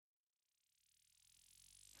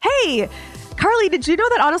Hey, Carly, did you know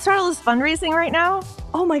that Autostraddle is fundraising right now?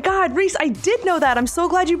 Oh my God, Reese, I did know that. I'm so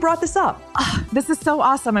glad you brought this up. This is so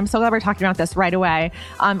awesome. I'm so glad we're talking about this right away.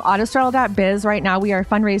 Autostraddle.biz right now, we are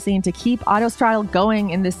fundraising to keep Autostraddle going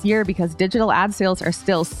in this year because digital ad sales are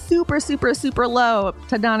still super, super, super low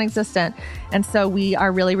to non-existent. And so we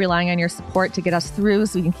are really relying on your support to get us through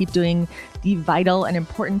so we can keep doing the vital and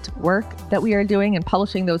important work that we are doing and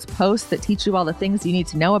publishing those posts that teach you all the things you need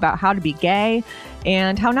to know about how to be gay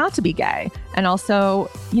and how not to be gay. And also,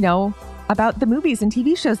 you know, about the movies and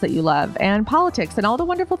TV shows that you love and politics and all the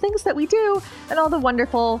wonderful things that we do and all the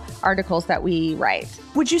wonderful articles that we write.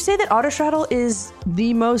 Would you say that Autostraddle is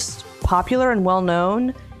the most popular and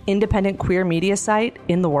well-known independent queer media site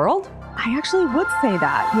in the world? I actually would say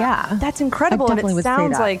that, yeah. That's incredible. I And definitely it would say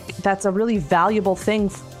sounds that. like that's a really valuable thing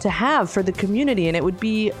to have for the community. And it would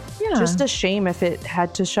be just a shame if it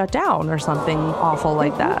had to shut down or something awful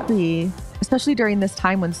like that. Especially during this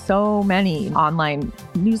time when so many online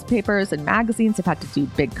newspapers and magazines have had to do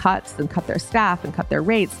big cuts and cut their staff and cut their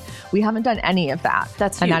rates. We haven't done any of that.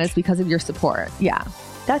 That's And huge. that is because of your support. Yeah.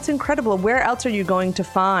 That's incredible. Where else are you going to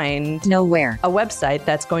find Nowhere. a website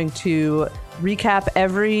that's going to recap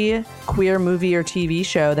every queer movie or TV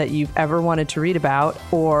show that you've ever wanted to read about,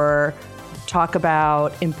 or talk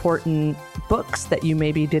about important books that you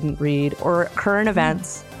maybe didn't read, or current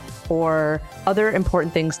events, or other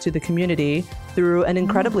important things to the community through an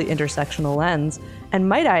incredibly intersectional lens? And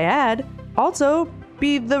might I add, also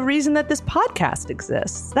be the reason that this podcast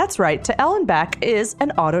exists. That's right. To Ellen Back is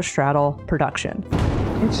an Autostraddle production.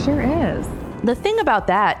 It sure is. The thing about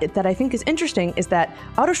that I think is interesting is that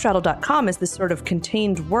Autostraddle.com is this sort of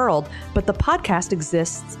contained world, but the podcast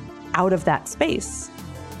exists out of that space.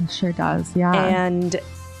 It sure does, yeah. And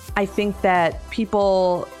I think that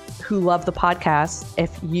people who love the podcast,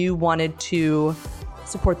 if you wanted to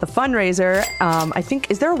support the fundraiser, I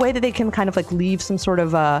think, is there a way that they can kind of like leave some sort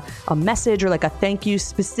of a message or like a thank you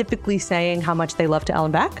specifically saying how much they love to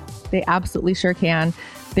Ellen Back? They absolutely sure can.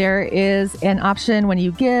 There is an option when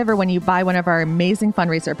you give or when you buy one of our amazing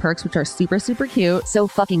fundraiser perks, which are super, super cute. So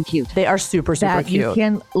fucking cute. They are super, super That cute. you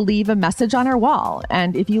can leave a message on our wall.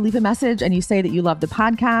 And if you leave a message and you say that you love the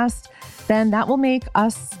podcast, then that will make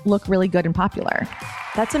us look really good and popular.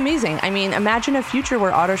 That's amazing. I mean, imagine a future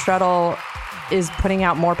where Autostraddle is putting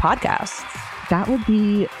out more podcasts. That would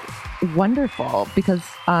be wonderful because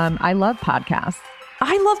I love podcasts.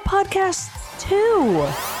 I love podcasts too.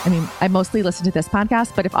 I mean, I mostly listen to this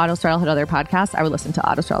podcast, but if Autostraddle had other podcasts, I would listen to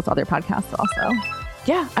Autostraddle's other podcasts also.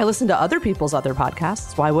 Yeah, I listen to other people's other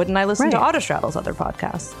podcasts. Why wouldn't I listen to Autostraddle's other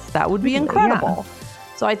podcasts? That would be incredible. Yeah.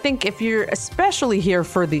 So I think if you're especially here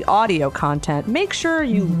for the audio content, make sure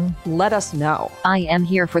you let us know. I am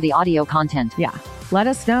here for the audio content. Yeah. Let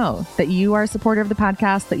us know that you are a supporter of the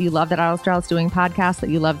podcast, that you love that Autostraddle's doing podcasts, that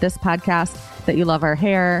you love this podcast, that you love our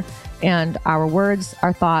hair and our words,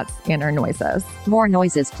 our thoughts, and our noises. More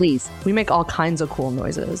noises, please. We make all kinds of cool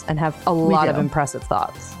noises and have a lot of impressive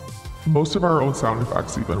thoughts. Most of our own sound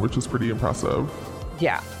effects even, which is pretty impressive.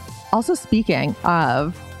 Yeah. Also, speaking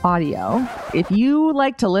of audio, if you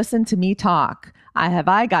like to listen to me talk,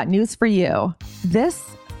 I got news for you. This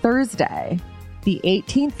Thursday, the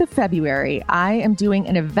 18th of February, I am doing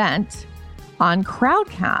an event on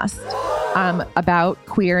Crowdcast about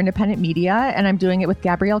queer independent media. And I'm doing it with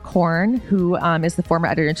Gabrielle Korn, who is the former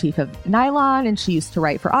editor-in-chief of Nylon. And she used to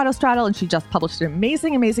write for Autostraddle. And she just published an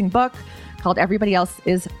amazing, amazing book called Everybody Else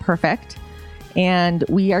is Perfect. And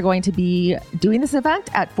we are going to be doing this event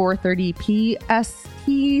at 4:30 PST,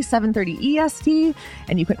 7:30 EST.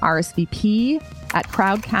 And you can RSVP at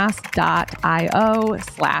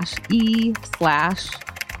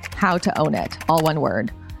crowdcast.io/e/how-to-own-it, all one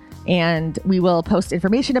word. And we will post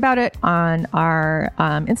information about it on our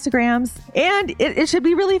Instagrams. And it should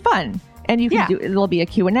be really fun. And you can it'll be a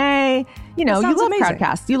Q&A. You know, you love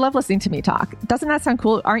Crowdcast. You love listening to me talk. Doesn't that sound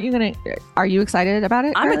cool? Are you excited about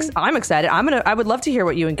it? I'm excited. I would love to hear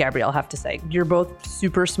what you and Gabrielle have to say. You're both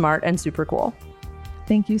super smart and super cool.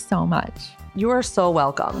 Thank you so much. You are so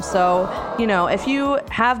welcome. So, you know, if you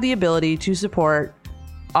have the ability to support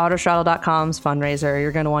Autostraddle.com's fundraiser,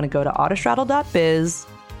 you're going to want to go to autostraddle.biz.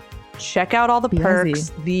 Check out all the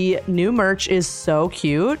perks. The new merch is so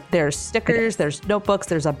cute. There's stickers, there's notebooks,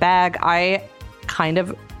 there's a bag. I kind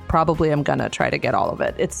of probably am going to try to get all of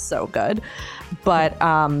it. It's so good. But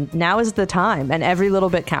now is the time, and every little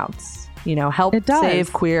bit counts. You know, help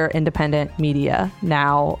save queer independent media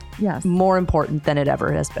now. Yes. More important than it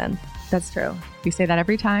ever has been. That's true. We say that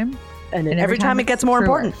every time. And every time it gets more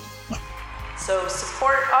important. So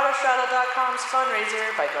support Autostraddle.com's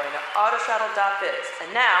fundraiser by going to autostraddle.biz.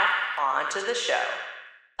 And now, on to the show.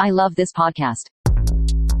 I love this podcast.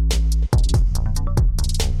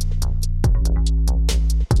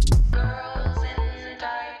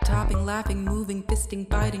 moving, fisting,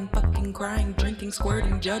 fighting, fucking, crying, drinking,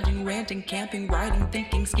 squirting, judging, ranting, camping, writing,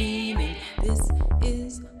 thinking, scheming. This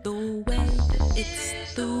is the way,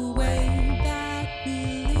 it's the way that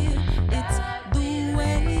we live. It's the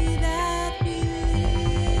way that we live.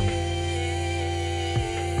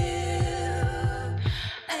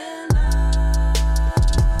 And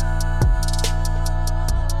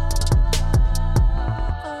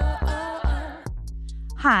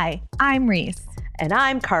Hi, I'm Reese, And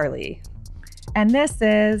I'm Carly. and this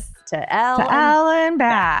is To L. To Ellen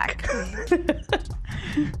Back.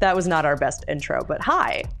 That was not our best intro, but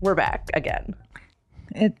hi, we're back again.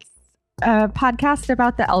 It's a podcast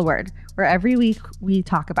about the L word, where every week we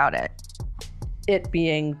talk about it. It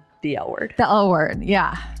being the L word. The L word,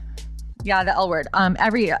 yeah. Yeah, the L word.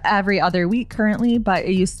 Every other week currently, but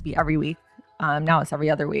it used to be every week. Now it's every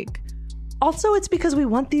other week. Also, it's because we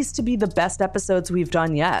want these to be the best episodes we've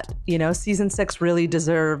done yet. You know, season 6 really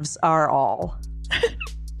deserves our all.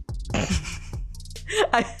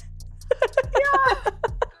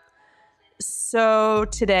 So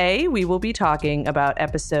today we will be talking about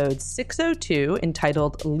episode 602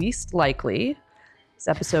 entitled Least Likely. This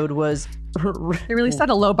episode was... They really set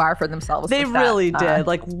a low bar for themselves. They with that, really did.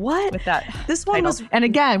 Like, what? with that. This one title. was... And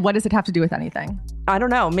again, what does it have to do with anything? I don't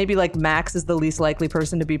know. Maybe like Max is the least likely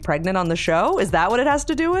person to be pregnant on the show. Is that what it has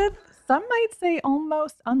to do with? Some might say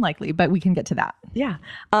almost unlikely, but we can get to that. Yeah.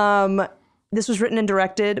 This was written and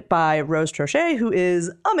directed by Rose Trochet, who is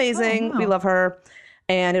amazing. Oh, wow. We love her.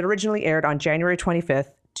 And it originally aired on January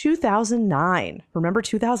 25th, 2009. Remember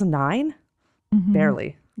 2009? Mm-hmm.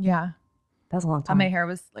 Barely. Yeah. That's a long time. My hair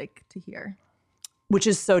was like to here. Which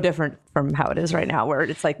is so different from how it is right now, where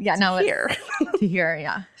it's like Yeah, now to here. it's to here,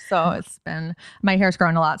 yeah. So it's been, my hair's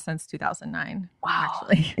grown a lot since 2009. Wow.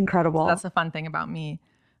 Actually. Incredible. That's a fun thing about me.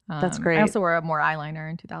 That's great. I also wore more eyeliner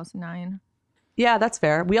in 2009. Yeah, that's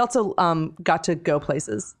fair. We also got to go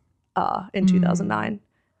places in 2009.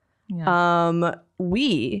 Yeah.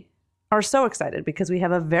 We are so excited because we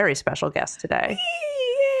have a very special guest today.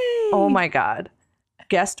 Oh my God.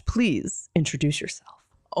 Guest, please introduce yourself.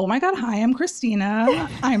 Oh my God. Hi, I'm Christina.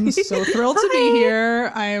 I'm so thrilled to be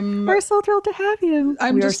here. We're so thrilled to have you.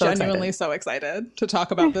 I'm We are just so genuinely so excited to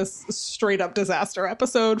talk about this straight up disaster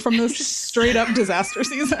episode from this straight up disaster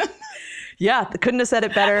season. Yeah, couldn't have said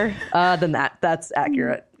it better than that. That's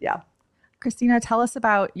accurate. Yeah. Christina, tell us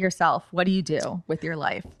about yourself. What do you do with your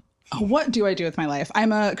life? What do I do with my life?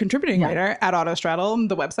 I'm a contributing writer at Autostraddle,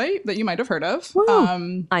 the website that you might have heard of.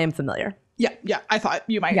 I am familiar. Yeah. I thought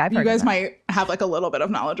you might. Yeah, I've you heard of guys that. might have like a little bit of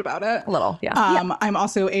knowledge about it. A little, yeah. I'm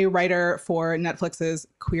also a writer for Netflix's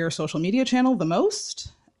queer social media channel, The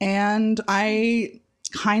Most. And I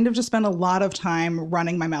kind of just spend a lot of time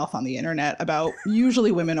running my mouth on the internet about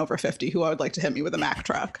usually women over 50 who would like to hit me with a Mack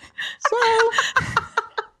truck. So,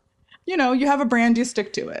 you have a brand, you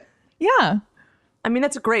stick to it. Yeah. I mean,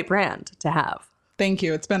 that's a great brand to have. Thank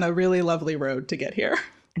you. It's been a really lovely road to get here.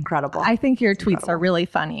 Incredible. I think your tweets are really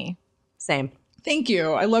funny. Same. Thank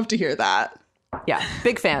you. I love to hear that. Yeah.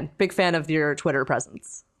 Big fan. Big fan of your Twitter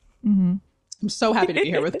presence. I'm so happy to be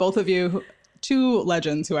here with both of you, two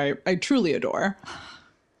legends who I truly adore.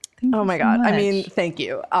 Oh my God. I much. mean, thank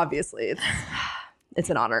you. Obviously,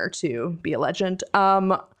 it's an honor to be a legend.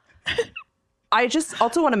 I just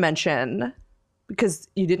also want to mention, because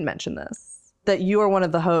you didn't mention this, that you are one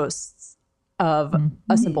of the hosts of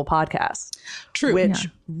A Simple Podcast. True. Which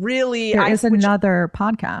really... There is another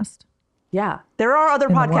podcast. Yeah. There are other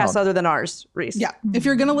the podcasts world. other than ours, Reese. Yeah. If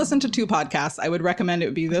you're going to listen to two podcasts, I would recommend it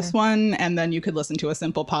would be this one. And then you could listen to A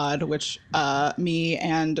Simple Pod, which me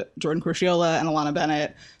and Jordan Crucchiola and Alana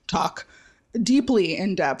Bennett talk deeply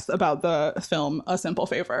in depth about the film A Simple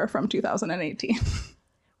Favor from 2018.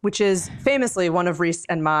 Which is famously one of Reese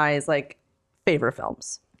and my favorite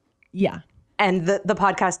films. Yeah. And the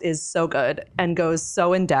podcast is so good and goes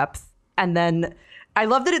so in depth. And then I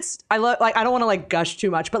love that I don't want to gush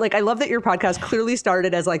too much, but I love that your podcast clearly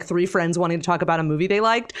started as three friends wanting to talk about a movie they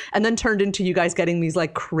liked and then turned into you guys getting these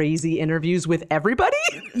crazy interviews with everybody.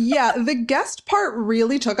 Yeah, the guest part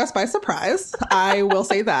really took us by surprise. I will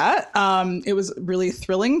say that. It was really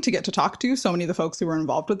thrilling to get to talk to so many of the folks who were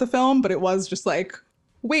involved with the film, but it was just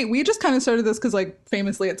wait, we just kind of started this because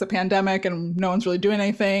famously it's a pandemic and no one's really doing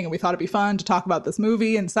anything. And we thought it'd be fun to talk about this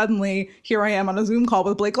movie. And suddenly here I am on a Zoom call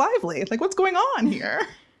with Blake Lively. What's going on here?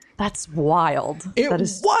 That's wild. That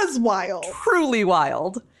is was wild. truly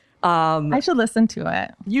wild. I should listen to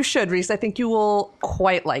it. You should, Reese. I think you will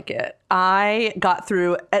quite like it. I got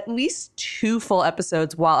through at least 2 full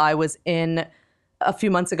episodes while I was in a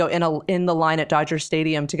few months ago in the line at Dodger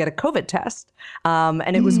Stadium to get a COVID test.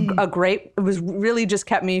 And it was it was really just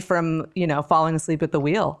kept me from, falling asleep at the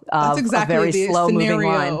wheel. That's exactly a very the slow moving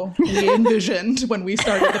scenario line. we envisioned when we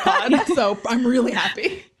started the pod. So I'm really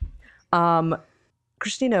happy.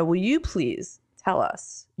 Christina, will you please tell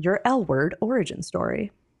us your L Word origin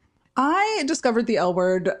story? I discovered the L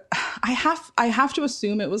Word. I have to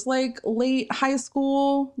assume it was like late high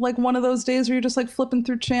school, like one of those days where you're just like flipping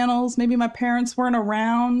through channels. Maybe my parents weren't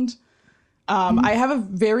around. I have a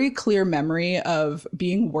very clear memory of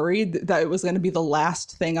being worried that it was going to be the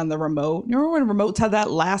last thing on the remote. You remember when remotes had that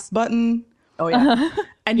last button? Oh, yeah.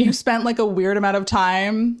 And you spent like a weird amount of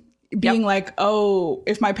time being like, oh,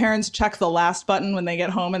 if my parents check the last button when they get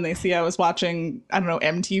home and they see I was watching, I don't know,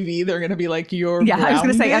 MTV, they're going to be like, you're Yeah, I was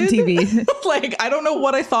going to say grounded. MTV. Like, I don't know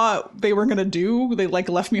what I thought they were going to do. They like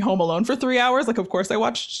left me home alone for 3 hours. Like, of course I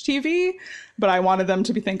watched TV, but I wanted them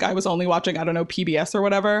to think I was only watching, I don't know, PBS or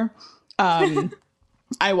whatever.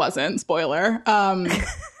 I wasn't, spoiler.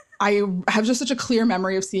 I have just such a clear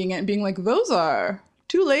memory of seeing it and being like, those are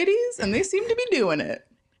two ladies and they seem to be doing it.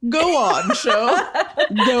 Go on, show.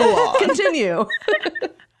 Go on. Continue.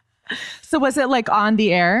 So was it like on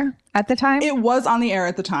the air at the time? It was on the air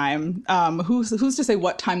at the time. Who's to say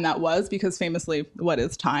what time that was? Because famously, what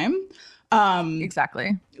is time?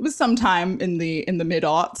 Exactly. It was sometime in the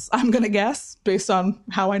mid-aughts, I'm gonna guess, based on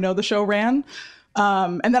how I know the show ran.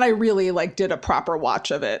 And then I really like did a proper watch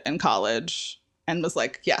of it in college and was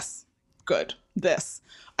like, yes, good, this.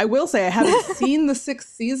 I will say I haven't seen the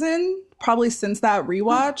 6th season probably since that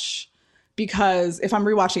rewatch, because if I'm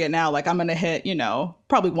rewatching it now, like I'm going to hit,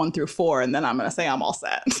 probably 1 through 4, and then I'm going to say I'm all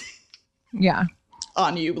set. Yeah.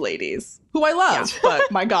 On you ladies, who I love,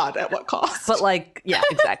 but my God, at what cost? But like, yeah,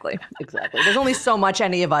 exactly. There's only so much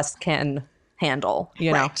any of us can handle,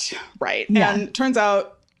 know? Right. Yeah. And turns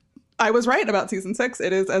out I was right about season 6.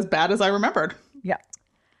 It is as bad as I remembered. Yeah.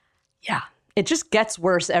 Yeah. It just gets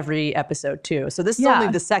worse every episode too. So this is Yeah.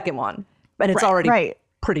 only the second one, and it's Right. already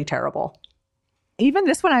pretty terrible. Even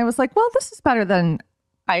this one, I was like, well, this is better than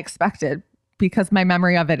I expected, because my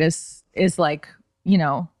memory of it is like,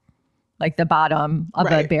 like the bottom of a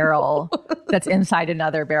Right. barrel that's inside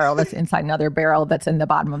another barrel, that's inside another barrel, that's in the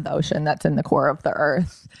bottom of the ocean, that's in the core of the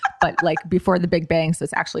earth. But like before the Big Bang, so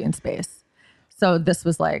it's actually in space. So this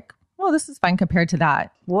was like, well, this is fine compared to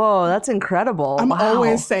that. Whoa, that's incredible. I'm Wow.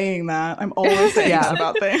 always saying that. I'm always saying that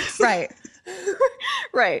about things. Right.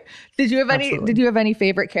 Right. Did you have any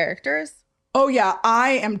favorite characters? Oh yeah,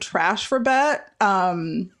 I am trash for Bet.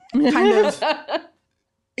 Kind of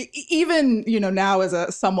even, now as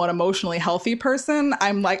a somewhat emotionally healthy person,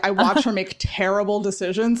 I'm like, I watch her make terrible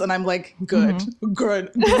decisions and I'm like, good, great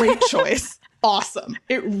choice. Awesome.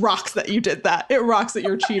 It rocks that you did that. It rocks that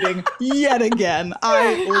you're cheating yet again.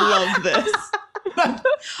 I love this.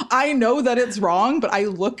 I know that it's wrong, but I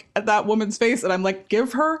look at that woman's face and I'm like,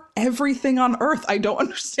 give her everything on earth. I don't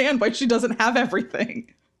understand why she doesn't have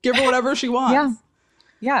everything. Give her whatever she wants. Yeah.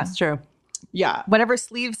 Yeah. It's true. Yeah. Whatever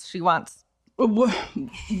sleeves she wants. The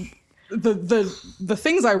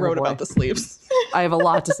things I wrote boy. about the sleeves. I have a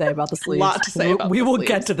lot to say about the sleeves. Lot to say about we the will sleeves.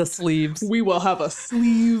 get to the sleeves. We will have a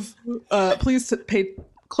sleeve. Please pay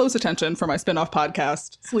close attention for my spin-off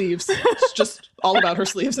podcast, Sleeves. It's just all about her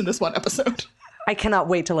sleeves in this one episode. I cannot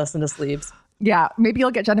wait to listen to sleeves. Yeah. Maybe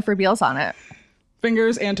you'll get Jennifer Beals on it.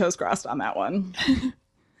 Fingers and toes crossed on that one.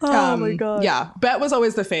 Oh my God. Yeah, Bet was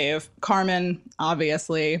always the fave. Carmen,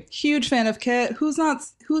 obviously, huge fan of Kit. Who's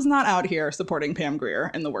not out here supporting Pam Grier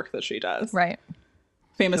in the work that she does? Right.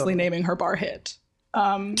 Famously naming her bar hit.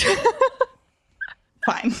 Fine.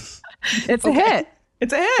 It's a hit.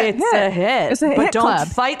 It's a hit. It's a hit. It's a but hit don't club.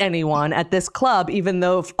 fight anyone at this club, even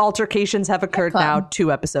though altercations have occurred club. now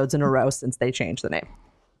 2 episodes in a row since they changed the name.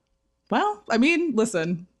 Well, I mean,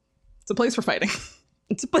 listen, it's a place for fighting.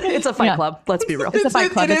 It's a fight Yeah. club. Let's be real. It's a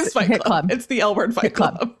fight club. It It's is a Fight hit Club. club. It's the L Word Fight Hit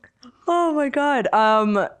club. Club. Oh my God.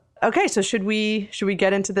 Okay, so should we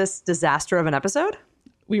get into this disaster of an episode?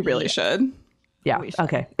 We really should. Yeah.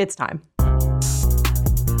 Okay, it's time.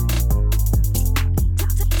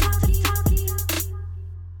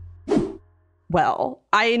 Well,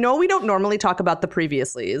 I know we don't normally talk about the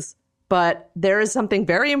previouslys, but there is something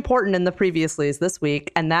very important in the previouslys this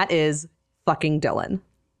week, and that is fucking Dylan.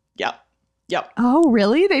 Yep. Oh,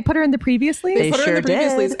 really? They put her in the previously? They Put her in sure the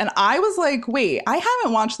previous did. leads, and I was like, wait, I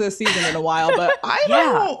haven't watched this season in a while, but I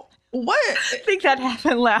Yeah. don't. What? I think that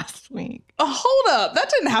happened last week. Hold up. That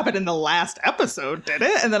didn't happen in the last episode, did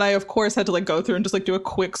it? And then I, of course, had to go through and just do a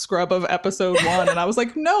quick scrub of episode 1. And I was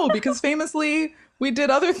like, no, because famously we did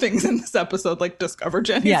other things in this episode, like discover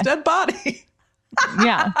Jenny's Yeah. dead body.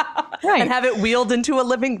 Yeah. Right. and have it wheeled into a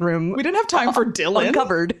living room. We didn't have time for Dylan.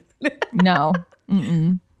 Uncovered. No.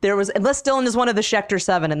 There was, unless Dylan is one of the Schechter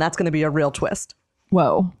 7, and that's going to be a real twist.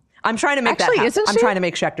 Whoa. I'm trying to make Actually, that happen. isn't I'm she? trying to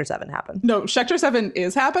make Schechter 7 happen. No, Schechter 7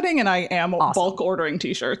 is happening, and I am bulk ordering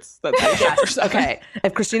t-shirts that say Schechter 7. Okay.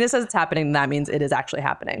 If Christina says it's happening, that means it is actually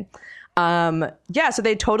happening. So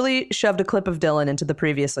they totally shoved a clip of Dylan into the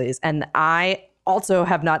Previouslys, and I also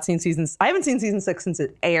have not seen I haven't seen season 6 since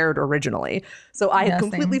it aired originally. So I had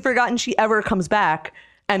completely forgotten she ever comes back,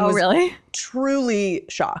 and was really? truly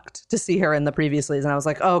shocked to see her in the Previouslys. And I was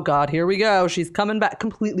like, oh God, here we go. She's coming back.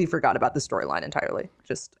 Completely forgot about the storyline entirely.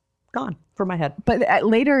 Just gone from my head. But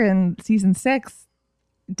later in season 6,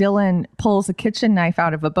 Dylan pulls a kitchen knife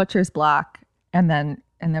out of a butcher's block and then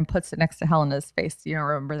puts it next to Helena's face. You don't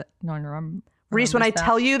remember that? No one remembers. Reese, when I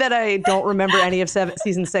tell you that I don't remember any of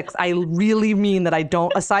season 6, I really mean that I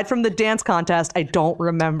don't. Aside from the dance contest, I don't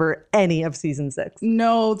remember any of season 6.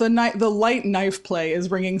 No, the light knife play is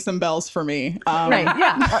ringing some bells for me. Right,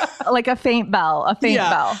 yeah. Like a faint bell,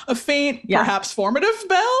 bell. A faint, perhaps formative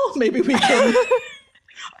bell. Maybe we can...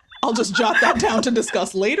 I'll just jot that down to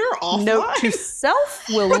discuss later. Offline. Note to self,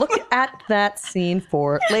 we'll look at that scene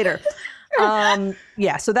for later.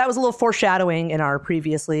 So that was a little foreshadowing in our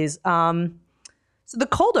Previouslys. So the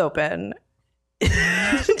cold open.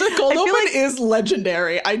 The cold open is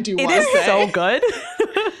legendary. I do want to say. It is so good.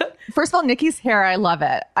 First of all, Nikki's hair, I love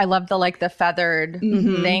it. I love the feathered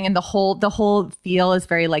thing, and the whole feel is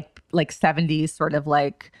very like 70s, sort of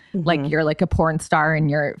like you're like a porn star and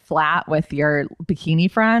you're flat with your bikini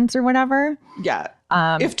friends or whatever. Yeah.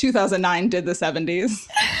 If 2009 did the 70s.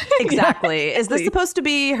 Exactly. Is this supposed to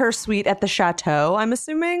be her suite at the chateau, I'm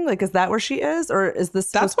assuming? Like, is that where she is? Or is this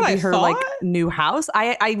supposed to be her like new house?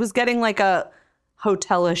 I was getting like a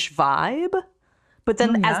hotelish vibe. But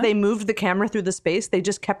then as they moved the camera through the space, they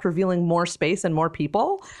just kept revealing more space and more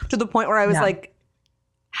people, to the point where I was like,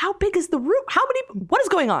 how big is the room? What is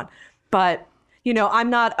going on? But, I'm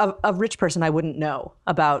not a rich person. I wouldn't know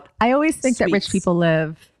about I always think that rich suites. people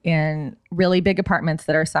live in really big apartments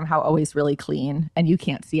that are somehow always really clean, and you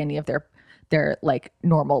can't see any of their like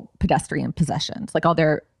normal pedestrian possessions. Like all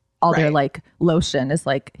their like lotion is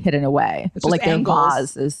like hidden away. It's but like just their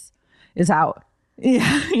angles. vase is out.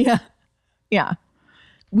 Yeah.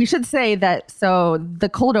 We should say that so the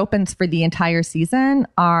cold opens for the entire season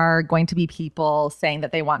are going to be people saying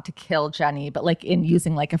that they want to kill Jenny, but like in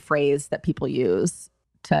using like a phrase that people use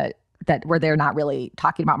where they're not really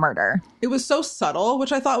talking about murder. It was so subtle,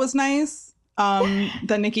 which I thought was nice.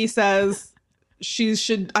 That Nikki says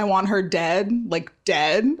I want her dead, like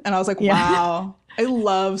dead. And I was like, wow, I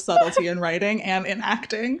love subtlety in writing and in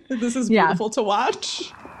acting. This is beautiful to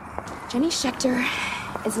watch. Jenny Schechter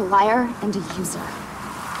is a liar and a user.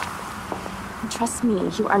 And trust me,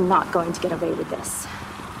 you are not going to get away with this.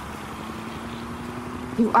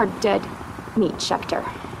 You are dead meat, Schechter.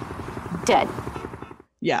 Dead.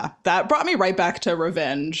 Yeah, that brought me right back to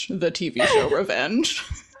Revenge, the TV show Revenge.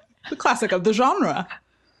 The classic of the genre.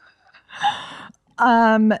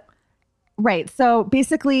 Right. So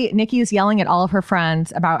basically, Nikki is yelling at all of her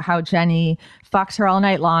friends about how Jenny fucked her all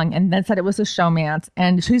night long and then said it was a showmance.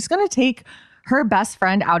 And she's going to take her best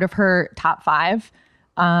friend out of her top 5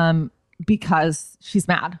 because she's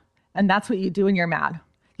mad. And that's what you do when you're mad.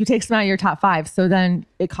 You take someone out of your top 5. So then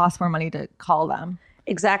it costs more money to call them.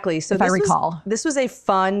 Exactly. So if I recall, this was a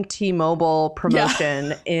fun T-Mobile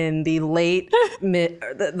promotion in the late mid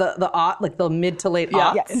the mid to late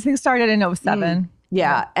aughts. Yeah, it started in 07.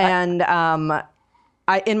 Yeah, and I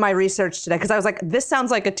in my research today, because I was like, this sounds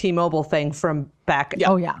like a T-Mobile thing from back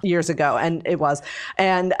years ago, and it was.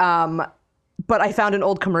 And but I found an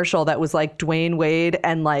old commercial that was like Dwayne Wade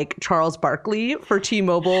and like Charles Barkley for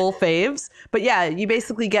T-Mobile faves. But yeah, you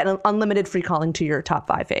basically get an unlimited free calling to your top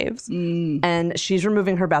 5 faves. And she's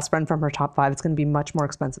removing her best friend from her top 5. It's going to be much more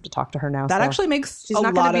expensive to talk to her now. That actually makes she's a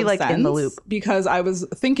not lot going to be of like sense in the loop. Because I was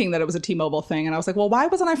thinking that it was a T-Mobile thing, and I was like, well, why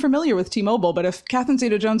wasn't I familiar with T-Mobile? But if Catherine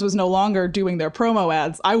Zeta-Jones was no longer doing their promo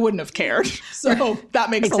ads, I wouldn't have cared. So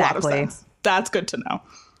that makes a lot of sense. That's good to know.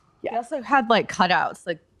 Yeah. They also had like cutouts,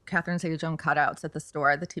 like Catherine Zeta-Jones cutouts at the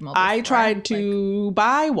store, the T-Mobile I store. tried to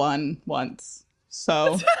buy one once.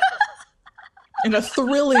 So in a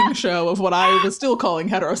thrilling show of what I was still calling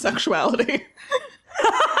heterosexuality.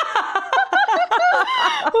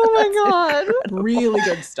 Oh my God. Really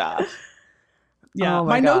good stuff. Yeah. Oh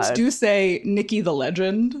my God. notes do say Nikki the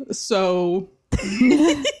Legend. So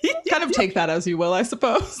kind of take that as you will, I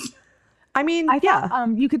suppose. I mean, I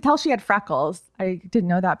thought you could tell she had freckles. I didn't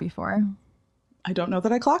know that before. I don't know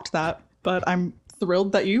that I clocked that, but I'm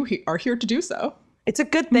thrilled that you are here to do so. it's a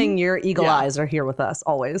good thing your eagle eyes are here with us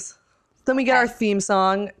always. Then we get our theme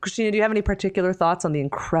song. Christina, do you have any particular thoughts on the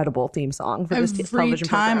incredible theme song for this Every television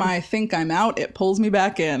time program? I think I'm out, it pulls me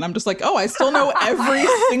back in. I'm just like, oh, I still know every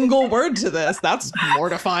single word to this. That's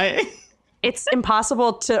mortifying. It's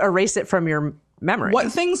impossible to erase it from your memory.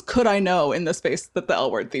 What things could I know in the space that the L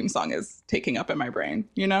Word theme song is taking up in my brain,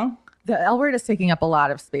 you know? The L Word is taking up a lot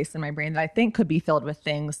of space in my brain that I think could be filled with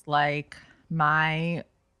things like my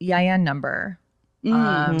EIN number,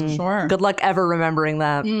 Sure. Good luck ever remembering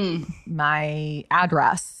that. my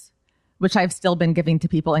address, which I've still been giving to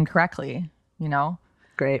people incorrectly, you know?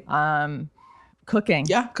 Great. Cooking.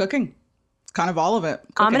 Yeah, cooking. It's kind of all of it.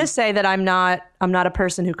 I'm Cooking. going to say that I'm not a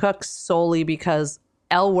person who cooks solely because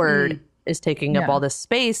L Word is taking up Yeah. all this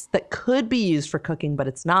space that could be used for cooking, but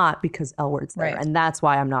it's not because L Word's there. Right. And that's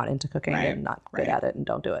why I'm not into cooking Right, and not good right. at it and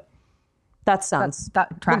don't do it. That sounds,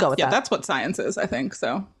 That we'll tracks. go with Yeah, that. that's what science is, I think.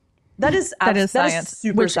 So, That is science.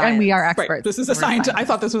 super Which, science. and we are right. experts. This is a We're science. I scientists.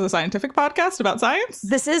 thought this was a scientific podcast about science.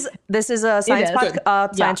 This is a science is. Good.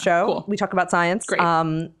 science show. Cool. We talk about science. Great.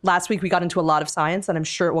 Last week we got into a lot of science, and I'm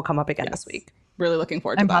sure it will come up again this week. Really looking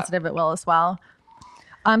forward to I'm that. positive it will as well.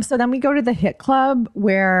 So then we go to the Hit Club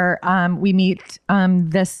where we meet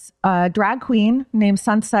this drag queen named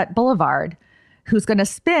Sunset Boulevard, who's going to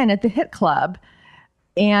spin at the Hit Club.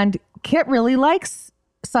 And Kit really likes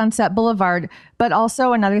Sunset Boulevard. But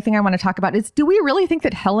also another thing I want to talk about is, do we really think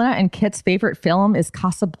that Helena and Kit's favorite film is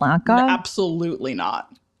Casablanca? Absolutely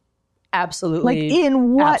not. Absolutely. Like,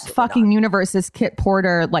 in what absolutely fucking not. universe is Kit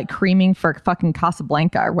Porter like creaming for fucking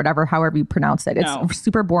Casablanca or whatever, however you pronounce it? It's No. a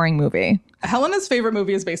super boring movie. Helena's favorite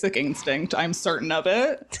movie is Basic Instinct. I'm certain of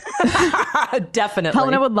it. Definitely.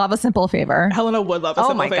 Helena would love a simple favor. Helena would love a Oh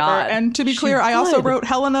simple my favor. God. And to be She clear, I also would. wrote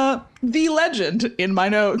Helena the Legend in my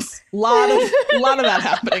notes. Lot of that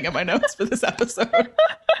happening in my notes for this episode.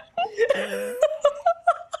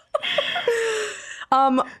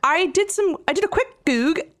 I did a quick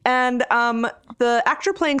goog, and the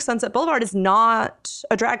actor playing Sunset Boulevard is not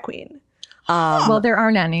a drag queen. Well, there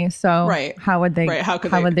aren't any, so Right. how would they? Right. How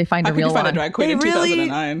would they find a how could real you find one? a drag queen They in really-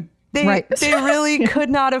 2009? They Right. they really could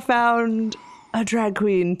not have found a drag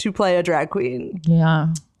queen to play a drag queen. Yeah,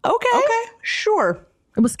 Okay. Sure.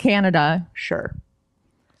 it was Canada. Sure.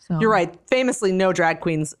 So You're right. Famously, no drag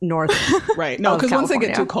queens north. Right. No, Of because once they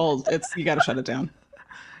get California. too cold, you got to shut it down.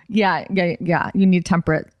 Yeah. You need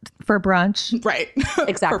temperate for brunch. Right.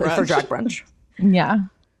 Exactly, for brunch. drag brunch. Yeah.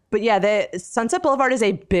 But yeah, the Sunset Boulevard is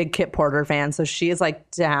a big Kit Porter fan, so she is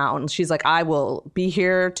like down. She's like, I will be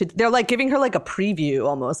here to. They're like giving her like a preview,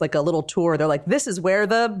 almost like a little tour. They're like, this is where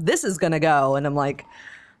this is gonna go, and I'm like,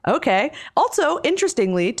 okay. Also,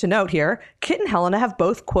 interestingly to note here, Kit and Helena have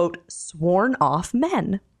both quote sworn off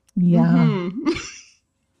men. Yeah. Mm-hmm.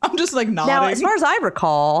 I'm just like nodding. Now, as far as I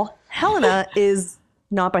recall, Helena is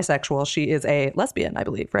not bisexual. She is a lesbian, I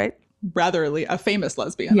believe, right? Rather a famous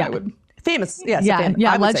lesbian, Yeah. I would. Famous, yes. Yeah. I would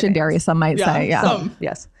say Legendary, famous. some might say. Yeah. Some.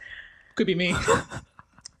 Yes. Could be me.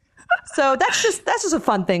 So that's just a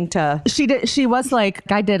fun thing to. She did. She was like,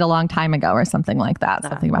 I did a long time ago, or something like that.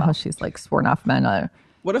 Something about how she's like sworn off men.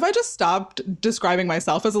 What if I just stopped describing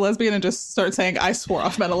myself as a lesbian and just start saying I swore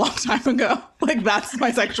off men a long time ago? Like, that's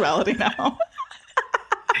my sexuality now.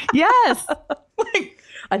 Yes. Like,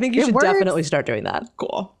 I think you It should works. definitely start doing that.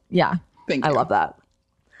 cool. Yeah. Thank you. I love that.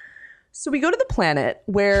 So we go to the planet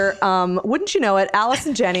where, wouldn't you know it, Alice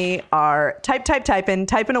and Jenny are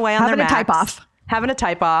typing away on Having their a type Macs. off. Having a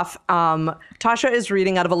type off. Tasha is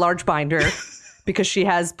reading out of a large binder because she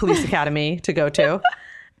has Police Academy to go to.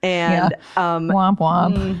 And, Womp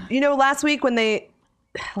womp. you know, last week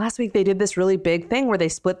they did this really big thing where they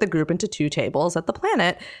split the group into two tables at the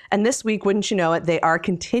planet. And this week, wouldn't you know it, they are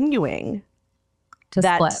continuing To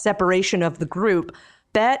that split. separation of the group.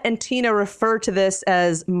 Bet and Tina refer to this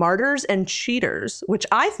as martyrs and cheaters, which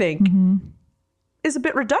I think is a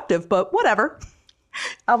bit reductive, but whatever.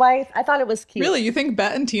 Oh, I thought it was cute. Really? You think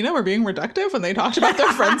Bet and Tina were being reductive when they talked about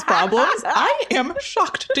their friends' problems? I am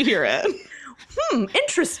shocked to hear it.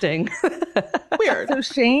 Interesting. Weird. So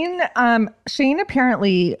Shane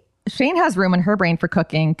has room in her brain for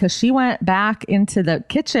cooking because she went back into the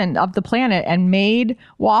kitchen of the planet and made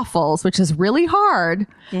waffles, which is really hard.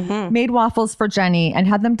 Made waffles for Jenny and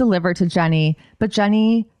had them delivered to Jenny. But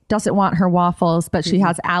Jenny doesn't want her waffles, but she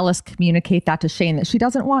has Alice communicate that to Shane that she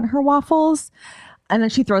doesn't want her waffles. And then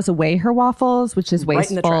she throws away her waffles, which is Right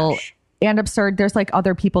in the wasteful trash. and absurd. There's like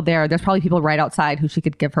other people there. There's probably people right outside who she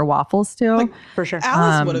could give her waffles to. For sure.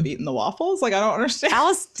 Alice would have eaten the waffles. Like, I don't understand.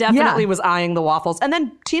 Alice definitely Yeah. was eyeing the waffles. And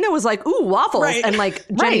then Tina was like, ooh, waffles. Right. And like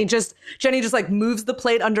Jenny Right. just like moves the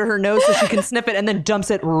plate under her nose so she can sniff it and then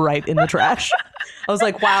dumps it right in the trash. I was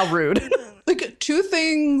like, wow, rude. Like, two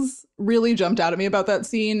things really jumped out at me about that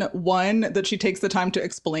scene. One, that she takes the time to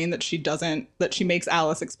explain that she makes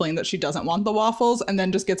Alice explain that she doesn't want the waffles, and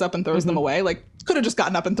then just gets up and throws them away. Like, could have just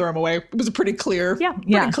gotten up and thrown them away. It was a pretty clear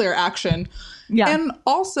action. Yeah. And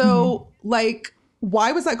also, like,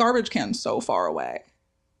 why was that garbage can so far away?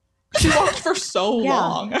 She walked for so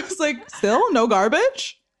long. I was like, still no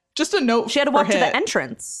garbage? Just a note. She had to walk to the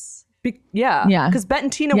entrance. Yeah. Because Bet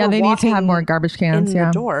and Tina were they need to have more garbage cans in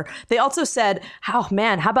the door. They also said, oh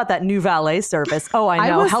man, how about that new valet service? Oh, I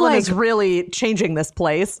know. Helena's really changing this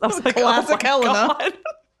place. I was like, classic Helena. God.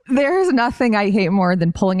 There's nothing I hate more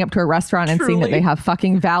than pulling up to a restaurant and seeing that they have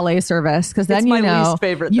fucking valet service, because then my least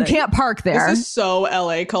favorite you thing. can't park there. This is so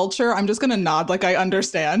LA culture. I'm just going to nod like I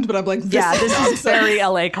understand, but I'm like, this is very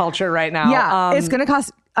LA culture right now. Yeah, it's going to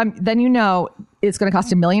cost, then it's going to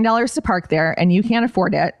cost $1 million to park there, and you can't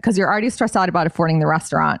afford it because you're already stressed out about affording the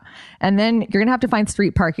restaurant. And then you're going to have to find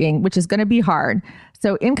street parking, which is going to be hard.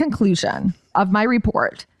 So in conclusion of my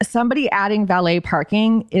report, somebody adding valet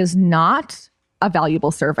parking is not a valuable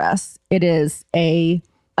service. It is a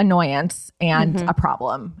annoyance and a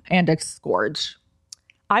problem and a scourge.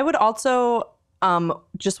 I would also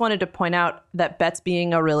just wanted to point out that Bet's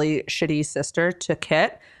being a really shitty sister to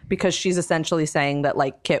Kit, because she's essentially saying that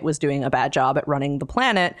like Kit was doing a bad job at running the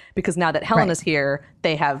planet, because now that Helena's here,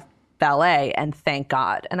 they have valet, and thank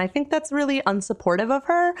God. And I think that's really unsupportive of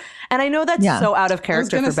her. And I know that's so out of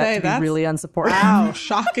character for Bet to be really unsupportive. Wow,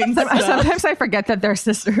 shocking stuff. Sometimes I forget that they're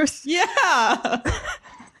sisters. Yeah.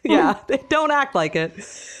 Yeah, they don't act like it.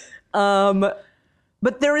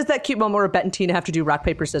 But there is that cute moment where Bet and Tina have to do rock,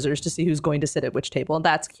 paper, scissors to see who's going to sit at which table. And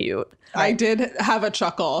that's cute. I did have a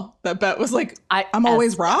chuckle that Bet was like, I'm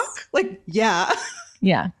always rock? Like, yeah.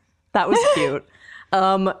 Yeah. That was cute.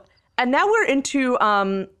 And now we're into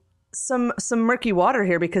some murky water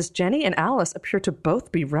here, because Jenny and Alice appear to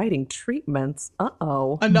both be writing treatments.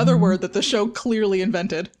 Uh-oh. Another word that the show clearly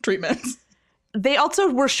invented, treatments. They also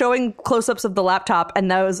were showing close-ups of the laptop, and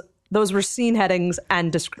those were scene headings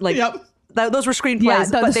and those were screenplays,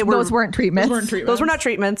 but those weren't treatments. Those were not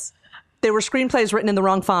treatments. They were screenplays written in the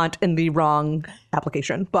wrong font in the wrong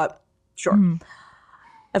application, but sure.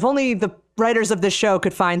 If only the writers of this show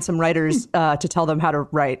could find some writers to tell them how to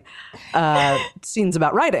write scenes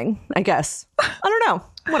about writing, I guess. I don't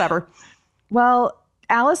know. Whatever. Well,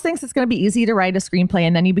 Alice thinks it's going to be easy to write a screenplay,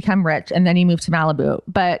 and then you become rich, and then you move to Malibu.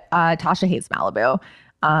 But Tasha hates Malibu.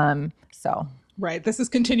 Right. This is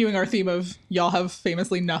continuing our theme of y'all have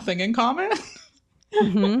famously nothing in common.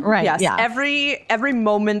 Right. Yes. Yeah. Every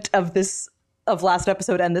moment of last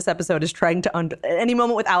episode and this episode is trying to any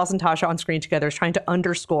moment with Alice and Tasha on screen together is trying to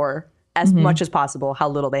underscore as much as possible how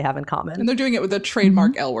little they have in common. And they're doing it with a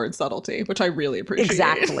trademark L-word subtlety, which I really appreciate.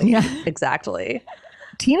 Exactly. Yeah. Exactly.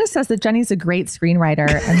 Tina says that Jenny's a great screenwriter,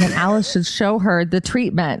 and then Alice should show her the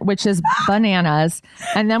treatment, which is bananas.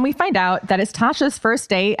 And then we find out that it's Tasha's first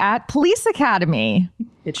day at Police Academy.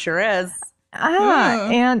 It sure is.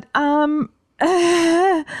 And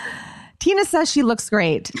Tina says she looks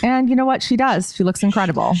great. And you know what? She does. She looks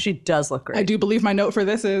incredible. She does look great. I do believe my note for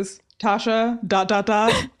this is, Tasha, ...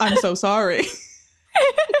 I'm so sorry.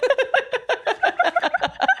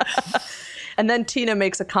 And then Tina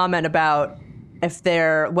makes a comment about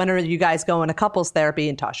when are you guys going to couples therapy?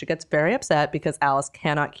 And Tasha gets very upset because Alice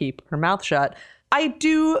cannot keep her mouth shut. I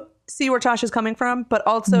do see where Tasha's coming from, but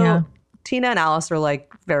also Tina and Alice are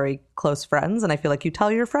like very close friends. And I feel like you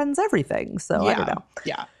tell your friends everything. So I don't know.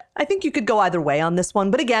 Yeah. I think you could go either way on this one.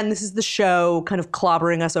 But again, this is the show kind of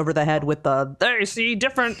clobbering us over the head with they see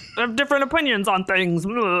different opinions on things.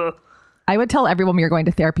 Ugh. I would tell everyone we were going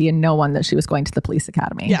to therapy and no one that she was going to the police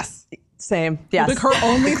academy. Yes. Same. Yes. Like her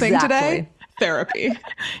only thing today, therapy.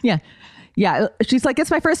 Yeah. Yeah. She's like,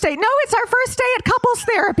 it's my first date. No, it's our first day at couples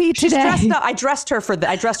therapy today. I dressed her for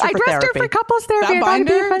therapy. I dressed her for couples therapy. That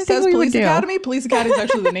binder says Police Academy. Police Academy is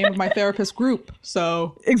actually the name of my therapist group.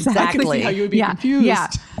 So exactly. I can see how you would be confused. Yeah.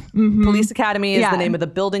 Police Academy is the name of the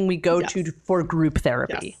building we go to for group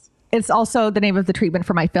therapy. Yes. It's also the name of the treatment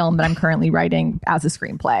for my film that I'm currently writing as a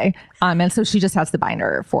screenplay. And so she just has the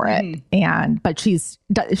binder for it. But she's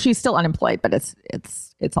still unemployed, but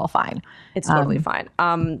it's all fine. It's totally fine.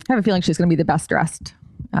 I have a feeling she's going to be the best dressed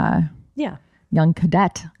young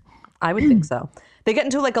cadet. I would think so. They get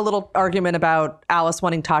into like a little argument about Alice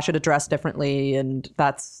wanting Tasha to dress differently, and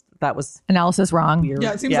that was Alice is wrong. Weird.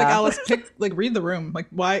 Yeah, it seems like Alice read the room. Like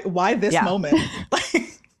why this moment?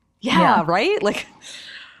 Yeah, right? Like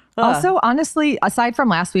Also, honestly, aside from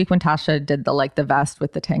last week when Tasha did the vest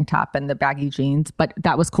with the tank top and the baggy jeans, but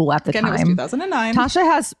that was cool at the Again, time. it was 2009. Tasha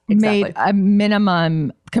has made a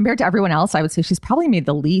minimum, compared to everyone else, I would say she's probably made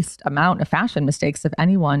the least amount of fashion mistakes of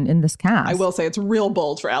anyone in this cast. I will say it's real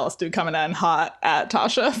bold for Alice to be coming in hot at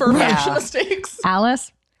Tasha for fashion mistakes.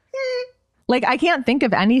 Alice? Like, I can't think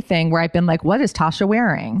of anything where I've been like, what is Tasha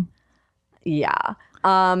wearing? Yeah.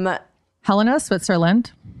 Helena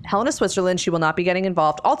Switzerland. Helena Switzerland, she will not be getting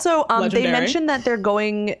involved. Also, they Legendary. mentioned that they're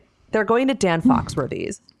going to Dan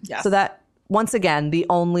Foxworthy's. Yes. So that, once again, the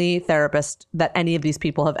only therapist that any of these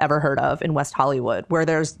people have ever heard of in West Hollywood, where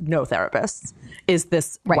there's no therapists, is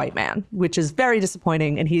this white man, which is very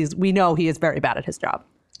disappointing. And we know he is very bad at his job.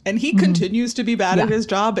 And he continues to be bad at his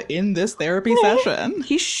job in this therapy session.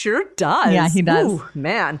 He sure does. Yeah, he does. Ooh,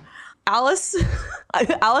 man. Alice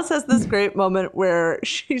has this great moment where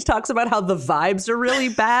she talks about how the vibes are really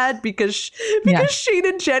bad because Shane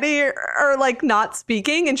and Jenny are like not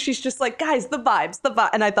speaking, and she's just like, guys, the vibes.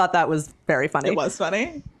 And I thought that was very funny. It was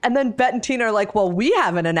funny. And then Bet and Tina are like, well, we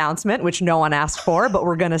have an announcement, which no one asked for, but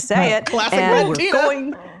we're going to say it. Classic and Bet and we're Tina.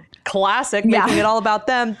 going classic, making it all about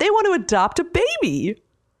them. They want to adopt a baby.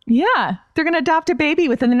 Yeah. They're going to adopt a baby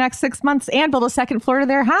within the next 6 months and build a second floor to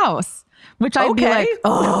their house, which I'd be like,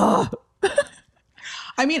 oh.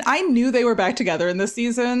 I mean, I knew they were back together in this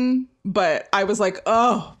season, but I was like,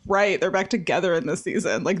 oh, right, they're back together in this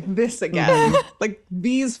season. Like this again. Like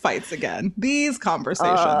these fights again. These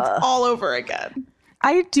conversations all over again.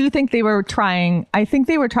 I do think they were trying. I think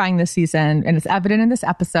they were trying this season, and it's evident in this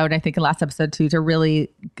episode, I think in last episode too, to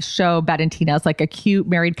really show Bet and Tina as like a cute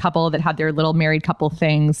married couple that had their little married couple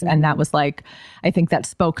things. And that was like, I think that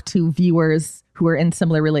spoke to viewers who are in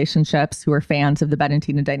similar relationships, who are fans of the Bet and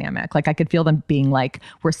Tina dynamic. Like I could feel them being like,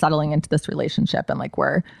 we're settling into this relationship, and like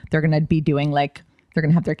they're going to be doing like, they're going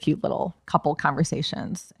to have their cute little couple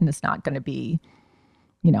conversations, and it's not going to be,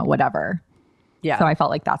 whatever. Yeah. So I felt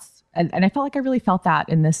like and I felt like I really felt that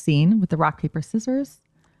in this scene with the rock, paper, scissors.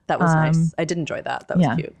 That was nice. I did enjoy that. That was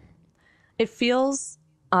cute. It feels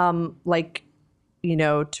like,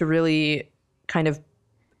 to really kind of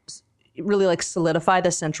really like solidify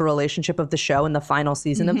the central relationship of the show in the final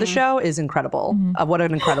season of the show is incredible. What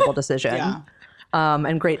an incredible decision. Yeah.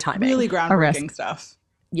 And great timing. Really groundbreaking stuff.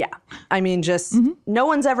 Yeah. I mean, just no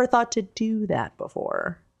one's ever thought to do that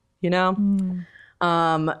before,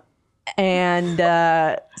 And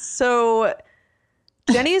so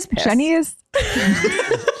Jenny is pissed.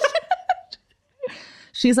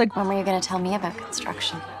 She's like, When were you going to tell me about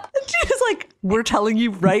construction? She's like, we're telling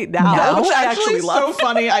you right now. Which Which I actually actually love. so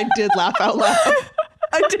funny. I did laugh out loud.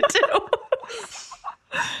 I did too.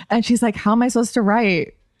 and she's like, how am I supposed to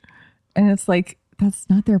write? And it's like, that's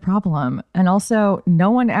not their problem. And also,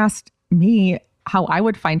 no one asked me how I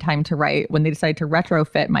would find time to write when they decided to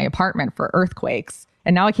retrofit my apartment for earthquakes.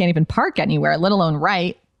 And now I can't even park anywhere, let alone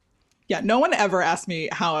write. Yeah, no one ever asked me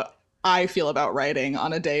how I feel about writing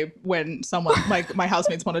on a day when someone, like my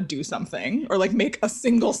housemates, want to do something or like make a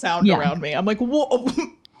single sound around me. I'm like, whoa,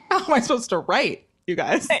 how am I supposed to write, you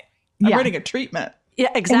guys? I'm writing a treatment. Yeah,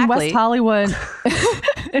 exactly.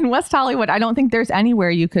 In West Hollywood, I don't think there's anywhere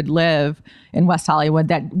you could live in West Hollywood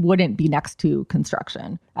that wouldn't be next to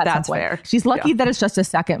construction. That's fair. She's lucky that it's just a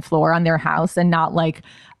second floor on their house and not like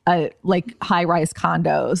high-rise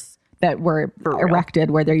condos that were erected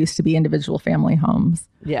where there used to be individual family homes.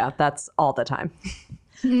 Yeah, that's all the time.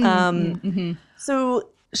 So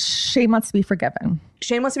Shane wants to be forgiven.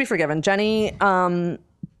 Jenny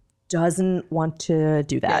doesn't want to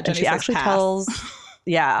do that. And she actually tells,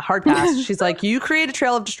 hard pass. She's like, you create a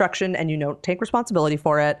trail of destruction and you don't take responsibility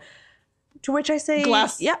for it. To which I say,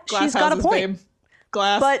 glass she's got a houses, point. babe.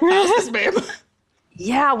 Glass But- houses, babe.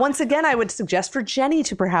 Yeah, once again, I would suggest for Jenny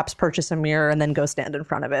to perhaps purchase a mirror and then go stand in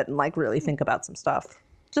front of it and like really think about some stuff.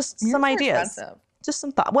 Just some ideas. Expensive. Just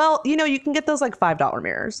some thought. Well, you can get those like $5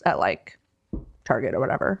 mirrors at like Target or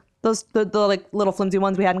whatever. Those the like little flimsy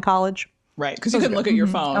ones we had in college. Right, because you couldn't look at your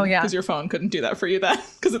phone. Oh, yeah. Because your phone couldn't do that for you then,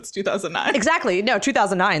 because it's 2009. Exactly. No,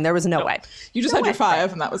 2009. There was no way. You just had your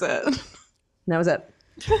 5 and that was it. That was it.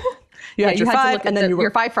 You had your to 5 look at and then you were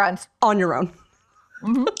your 5 friends. on your own.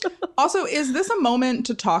 Also, is this a moment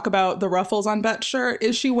to talk about the ruffles on Bet's shirt?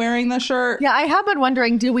 Is she wearing the shirt? Yeah, I have been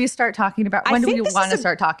wondering, do we start talking about, when do think we this want is to a-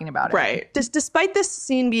 start talking about it? Right. Despite this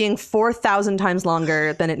scene being 4,000 times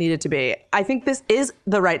longer than it needed to be, I think this is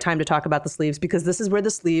the right time to talk about the sleeves because this is where the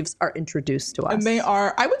sleeves are introduced to us. And they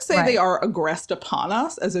are, I would say they are aggressed upon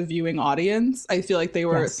us as a viewing audience. I feel like they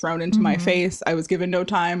were thrown into my face. I was given no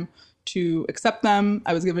time to accept them.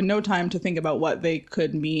 I was given no time to think about what they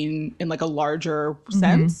could mean in like a larger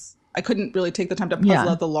sense. I couldn't really take the time to puzzle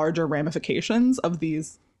out the larger ramifications of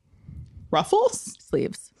these ruffles.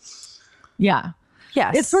 sleeves. Yeah.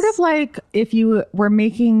 Yes. It's sort of like if you were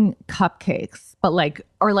making cupcakes, but like,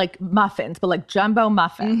 or like muffins, but like jumbo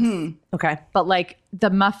muffins. Okay. But like the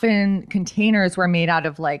muffin containers were made out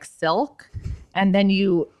of like silk, and then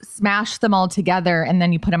you smash them all together and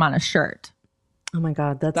then you put them on a shirt. Oh my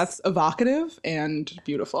God. That's evocative and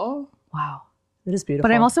beautiful. wow. It is beautiful.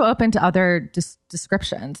 But I'm also open to other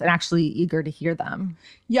descriptions and actually eager to hear them.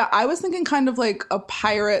 Yeah, I was thinking kind of like a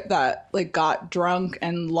pirate that like got drunk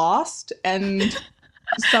and lost, and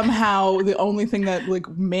somehow the only thing that like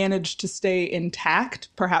managed to stay intact,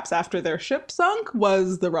 perhaps after their ship sunk,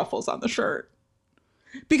 was the ruffles on the shirt.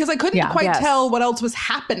 Because I couldn't quite Yes. tell what else was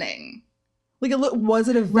happening. Like, was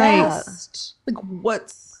it a Right. vest? Like,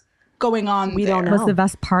 what's going on? We don't there? know. Was the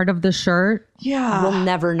vest part of the shirt? Yeah, We'll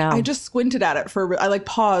never know. I just squinted at it I like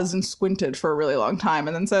paused and squinted for a really long time,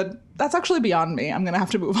 and then said, "That's actually beyond me. I'm gonna have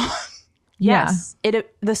to move on." Yes.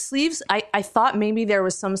 The sleeves, I thought maybe there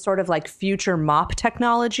was some sort of like future mop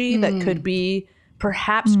technology that could be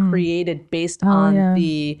perhaps created based on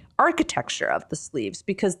the architecture of the sleeves,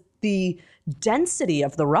 because the density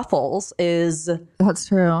of the ruffles is That's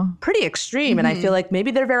true. pretty extreme. And I feel like maybe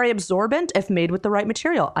they're very absorbent if made with the right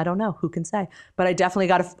material. I don't know. Who can say? But I definitely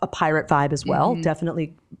got a pirate vibe as well.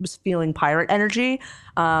 Definitely was feeling pirate energy.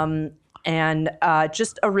 And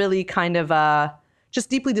just a really kind of just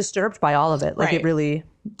deeply disturbed by all of it. Like Right. it really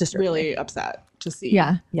disturbed me. Really upset to see.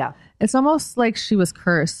 Yeah. Yeah. It's almost like she was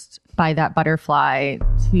cursed by that butterfly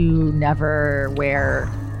to never wear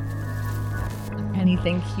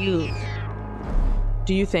anything cute.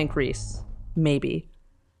 Do you think, Reese, maybe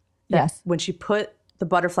that Yes. when she put the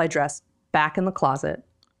butterfly dress back in the closet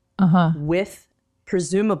with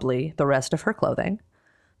presumably the rest of her clothing,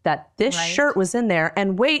 that this shirt was in there?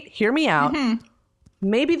 And wait, hear me out.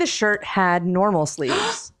 Maybe the shirt had normal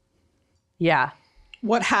sleeves. Yeah.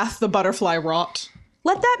 What hath the butterfly wrought?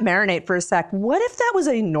 Let that marinate for a sec. What if that was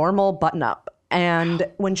a normal button up? And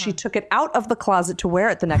when she took it out of the closet to wear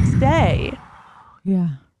it the next day, Yeah.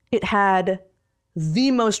 it had the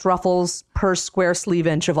most ruffles per square sleeve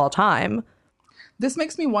inch of all time. This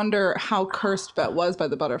makes me wonder how cursed Bet was by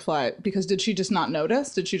the butterfly, because did she just not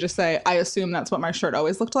notice? Did she just say, I assume that's what my shirt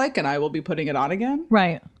always looked like and I will be putting it on again?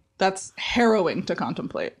 Right. That's harrowing to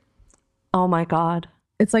contemplate. Oh my God.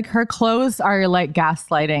 It's like her clothes are like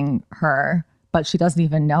gaslighting her, but she doesn't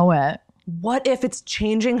even know it. What if it's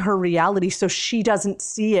changing her reality so she doesn't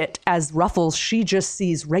see it as ruffles? She just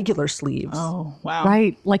sees regular sleeves. Oh, wow.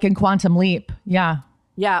 Right. Like in Quantum Leap. Yeah.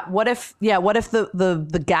 Yeah. What if the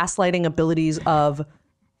gaslighting abilities of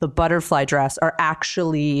the butterfly dress are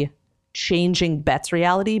actually changing Bet's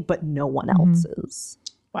reality, but no one else's?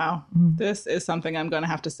 Wow. This is something I'm going to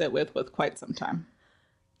have to sit with quite some time.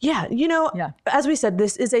 Yeah, as we said,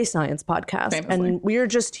 this is a science podcast, Famously. and we are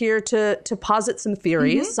just here to posit some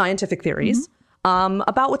theories, scientific theories,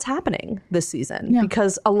 about what's happening this season,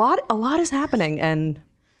 because a lot is happening, and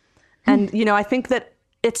I think that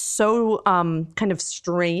it's so kind of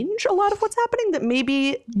strange, a lot of what's happening, that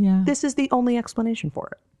maybe this is the only explanation for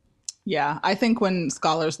it. Yeah, I think when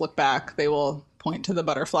scholars look back, they will point to the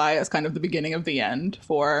butterfly as kind of the beginning of the end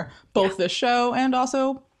for both this show and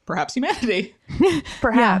also perhaps humanity.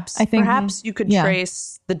 Perhaps, I think- perhaps you could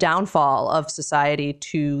trace the downfall of society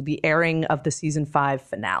to the airing of the season 5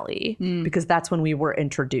 finale, because that's when we were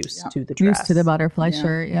introduced to the dress. Used to the butterfly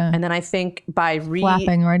shirt. Yeah. And then I think by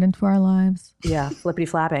Flapping right into our lives. flippity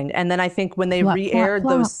flapping. And then I think when they Flap, re-aired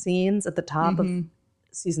flap, flap. those scenes at the top of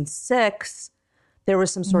season 6, there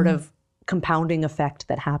was some sort of compounding effect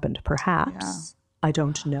that happened, perhaps. I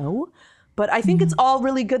don't know. But I think it's all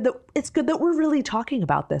really good that we're really talking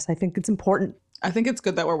about this. I think it's important. I think it's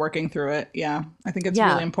good that we're working through it. Yeah. I think it's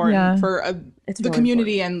Yeah. really important Yeah. for the really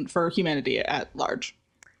community and for humanity at large.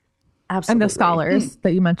 Absolutely. And the scholars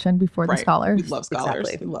that you mentioned before, the scholars. We love scholars.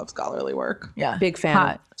 Exactly. We love scholarly work. Yeah. Big fan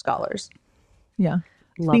Hot. of scholars. Yeah.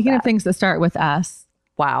 Love Speaking that. of things that start with S,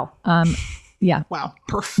 Wow. yeah. Wow.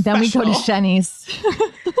 Professional. Then we go to Shenny's.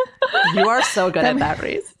 You are so good at that,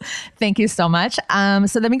 Reese. Thank you so much.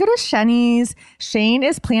 So then we go to Shenny's. Shane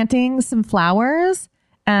is planting some flowers,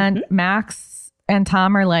 and Max and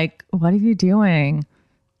Tom are like, "What are you doing?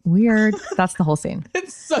 Weird." That's the whole scene.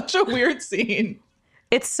 It's such a weird scene.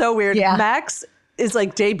 It's so weird. Yeah. Max is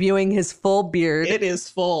like debuting his full beard. It is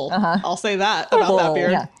full. I'll say that about that Full.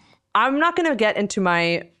 beard. Yeah. I'm not going to get into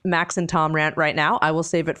my Max and Tom rant right now. I will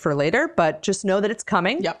save it for later, but just know that it's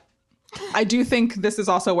coming. Yep. I do think this is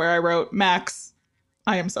also where I wrote, Max,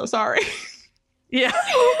 I am so sorry. Yeah.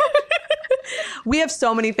 We have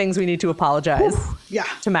so many things we need to apologize Yeah.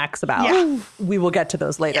 to Max about. Yeah. We will get to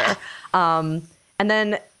those later. And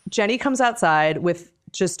then Jenny comes outside with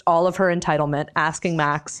just all of her entitlement, asking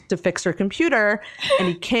Max to fix her computer, and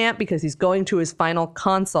he can't because he's going to his final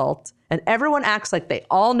consult. And everyone acts like they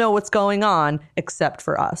all know what's going on except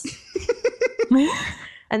for us.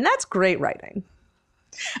 And that's great writing.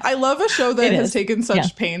 I love a show that has taken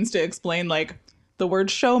such pains to explain like the word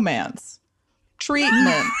showmance,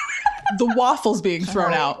 treatment, the waffles being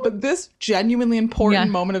thrown out. But this genuinely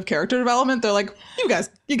important moment of character development, they're like, you guys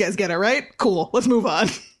get it, right? Cool. Let's move on.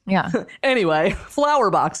 Yeah. Anyway, flower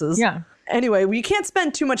boxes. Yeah. Anyway, we can't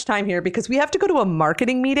spend too much time here because we have to go to a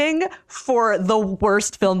marketing meeting for the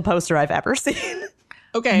worst film poster I've ever seen.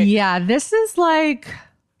 Okay. Yeah, this is like...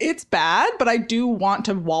 It's bad, but I do want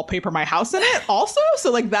to wallpaper my house in it also.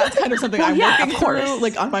 So like that's kind of something I'm working through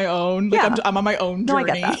like on my own. Like I'm on my own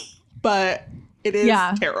journey. I get that. But it is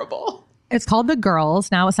terrible. It's called The Girls.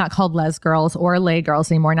 Now it's not called Les Girls or Les Girls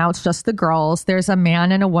anymore. Now it's just The Girls. There's a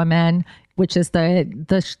man and a woman, which is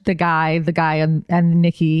the guy and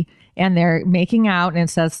Nikki, and they're making out, and it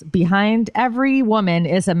says behind every woman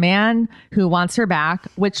is a man who wants her back,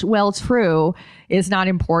 which, well, true, is not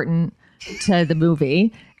important to the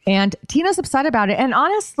movie. And Tina's upset about it. And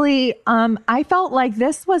honestly, I felt like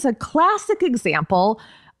this was a classic example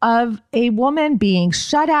of a woman being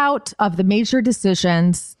shut out of the major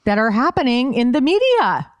decisions that are happening in the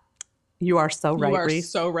media. You are so right, You are Reese.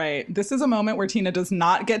 so right. This is a moment where Tina does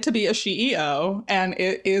not get to be a CEO, and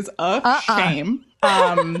it is a shame.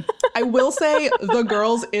 I will say The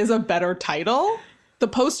Girls is a better title. The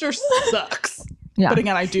poster sucks. Yeah. But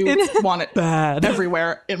again, I do want it bad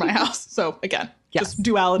everywhere in my house. So again, just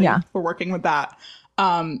duality. Yeah. We're working with that.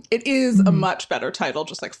 It is a much better title,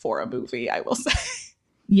 just like for a movie, I will say.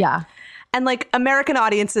 Yeah. And like American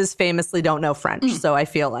audiences famously don't know French. So I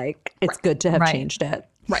feel like it's good to have changed it.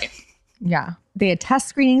 Right. Yeah. They had test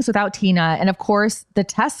screenings without Tina. And of course, the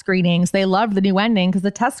test screenings, they loved the new ending because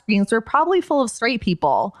the test screenings were probably full of straight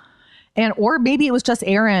people. Or maybe it was just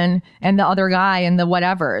Aaron and the other guy and the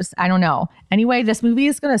whatevers. I don't know. Anyway, this movie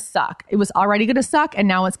is going to suck. It was already going to suck, and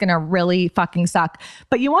now it's going to really fucking suck.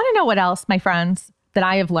 But you want to know what else, my friends, that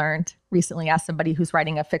I have learned recently as somebody who's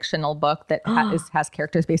writing a fictional book that has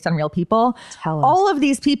characters based on real people? Tell us. All of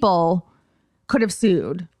these people could have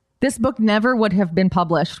sued. This book never would have been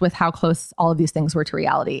published with how close all of these things were to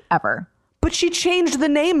reality, ever. But she changed the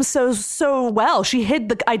name so well. She hid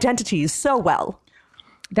the identities so well.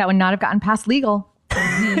 That would not have gotten past legal.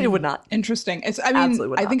 It would not. Interesting. Absolutely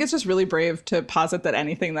would I not. think it's just really brave to posit that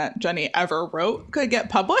anything that Jenny ever wrote could get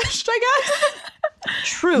published, I guess.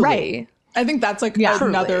 Truly. Right. I think that's like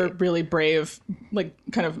another really brave, like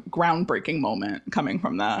kind of groundbreaking moment coming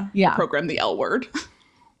from the program, the L Word.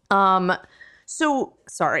 So,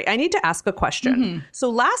 sorry, I need to ask a question.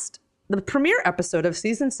 So the premiere episode of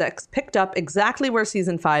season 6 picked up exactly where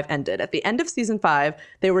season 5 ended. At the end of season 5,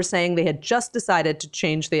 they were saying they had just decided to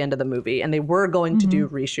change the end of the movie and they were going to do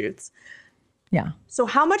reshoots. Yeah. So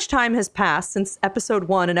how much time has passed since episode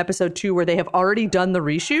 1 and episode 2 where they have already done the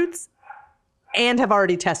reshoots and have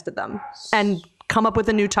already tested them and come up with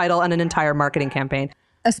a new title and an entire marketing campaign?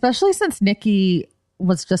 Especially since Nikki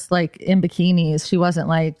was just like in bikinis. She wasn't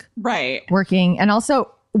like working. And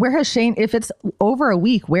also, where has Shane, if it's over a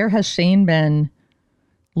week, where has Shane been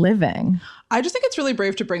living? I just think it's really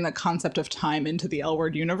brave to bring the concept of time into the L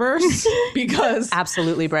Word universe because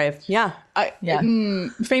Absolutely brave. Yeah.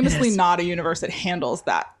 Famously not a universe that handles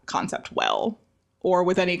that concept well or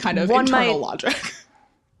with any kind of internal logic.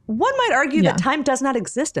 One might argue that time does not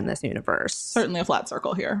exist in this universe. Certainly a flat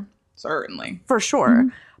circle here. Certainly. For sure.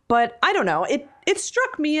 But I don't know. It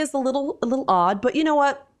struck me as a little odd, but you know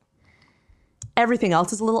what? Everything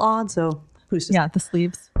else is a little odd, so who's to say? The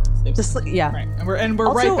sleeves. Right. And we're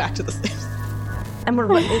Also, right back to the sleeves. And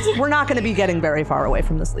we're not going to be getting very far away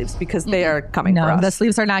from the sleeves because they are coming for us. The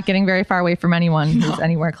sleeves are not getting very far away from anyone who's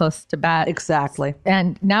anywhere close to bat. Exactly.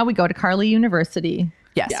 And now we go to Carly University.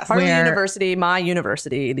 Yes. Carly University, my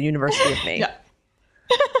university, the university of me.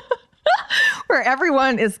 Where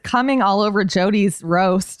everyone is coming all over Jodie's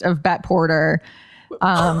roast of Bet Porter,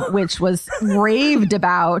 which was raved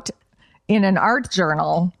about in an art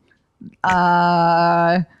journal.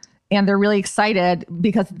 And they're really excited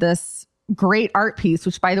because this great art piece,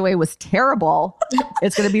 which by the way was terrible,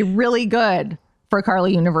 it's going to be really good for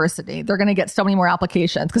Carly University. They're going to get so many more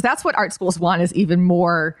applications because that's what art schools want, is even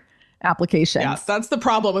more applications. Yeah, that's the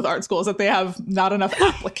problem with art schools, that they have not enough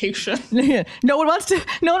application. No one wants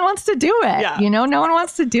to do it. Yeah. No one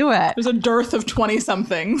wants to do it. There's a dearth of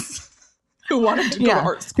 20-somethings who wanted to go to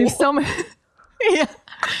art school. There's so many.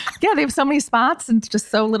 They have so many spots and just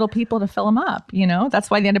so little people to fill them up. That's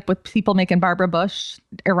why they end up with people making Barbara Bush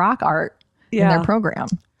Iraq art in their program.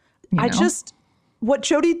 what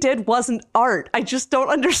Jodie did wasn't art. I just don't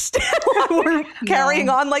understand why we're carrying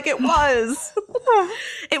on like it was.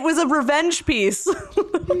 It was a revenge piece.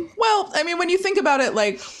 Well, I mean, when you think about it,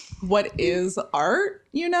 like, what is art,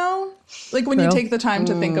 you know? Like, when you take the time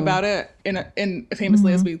to think about it in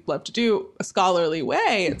famously, as we love to do, a scholarly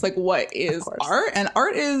way, it's like, what is art? And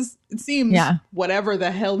art is, it seems, whatever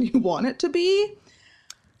the hell you want it to be.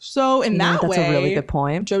 So in that way, that's a really good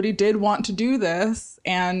point. Jodie did want to do this,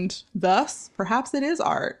 and thus, perhaps it is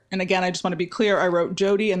art. And again, I just want to be clear, I wrote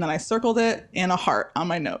Jodie, and then I circled it in a heart on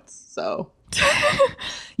my notes. So,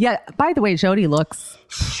 yeah. By the way, Jodie looks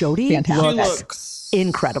fantastic. She looks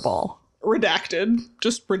incredible. Redacted,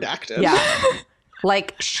 just redacted. Yeah.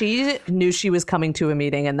 Like, she knew she was coming to a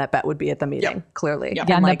meeting and that Bet would be at the meeting, clearly. Yeah,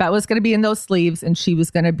 and that Bet was going to be in those sleeves, and she was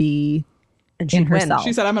going to be in herself.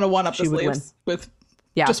 She said, I'm going to one-up the sleeves with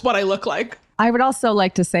just what I look like. I would also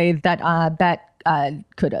like to say that Bet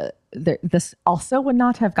could this also would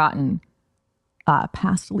not have gotten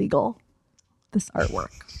past legal, this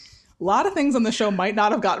artwork. A lot of things on the show might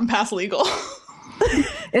not have gotten past legal.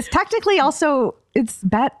 It's technically also, it's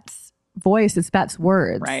Bet's voice, it's Bet's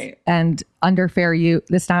words. Right. And under fair use,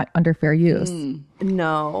 it's not under fair use.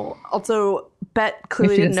 No. Also, Bet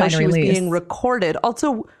clearly didn't know she was being recorded.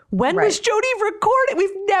 Also, when was Jodie recorded?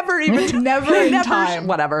 We've never even... never in time.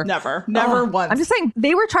 Whatever. Never once. I'm just saying,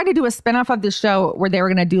 they were trying to do a spinoff of the show where they were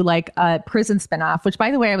going to do like a prison spinoff, which,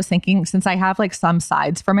 by the way, I was thinking, since I have like some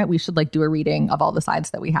sides from it, we should like do a reading of all the sides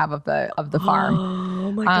that we have of the farm.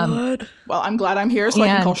 Oh my God. Well, I'm glad I'm here so I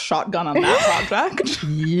can call shotgun on that project.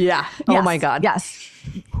 Yeah. Oh my God. Yes.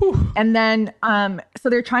 And then, so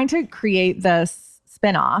they're trying to create this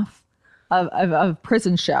spinoff of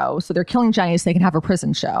prison show. So they're killing Jenny so they can have a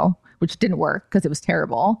prison show, which didn't work because it was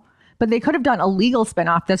terrible. But they could have done a legal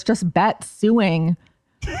spinoff that's just Bet suing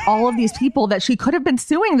all of these people that she could have been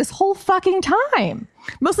suing this whole fucking time.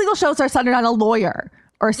 Most legal shows are centered on a lawyer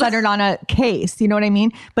or centered on a case. You know what I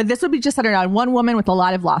mean? But this would be just centered on one woman with a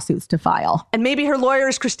lot of lawsuits to file. And maybe her lawyer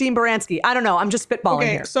is Christine Baranski. I don't know. I'm just spitballing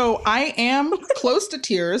here. So I am close to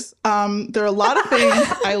tears. There are a lot of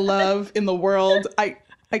things I love in the world.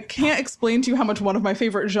 I can't explain to you how much one of my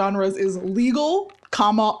favorite genres is legal,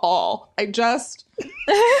 all. The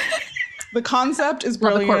concept is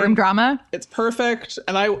brilliant. Love the courtroom drama. It's perfect.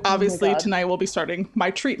 And I obviously tonight will be starting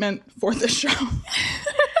my treatment for this show.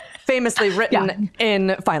 Famously written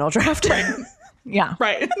in Final Draft. Right. Yeah.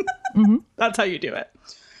 Right. That's how you do it.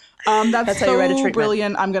 That's how you write a so treatment.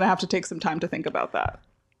 brilliant. I'm going to have to take some time to think about that.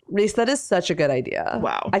 Reese, that is such a good idea.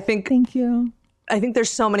 Wow. Thank you. I think there's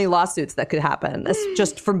so many lawsuits that could happen. It's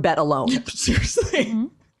just from Bet alone. Seriously.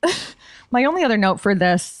 My only other note for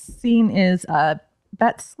this scene is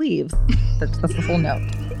Bet's sleeves. That's the whole note.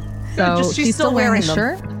 So she's still wearing the them.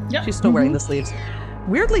 shirt. Yep. She's still wearing the sleeves.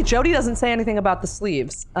 Weirdly, Jodie doesn't say anything about the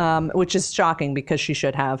sleeves, which is shocking because she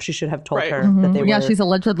should have. She should have told her that they were. Yeah, she's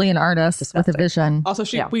allegedly an artist with a vision. Also,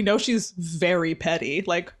 we know she's very petty.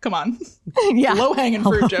 Like, come on. Yeah. Low-hanging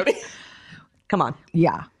fruit, Jodie. Come on.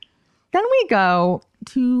 Yeah. Then we go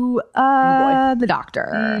to the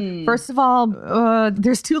doctor. First of all,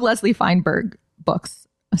 there's 2 Leslie Feinberg books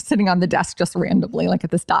sitting on the desk just randomly, like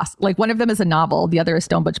at this desk. Like, one of them is a novel. The other is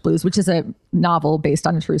Stone Butch Blues, which is a novel based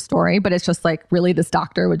on a true story. But it's just like, really, this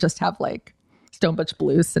doctor would just have like Stone Butch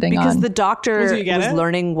Blues sitting on. Because the doctor So you get was it?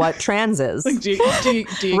 learning what trans is. Like, do you get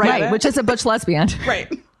right, it? which is a butch lesbian.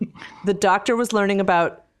 Right. The doctor was learning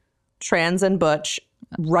about trans and butch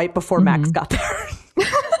right before Max got there.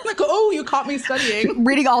 Like, oh, you caught me studying.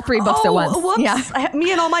 Reading all 3 books at once. Whoops. Yeah.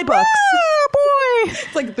 Me and all my books. Oh, boy.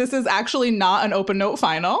 It's like, this is actually not an open note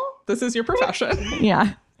final. This is your profession.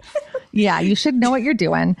 Yeah. Yeah, you should know what you're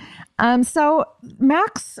doing. So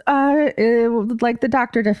Max would like the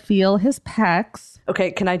doctor to feel his pecs.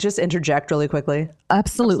 Okay, can I just interject really quickly?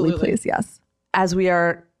 Absolutely. Please, yes. As we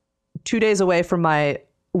are 2 days away from my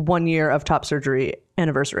 1 year of top surgery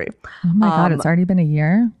anniversary. Oh my God, it's already been a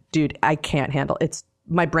year. Dude, I can't handle it.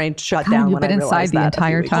 My brain shut God, down you've when been I inside realized the that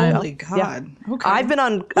entire time. Holy God. Okay. I've been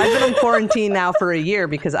on quarantine now for a year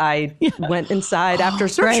because I went inside after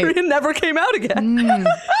surgery Right. and never came out again.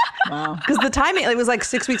 Wow. Because the timing, it was like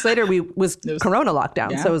 6 weeks later, was Corona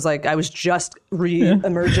lockdown. Yeah. So it was like I was just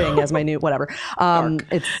re-emerging as my new whatever.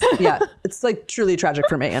 It's like truly tragic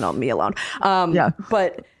for me and me alone.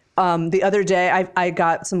 But the other day I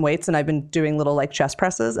got some weights and I've been doing little like chest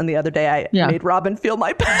presses. And the other day I made Robin feel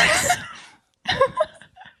my pecs.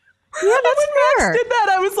 Yeah, that's fair. Did that?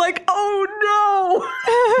 I was like,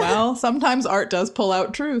 oh no. Well, sometimes art does pull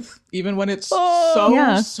out truth, even when it's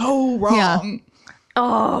so wrong. Yeah.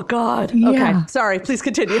 Oh God. Yeah. Okay. Sorry. Please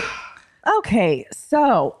continue. Okay,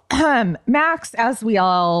 so Max, as we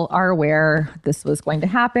all are aware, this was going to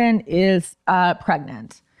happen, is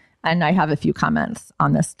pregnant. And I have a few comments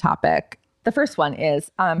on this topic. The first one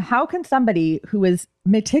is, how can somebody who is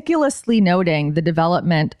meticulously noting the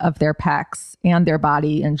development of their pecs and their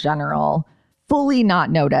body in general fully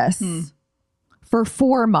not notice for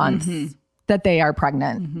 4 months that they are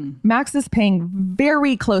pregnant? Max is paying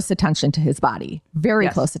very close attention to his body,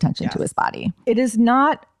 close attention to his body. It is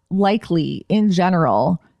not likely in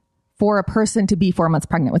general for a person to be 4 months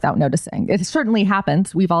pregnant without noticing. It certainly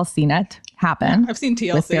happens. We've all seen it happen. I've seen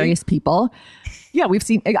TLC with various people. Yeah, we've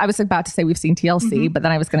seen, I was about to say we've seen TLC, but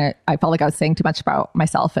then I felt like I was saying too much about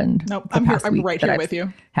myself and nope, I'm right here with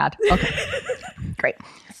you. Had. Okay. Great.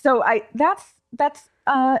 So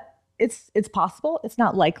it's possible. It's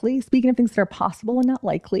not likely. Speaking of things that are possible and not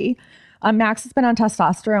likely, Max has been on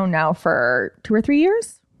testosterone now for 2 or 3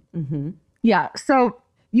 years. Yeah. So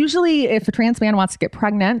usually if a trans man wants to get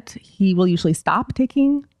pregnant, he will usually stop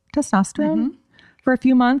taking testosterone for a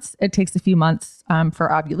few months. It takes a few months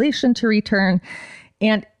for ovulation to return.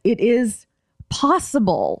 And it is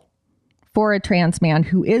possible for a trans man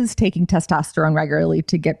who is taking testosterone regularly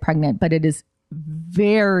to get pregnant, but it is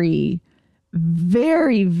very,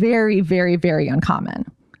 very, very, very, very uncommon.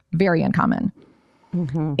 Very uncommon.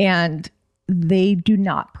 And they do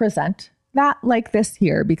not present that like this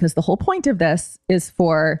here, because the whole point of this is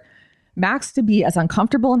for Max to be as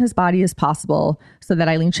uncomfortable in his body as possible so that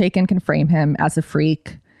Eileen Chaikin can frame him as a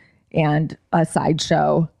freak and a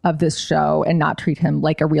sideshow of this show and not treat him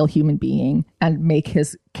like a real human being and make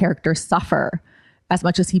his character suffer as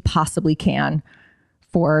much as he possibly can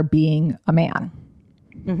for being a man.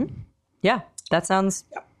 Yeah, that sounds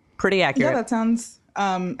pretty accurate. Yeah, that sounds...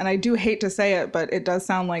 and I do hate to say it, but it does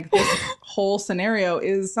sound like this whole scenario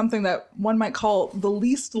is something that one might call the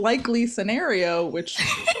least likely scenario, which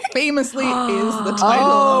famously is the title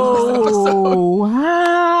of this episode.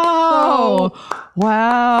 Wow.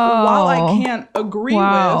 Wow. While I can't agree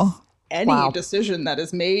with any decision that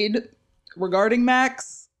is made regarding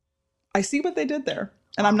Max, I see what they did there.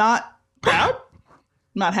 And I'm not proud. I'm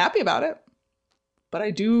not happy about it. But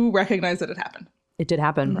I do recognize that it happened. It did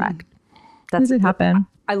happen. Correct. That did happen.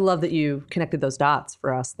 I love that you connected those dots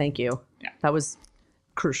for us. Thank you. Yeah. That was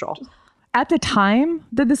crucial. At the time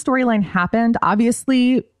that the storyline happened,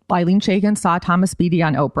 obviously Eileen Chaikin saw Thomas Beatty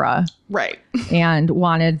on Oprah. Right. And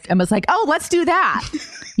was like, oh, let's do that.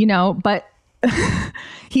 But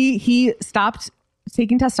he stopped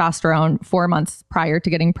taking testosterone 4 months prior to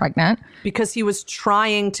getting pregnant. Because he was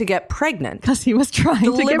trying to get pregnant. Because he was trying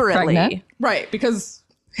to get pregnant. Right. Because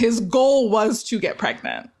his goal was to get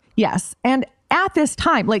pregnant. Yes. And at this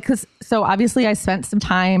time, so obviously I spent some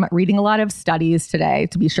time reading a lot of studies today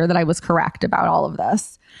to be sure that I was correct about all of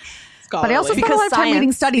this. Scholarly. But I also spent a lot of time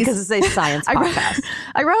reading studies. Because it's a science podcast.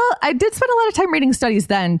 I did spend a lot of time reading studies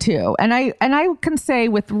then too. And I can say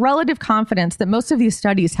with relative confidence that most of these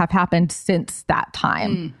studies have happened since that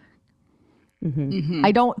time.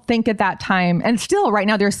 I don't think at that time, and still right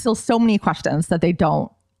now, there's still so many questions that they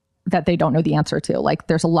don't know the answer to. Like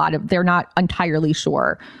there's a lot of, they're not entirely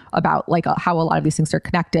sure about how a lot of these things are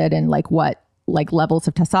connected and what levels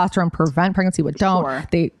of testosterone prevent pregnancy, what don't.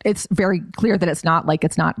 Sure. It's very clear that it's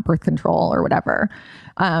not birth control or whatever.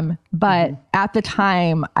 But at the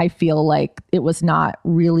time, I feel like it was not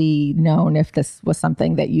really known if this was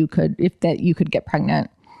something that you could get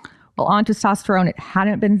pregnant. Well, on testosterone, it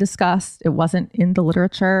hadn't been discussed. It wasn't in the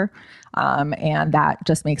literature. And that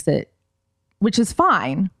just makes it, which is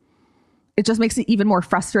fine. It just makes it even more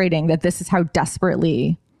frustrating that this is how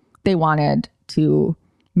desperately they wanted to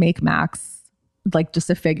make Max just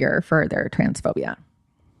a figure for their transphobia.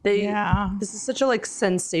 This is such a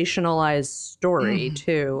sensationalized story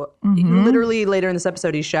too. Literally later in this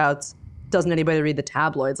episode, he shouts, "Doesn't anybody read the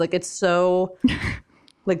tabloids?" It's so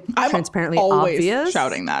transparently I'm always obvious.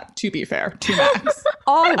 Shouting that, to be fair, to Max.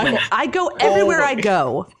 Always. I go everywhere I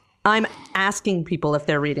go. I'm asking people if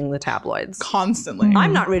they're reading the tabloids. Constantly.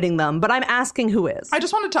 I'm not reading them, but I'm asking who is. I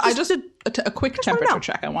just wanted to, a quick temperature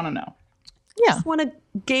check. I want to know. Yeah. Just want to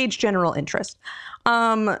gauge general interest.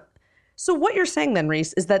 So what you're saying then,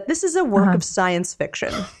 Reese, is that this is a work of science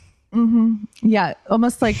fiction. Yeah.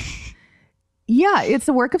 Almost it's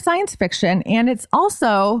a work of science fiction. And it's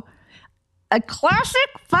also a classic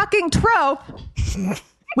fucking trope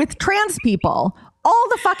with trans people. all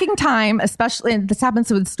the fucking time, especially, and this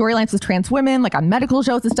happens with storylines with trans women, like on medical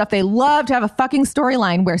shows and stuff. They love to have a fucking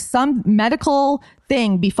storyline where some medical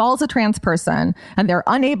thing befalls a trans person and they're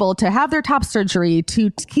unable to have their top surgery,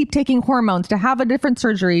 to keep taking hormones, to have a different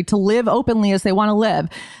surgery, to live openly as they want to live.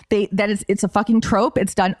 It's a fucking trope.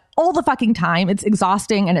 It's done all the fucking time. It's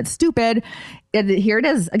exhausting and it's stupid. And here it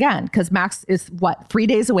is again, because Max is 3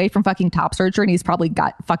 days away from fucking top surgery, and he's probably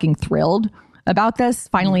got fucking thrilled about this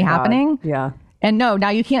finally happening. Yeah. And no, now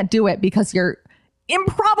you can't do it because you're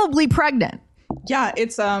improbably pregnant. Yeah,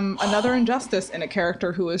 it's another injustice in a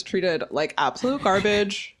character who was treated like absolute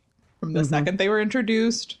garbage from the second they were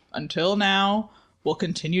introduced until now. Will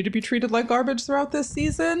continue to be treated like garbage throughout this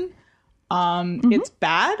season. It's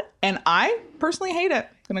bad, and I personally hate it.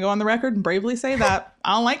 I'm gonna go on the record and bravely say that.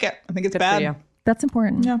 I don't like it. I think it's bad. That's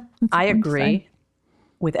important. Yeah. I agree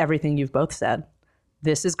with everything you've both said.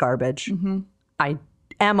 This is garbage. I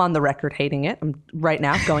am on the record hating it. I'm right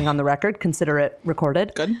now going on the record. Consider it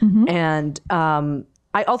recorded. Good. And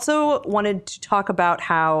I also wanted to talk about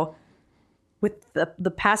how with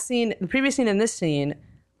the past scene, the previous scene and this scene,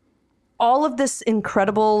 all of this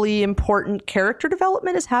incredibly important character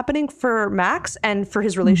development is happening for Max and for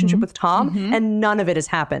his relationship with Tom, and none of it has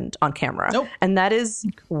happened on camera. Nope. And that is,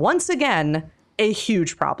 once again, a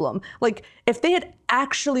huge problem. Like, if they had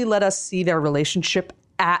actually let us see their relationship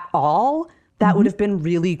at all, that would have been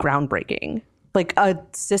really groundbreaking. Like a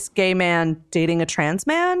cis gay man dating a trans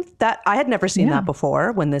man, that I had never seen that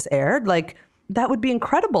before when this aired. Like, that would be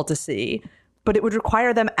incredible to see, but it would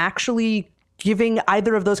require them actually giving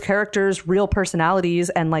either of those characters real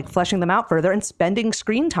personalities and like fleshing them out further and spending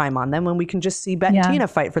screen time on them when we can just see Bet and Tina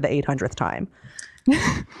fight for the 800th time.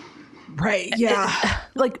 Right. Yeah.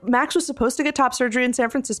 Like, Max was supposed to get top surgery in San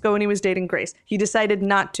Francisco when he was dating Grace. He decided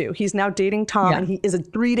not to. He's now dating Tom, and he is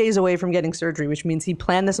 3 days away from getting surgery, which means he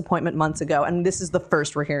planned this appointment months ago. And this is the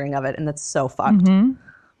first we're hearing of it. And that's so fucked.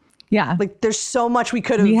 Yeah. Like, there's so much we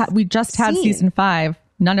could have. We just had season 5.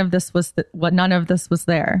 None of this was none of this was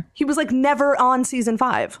there. He was like never on season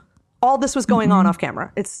 5. All this was going on off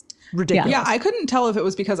camera. It's ridiculous. Yeah, I couldn't tell if it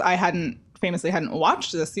was because I famously hadn't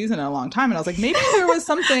watched this season in a long time, and I was like, maybe there was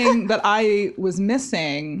something that I was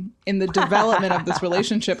missing in the development of this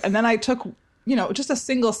relationship. And then I took, just a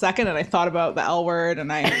single second, and I thought about the L word,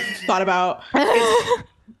 and I thought about its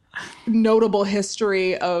notable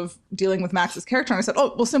history of dealing with Max's character, and I said,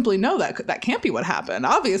 oh, well, simply no, that can't be what happened.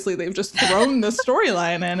 Obviously, they've just thrown this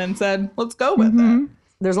storyline in and said, let's go with it.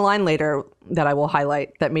 There's a line later that I will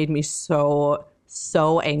highlight that made me so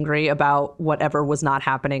angry about whatever was not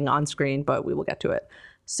happening on screen, but we will get to it.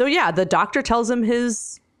 So yeah, the doctor tells him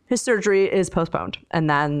his surgery is postponed, and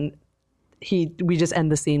then we just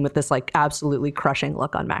end the scene with this like absolutely crushing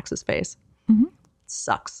look on Max's face.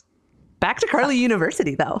 Sucks. Back to Carly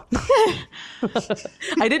University, though.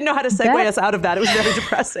 I didn't know how to segue us out of that. It was very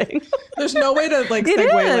depressing. There's no way to like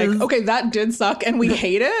segue like, okay, that did suck and we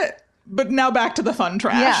hate it, but now back to the fun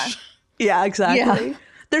trash. Yeah, exactly. Yeah.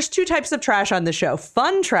 There's 2 types of trash on the show.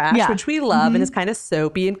 Fun trash, which we love and is kind of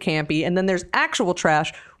soapy and campy. And then there's actual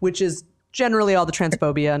trash, which is generally all the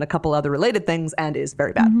transphobia and a couple other related things and is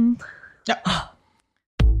very bad. Yep.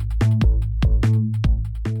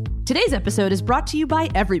 Today's episode is brought to you by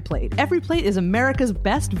EveryPlate. EveryPlate is America's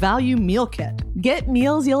best value meal kit. Get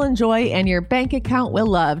meals you'll enjoy and your bank account will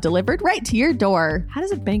love delivered right to your door. How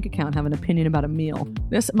does a bank account have an opinion about a meal?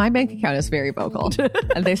 My bank account is very vocal,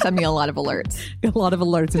 and they send me a lot of alerts. A lot of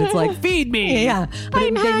alerts, and it's like, feed me. Yeah, but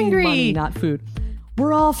I'm they mean hungry. Money, not food.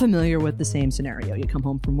 We're all familiar with the same scenario. You come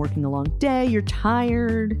home from working a long day, you're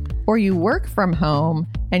tired. Or you work from home,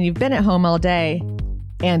 and you've been at home all day,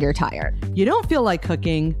 and you're tired. You don't feel like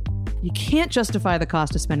cooking. You can't justify the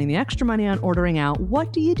cost of spending the extra money on ordering out.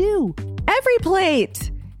 What do?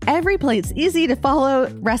 EveryPlate. EveryPlate's easy to follow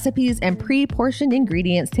recipes and pre-portioned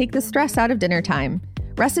ingredients take the stress out of dinner time.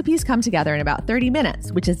 Recipes come together in about 30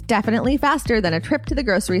 minutes, which is definitely faster than a trip to the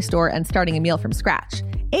grocery store and starting a meal from scratch.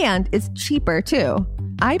 And it's cheaper too.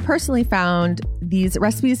 I personally found these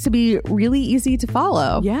recipes to be really easy to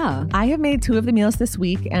follow. Yeah. I have made 2 of the meals this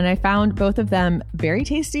week, and I found both of them very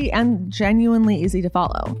tasty and genuinely easy to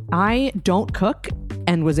follow. I don't cook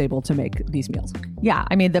and was able to make these meals. Yeah,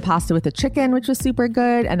 I made the pasta with the chicken, which was super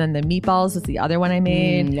good. And then the meatballs is the other one I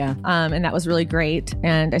made. And that was really great.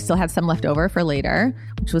 And I still had some left over for later,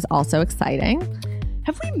 which was also exciting.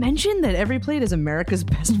 Have we mentioned that EveryPlate is America's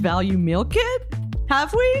best value meal kit?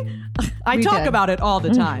 Have we? I talk about it all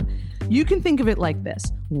the time. You can think of it like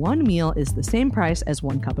this. One meal is the same price as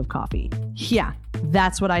 1 cup of coffee. Yeah,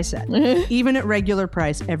 That's what I said. Even at regular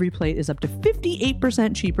price, Every Plate is up to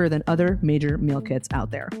 58% cheaper than other major meal kits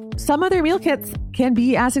out there. Some other meal kits can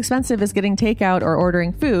be as expensive as getting takeout or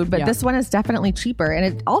ordering food, but this one is definitely cheaper. And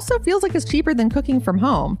it also feels like it's cheaper than cooking from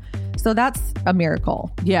home. So that's a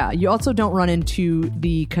miracle. Yeah, you also don't run into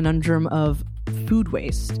the conundrum of food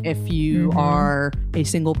waste if you are a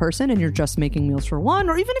single person and you're just making meals for one,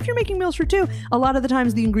 or even if you're making meals for two. A lot of the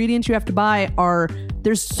times the ingredients you have to buy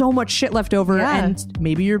there's so much shit left over, and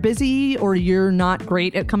maybe you're busy or you're not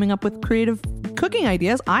great at coming up with creative cooking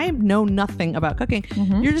ideas. I know nothing about cooking.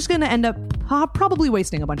 You're just going to end up probably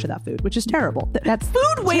wasting a bunch of that food, which is terrible. That's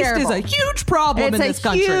food waste terrible. is a huge problem in this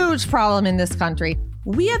country. It's a huge problem in this country.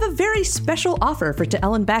 We have a very special offer for To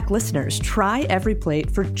Ellen Back listeners. Try Every Plate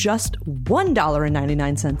for just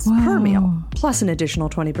 $1.99 per meal, plus an additional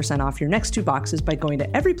 20% off your next 2 boxes by going to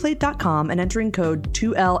everyplate.com and entering code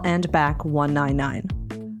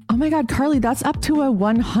 2LandBack199. Oh my God, Carly, that's up to a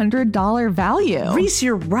 $100 value. Reese,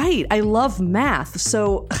 you're right. I love math.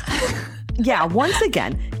 So, yeah, once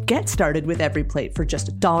again, get started with Every Plate for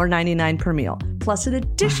just $1.99 per meal, plus an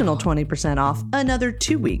additional 20% off another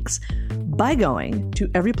 2 weeks by going to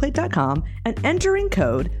everyplate.com and entering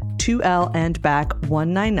code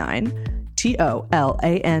 2LandBack199,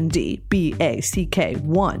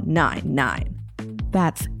 TOLANDBACK199.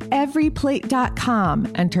 That's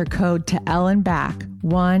everyplate.com. Enter code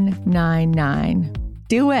TOLandBack199.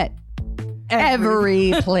 Do it.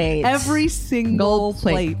 Every plate. Every single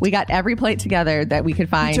plate. We got every plate together that we could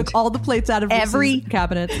find. We took all the plates out of every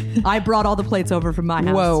cabinet. I brought all the plates over from my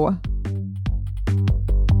house. Whoa.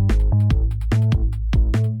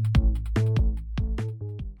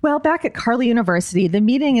 Well, back at Carly University, the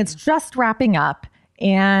meeting is just wrapping up,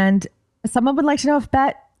 and someone would like to know if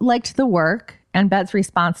Bet liked the work. And Bet's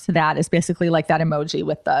response to that is basically like that emoji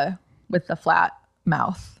with the flat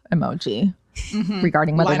mouth emoji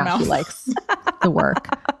regarding whether or not she likes the work.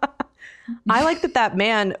 I like that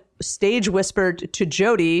man stage whispered to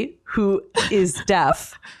Jody, who is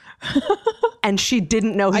deaf, and she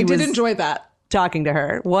didn't know he was. I did enjoy that. Talking to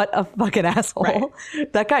her. What a fucking asshole. Right.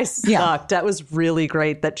 That guy sucked. Yeah. That was really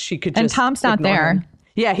great that she could just. And Tom's not there. Him.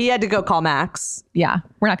 Yeah, he had to go call Max. Yeah.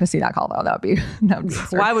 We're not going to see that call, though. That would be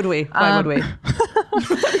absurd. Why would we? Why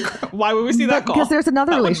would we see that call? Because there's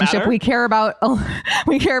another relationship we care about.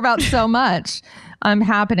 We care about so much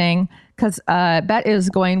happening. Because Bet is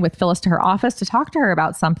going with Phyllis to her office to talk to her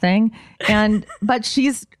about something. But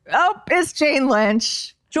it's Jane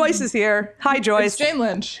Lynch. Joyce is here. Hi, Joyce. It's Jane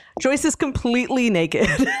Lynch. Joyce is completely naked.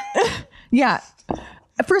 Yeah.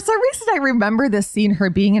 For some reason, I remember this scene, her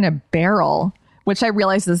being in a barrel, which I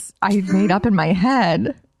realize I made up in my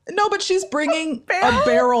head. No, but she's bringing a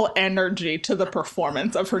barrel energy to the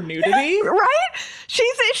performance of her nudity. Right?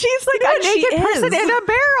 She's like a naked person in a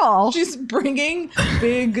barrel. She's bringing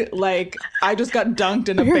big, I just got dunked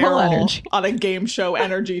in a barrel energy on a game show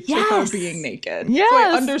energy to her being naked. Yes. So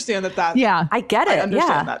I understand that. Yeah. I get it. I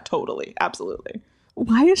understand that totally. Absolutely.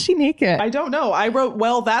 Why is she naked? I don't know. I wrote,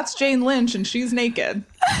 well, that's Jane Lynch and she's naked.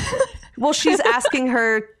 Well, she's asking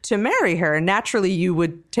her to marry her. Naturally, you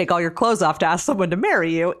would take all your clothes off to ask someone to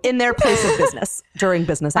marry you in their place of business during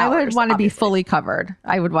business hours. I would want to be fully covered.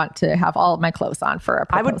 I would want to have all of my clothes on for a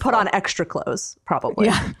proposal. I would put on extra clothes,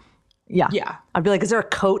 probably. Yeah. I'd be like, is there a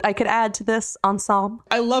coat I could add to this ensemble?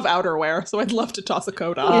 I love outerwear, so I'd love to toss a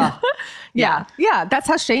coat on. Yeah. That's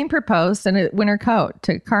how Shane proposed in a winter coat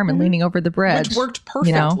to Carmen leaning over the bridge. Which worked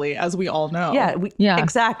perfectly, as we all know. Yeah,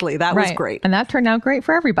 exactly. That was great. And that turned out great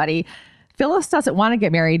for everybody. Phyllis doesn't want to get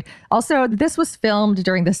married. Also, this was filmed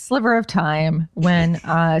during the sliver of time when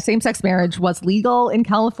same-sex marriage was legal in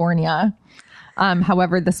California.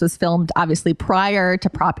 However, this was filmed obviously prior to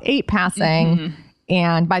Prop 8 passing.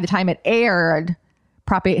 And by the time it aired,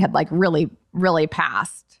 Prop 8 had really, really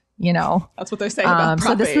passed, That's what they say about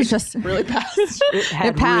Prop 8. So this was just really passed.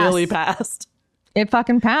 It passed. Really passed. It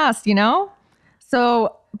fucking passed,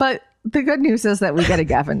 So, but the good news is that we get a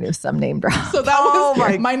Gavin Newsom name drop. So that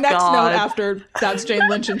was my next note after that's Jane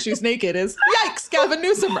Lynch and she's naked is, yikes, Gavin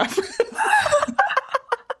Newsom reference.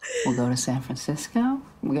 We'll go to San Francisco.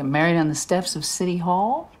 We'll get married on the steps of City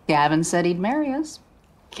Hall. Gavin said he'd marry us.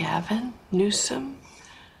 Gavin Newsom?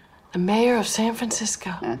 The mayor of San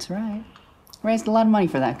Francisco. That's right. Raised a lot of money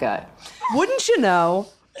for that guy. Wouldn't you know,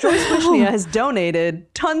 Joyce Wishnia has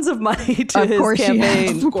donated tons of money to his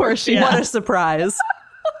campaign. Of course she has. What a surprise.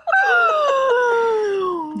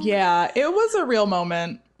 Yeah, it was a real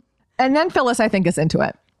moment. And then Phyllis, I think, is into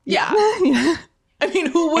it. Yeah. I mean,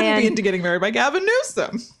 who wouldn't be into getting married by Gavin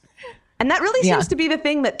Newsom? And that really seems to be the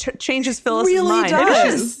thing that changes Phyllis' really mind.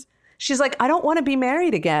 Does. She's like, I don't want to be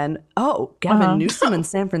married again. Oh, Gavin Newsom in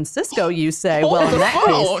San Francisco, you say? Well, in that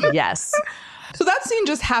case, yes. So that scene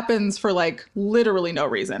just happens for like literally no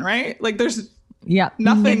reason, right? Like there's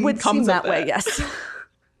nothing It would comes seem that of way, it. yes.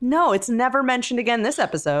 No, it's never mentioned again this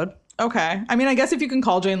episode. Okay. I mean, I guess if you can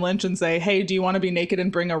call Jane Lynch and say, hey, do you want to be naked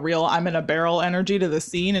and bring a real I'm in a barrel energy to the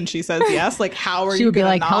scene? And she says yes. Like, how are she you would be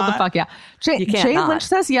like, not? hell the fuck yeah. You can't Jane not. Lynch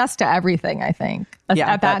says yes to everything, I think. Yeah,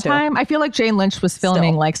 At that that too. time, I feel like Jane Lynch was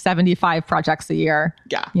filming Still. like 75 projects a year.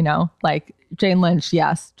 Yeah. You know, like Jane Lynch,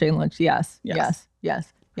 yes. Jane Lynch, yes. Yes. Yes.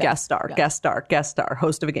 Yes. Guest star,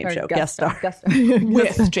 host of a game show, guest star.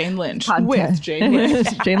 With Jane Lynch. With Jane Lynch.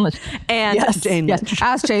 Jane Lynch. And Jane Lynch. Yes,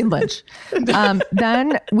 as Jane Lynch.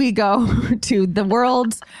 Then we go to the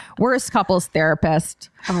world's worst couples therapist,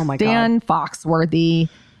 Oh my Dan Foxworthy,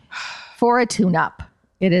 for a tune-up.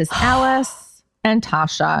 It is Alice and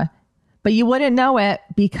Tasha, but you wouldn't know it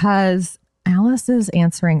because Alice is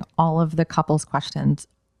answering all of the couples questions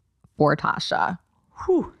for Tasha.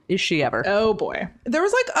 Whew, is she ever? Oh boy. There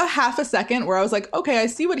was like a half a second where I was like, okay, I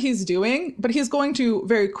see what he's doing, but he's going to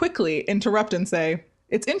very quickly interrupt and say,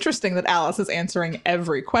 it's interesting that Alice is answering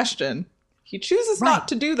every question. He chooses not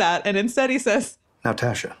to do that. And instead he says, Now,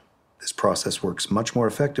 Tasha, this process works much more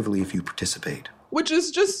effectively if you participate. which is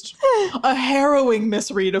just a harrowing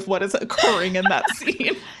misread of what is occurring in that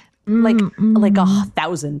scene. Like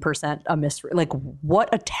 1,000% a misread. Like, what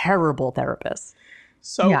a terrible therapist.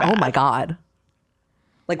 So bad. Oh my God.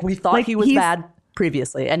 Like, we thought Like, he was he's- bad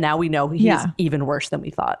previously, and now we know he's even worse than we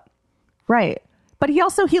thought. Right. But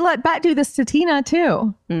he let Bet do this to Tina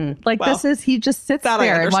too. Like Well, he just sits that I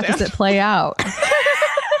there and watches understand. it play out.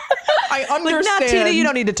 I Like, understand. nah, Tina, you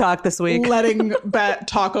don't need to talk this week. letting Bet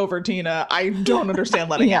talk over Tina. I don't understand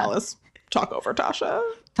letting Yeah. Alice talk over Tasha.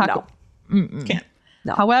 No. Can't.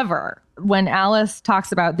 However, when Alice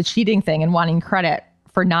talks about the cheating thing and wanting credit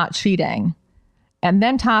for not cheating, and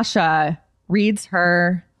then Tasha reads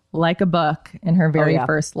her like a book in her very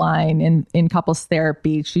first line in couples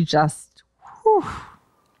therapy, she just,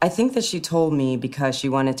 I think that she told me because she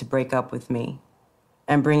wanted to break up with me.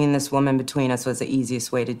 And bringing this woman between us was the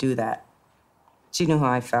easiest way to do that. She knew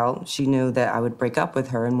how I felt. She knew that I would break up with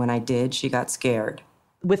her. And when I did, she got scared.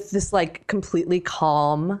 With this, like, completely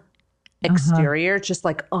calm exterior, just,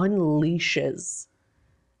 like, unleashes,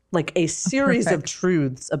 like, a series of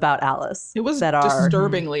truths about Alice. It was that are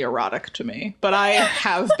disturbingly erotic to me, but I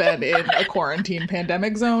have been in a quarantine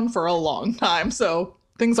pandemic zone for a long time, so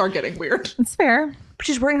things are getting weird. it's fair.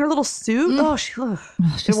 She's wearing her little suit. Oh, She it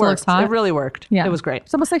still worked. looks hot. It really worked. Yeah. It was great.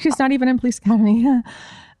 It's almost like she's not even in police academy.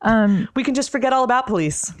 We can just forget all about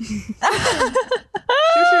police.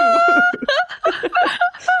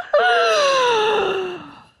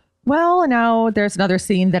 Well, now there's another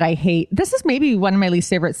scene that I hate. This is maybe one of my least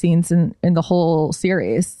favorite scenes in the whole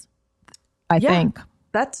series, I think.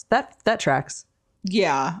 That tracks.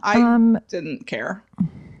 Yeah, I didn't care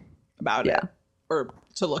about it or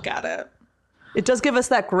to look at it. It does give us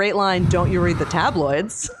that great line, don't you read the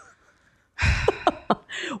tabloids?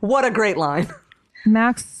 What a great line.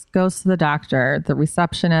 Max goes to the doctor. The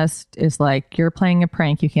receptionist is like, you're playing a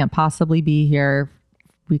prank. You can't possibly be here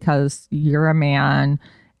because you're a man.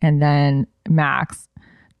 And then Max,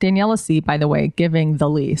 Daniela C, by the way, giving the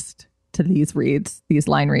least to these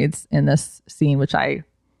line reads in this scene, which I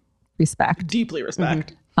respect. Deeply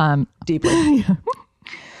respect. Deeply.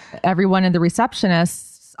 Everyone in the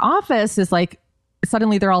receptionist's office is like,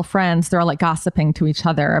 suddenly they're all friends. They're all like gossiping to each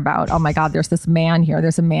other about, oh my God, there's this man here.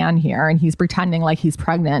 There's a man here. And he's pretending like he's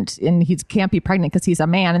pregnant and he can't be pregnant because he's a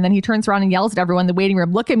man. And then he turns around and yells at everyone in the waiting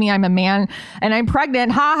room, look at me, I'm a man and I'm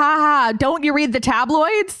pregnant. Ha ha ha. Don't you read the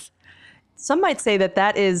tabloids? Some might say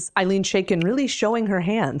that is Eileen Shaken really showing her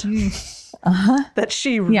hand. That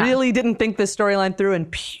she really didn't think this storyline through and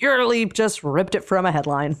purely just ripped it from a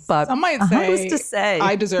headline. But Some might say, who's to say?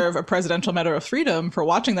 I deserve a Presidential Medal of Freedom for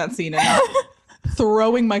watching that scene and not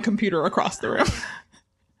throwing my computer across the room.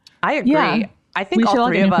 I agree. Yeah. I think We should all all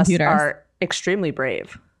three get of new us computers. are extremely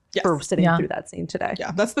brave for sitting through that scene today. Yeah,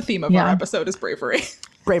 that's the theme of our episode is bravery.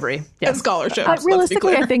 Bravery. And scholarship. But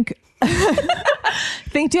realistically, I think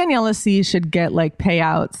Daniela C should get like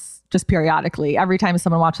payouts just periodically. Every time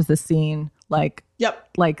someone watches this scene, like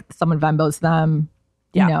someone Venmos them,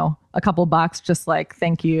 you know, a couple bucks, just like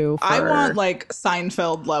thank you. I want like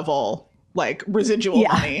Seinfeld level like residual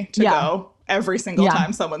money to go every single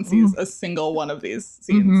time someone sees a single one of these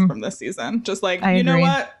scenes from this season. Just like, I you know agree.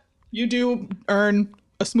 what? You do earn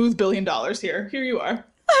a smooth $1 billion here. Here you are.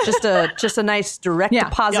 Just a nice direct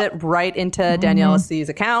deposit right into Daniela C's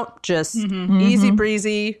account. Just easy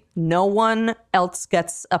breezy. No one else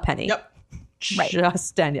gets a penny. Yep.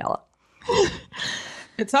 Just Daniela.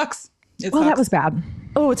 It sucks. Well, that was bad.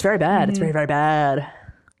 Oh, it's very bad. It's very, very bad.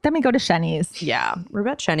 Then we go to Shenny's. Yeah, we're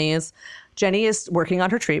at Shenny's. Jenny is working on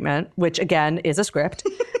her treatment, which again is a script,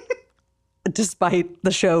 despite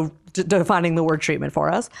the show defining the word treatment for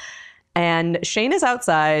us. And Shane is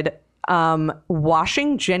outside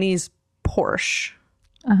washing Jenny's Porsche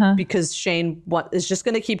because Shane is just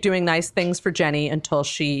going to keep doing nice things for Jenny until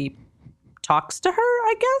she talks to her,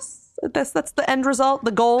 I guess. That's the end result,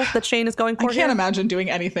 the goal that Shane is going for. I can't imagine doing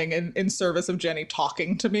anything in service of Jenny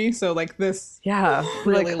talking to me. So like this,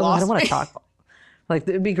 really like, I don't want to talk. Like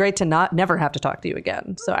it'd be great to never have to talk to you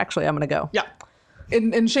again. So actually, I'm going to go. Yeah,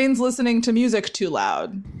 and Shane's listening to music too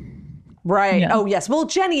loud. Right. Yeah. Oh yes. Well,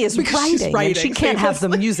 Jenny is writing. And she can't have the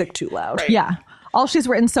music too loud. Right. Yeah. All she's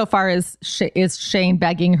written so far is Shane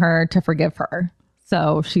begging her to forgive her.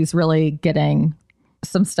 So she's really getting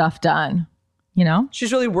some stuff done. You know,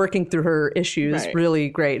 she's really working through her issues. Right. Really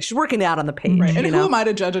great. She's working out on the page. Right. And who am I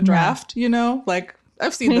to judge a draft? You know, like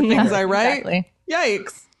I've seen the things I write. Exactly.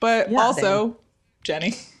 Yikes. But also,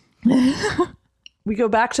 Jenny. We go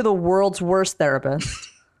back to the world's worst therapist.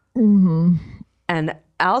 And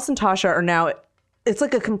Alice and Tasha are now, it's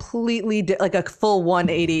like a completely, like a full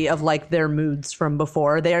 180 of like their moods from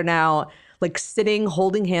before. They are now like sitting,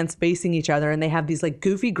 holding hands, facing each other. And they have these like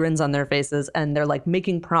goofy grins on their faces. And they're like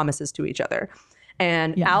making promises to each other.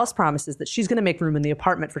 And Alice promises that she's going to make room in the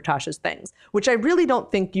apartment for Tasha's things, which I really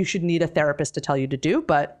don't think you should need a therapist to tell you to do.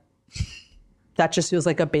 But that just feels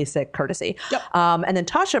like a basic courtesy. Yep. And then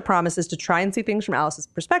Tasha promises to try and see things from Alice's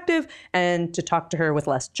perspective and to talk to her with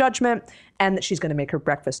less judgment, and that she's going to make her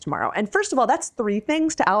breakfast tomorrow. And first of all, that's 3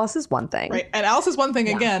 things to Alice's 1 thing. Right. And Alice's 1 thing,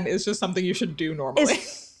 again, is just something you should do normally.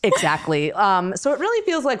 Exactly. So it really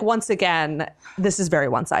feels like, once again, this is very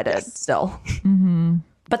one-sided still.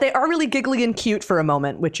 But they are really giggly and cute for a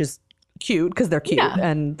moment, which is cute because they're cute.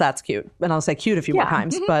 And that's cute. And I'll say cute a few more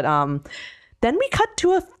times. But then we cut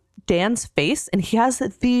to Dan's face, and he has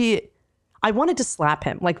I wanted to slap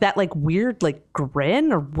him, like that like weird like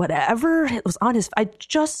grin or whatever it was on his.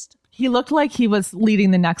 He looked like he was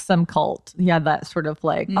leading the Nexum cult. He had that sort of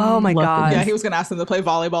like, oh my God. Yeah, he was going to ask them to play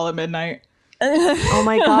volleyball at midnight. Oh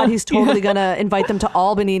my God, he's totally going to invite them to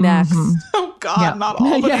Albany next. Oh God, not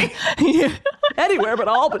Albany. Anywhere but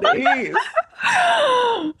Albany.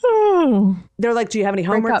 They're like, do you have any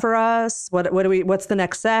homework for us? What's the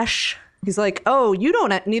next sesh? He's like, oh, you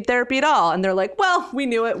don't need therapy at all. And they're like, well, we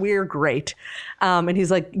knew it. We're great. And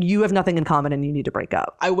he's like, you have nothing in common and you need to break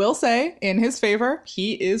up. I will say, in his favor,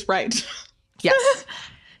 he is right. Yes.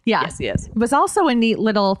 Yes, he is. It was also a neat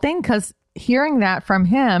little thing because hearing that from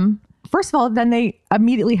him, first of all, then they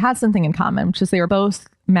immediately had something in common, which is they were both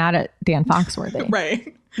mad at Dan Foxworthy.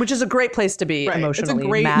 Right. Which is a great place to be emotionally. It's a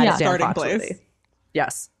great mad at Dan starting Foxworthy. place.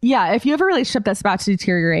 Yes. Yeah. If you have a relationship that's about to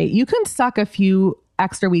deteriorate, you can suck a few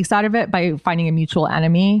extra weeks out of it by finding a mutual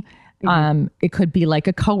enemy. It could be like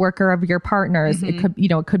a coworker of your partner's. It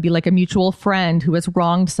could be like a mutual friend who has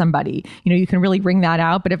wronged somebody. You can really wring that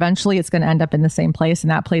out, but eventually it's going to end up in the same place. And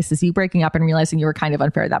that place is you breaking up and realizing you were kind of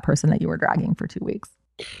unfair to that person that you were dragging for 2 weeks.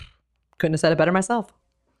 Couldn't have said it better myself.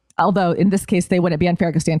 Although in this case, they wouldn't be unfair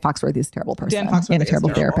because Dan Foxworthy is a terrible person and a terrible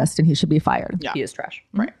therapist, and he should be fired. Yeah. He is trash.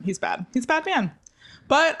 Right. He's bad. He's a bad man.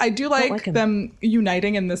 But I do like them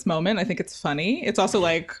uniting in this moment. I think it's funny. It's also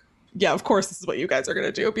like, yeah, of course, this is what you guys are going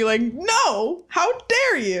to do. Be like, no, how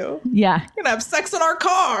dare you? Yeah. You're going to have sex in our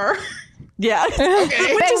car. Yeah.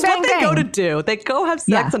 Okay. Which is what they go to do. They go have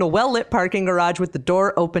sex in a well-lit parking garage with the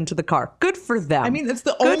door open to the car. Good for them. I mean, it's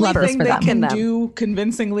the only thing they can do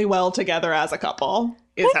convincingly well together as a couple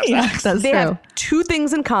is have sex. They have 2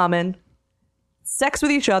 things in common. Sex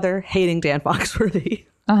with each other, hating Dan Foxworthy.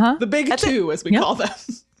 The big 2, as we call them.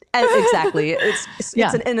 Exactly. It's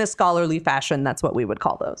in a scholarly fashion. That's what we would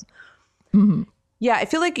call those. Yeah, I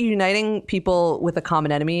feel like uniting people with a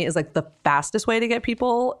common enemy is like the fastest way to get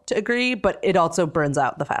people to agree, but it also burns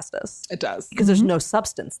out the fastest. It does. Because there's no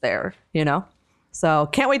substance there, So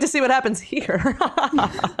can't wait to see what happens here.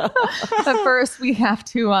 But first, we have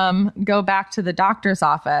to go back to the doctor's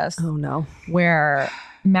office. Oh, no. Where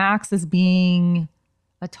Max is being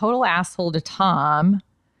a total asshole to Tom,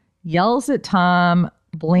 yells at Tom,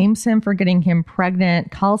 blames him for getting him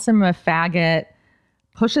pregnant, calls him a faggot,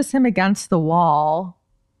 pushes him against the wall,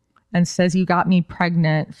 and says, you got me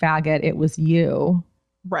pregnant, faggot. It was you.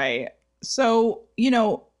 Right. So,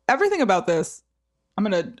 everything about this, I'm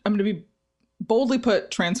going to be boldly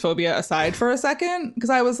put transphobia aside for a second,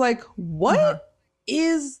 because I was like, what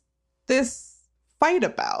is this fight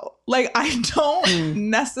about? Like, I don't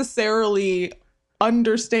necessarily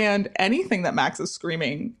understand anything that Max is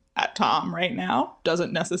screaming at Tom right now.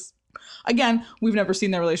 Doesn't Again, we've never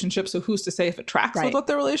seen their relationship, so who's to say if it tracks with what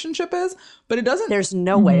their relationship is? But it doesn't. There's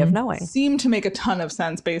no way of knowing. Seem to make a ton of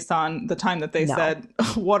sense based on the time that they said,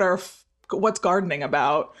 what's gardening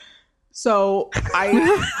about? So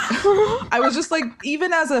I was just like,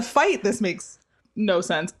 even as a fight, this makes no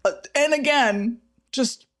sense. And again,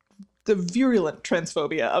 just the virulent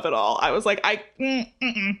transphobia of it all. I was like,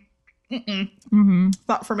 it's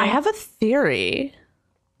not for me. I have a theory.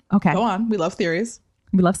 Okay. Go on. We love theories.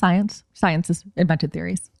 We love science. Science has invented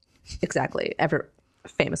theories. Exactly.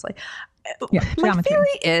 Famously. Yeah, my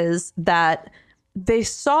theory is that they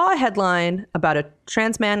saw a headline about a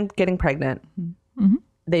trans man getting pregnant. Mm-hmm.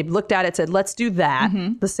 They looked at it, said, let's do that.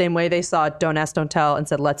 The same way they saw Don't Ask, Don't Tell and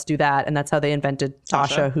said, let's do that. And that's how they invented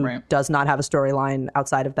Tasha, who does not have a storyline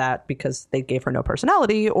outside of that because they gave her no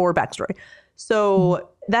personality or backstory. So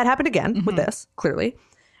that happened again with this, clearly.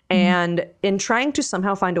 And in trying to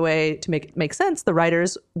somehow find a way to make it make sense, the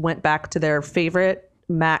writers went back to their favorite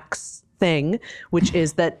Max thing, which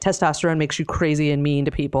is that testosterone makes you crazy and mean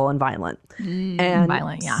to people and violent. And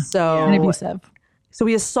violent, and abusive. So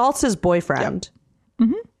he assaults his boyfriend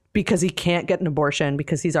because he can't get an abortion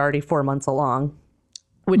because he's already 4 months along,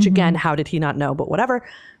 which again, how did he not know? But whatever.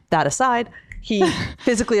 That aside, he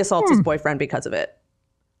physically assaults his boyfriend because of it.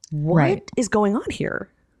 What is going on here?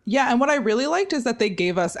 Yeah, and what I really liked is that they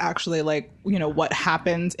gave us actually, like, you know, what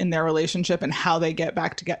happens in their relationship and how they get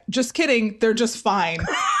back together. Just kidding, they're just fine.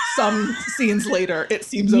 Some scenes later, it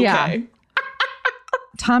seems okay. Yeah.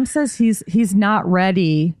 Tom says he's not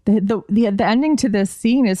ready. The ending to this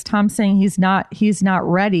scene is Tom saying he's not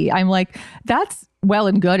ready. I'm like, that's well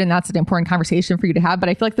and good, and that's an important conversation for you to have. But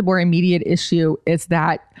I feel like the more immediate issue is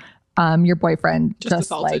that your boyfriend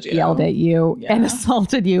just like yelled at you and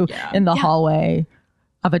assaulted you in the hallway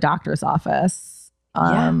of a doctor's office.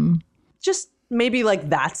 Just maybe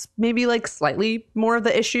like that's maybe like slightly more of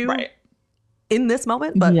the issue in this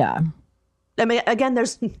moment. But I mean, again,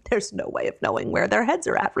 there's no way of knowing where their heads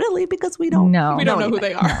are at, really, because we don't know who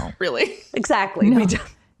they are, really. Exactly.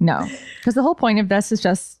 No, because the whole point of this is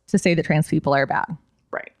just to say that trans people are bad.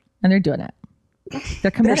 Right. And they're doing it.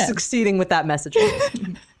 They're committed. They're succeeding with that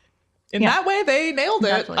messaging. In that way, they nailed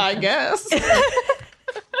it, I guess.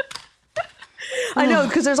 I know,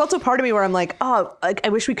 because there's also part of me where I'm like, I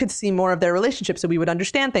wish we could see more of their relationship so we would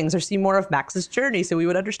understand things, or see more of Max's journey so we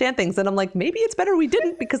would understand things. And I'm like, maybe it's better we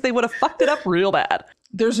didn't, because they would have fucked it up real bad.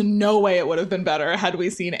 There's no way it would have been better had we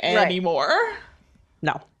seen any more.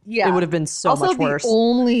 No. Yeah. It would have been so much worse.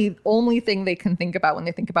 The only thing they can think about when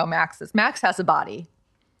they think about Max is Max has a body.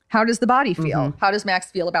 How does the body feel? How does Max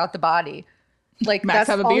feel about the body? Like, Max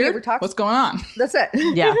have a beard? What's going on? That's it.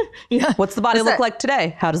 Yeah. What's the body look like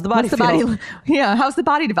today? How does the body feel? How's the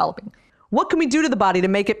body developing? What can we do to the body to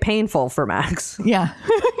make it painful for Max? Yeah.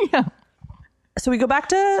 So we go back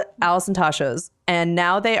to Alice and Tasha's, and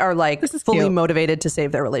now they are like fully motivated to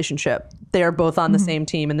save their relationship. They are both on the same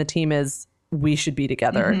team, and the team is, we should be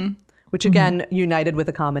together, which again, united with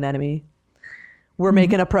a common enemy. We're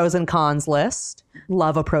making a pros and cons list.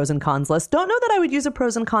 Love a pros and cons list. Don't know that I would use a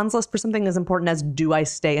pros and cons list for something as important as, do I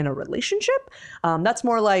stay in a relationship? That's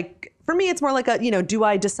more like, for me, it's more like a, do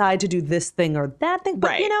I decide to do this thing or that thing?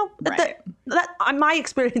 But, my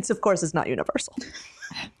experience, of course, is not universal.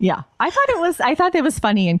 Yeah. I thought it was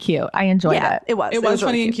funny and cute. I enjoyed it. It was. It was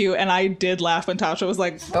funny and cute. And I did laugh when Tasha was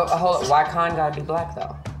like, hold on, why Khan gotta be black,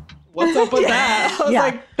 though? What's up with that? I was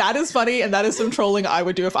like, that is funny, and that is some trolling I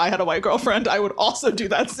would do if I had a white girlfriend. I would also do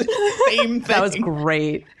that same thing. That was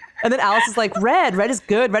great. And then Alice is like, red is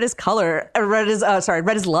good, red is color, red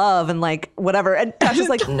is love, and like whatever. And Tasha's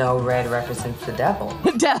like, no, red represents the devil.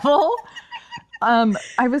 The devil.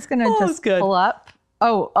 I was gonna just pull up.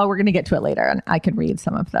 Oh, we're gonna get to it later, and I can read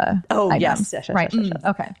some of the items. Yes, right.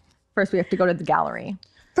 Okay. First, we have to go to the gallery.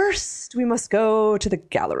 First, we must go to the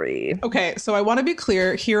gallery. Okay, so I want to be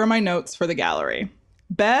clear. Here are my notes for the gallery.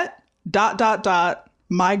 Bet, ...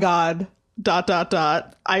 my God, ...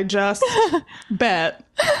 I just bet.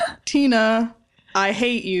 Tina, I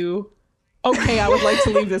hate you. Okay, I would like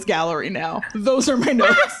to leave this gallery now. Those are my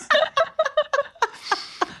notes.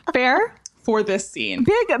 Fair? For this scene.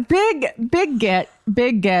 Big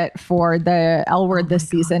get for the L Word this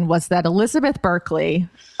season was that Elizabeth Berkley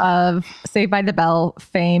of Saved by the Bell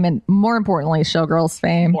fame, and more importantly, Showgirls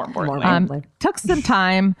fame, took some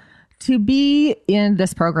time to be in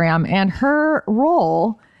this program. And her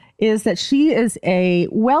role is that she is a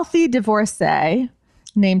wealthy divorcee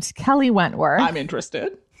named Kelly Wentworth. I'm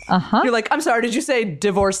interested. You're like, I'm sorry, did you say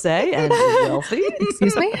divorcee and wealthy?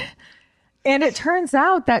 Excuse me? And it turns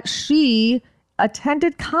out that she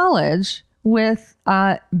attended college with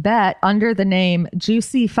Bet under the name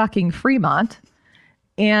Juicy fucking Fremont.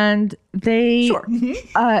 And they, Sure.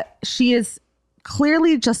 she is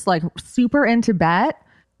clearly just like super into Bet.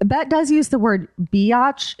 Bet does use the word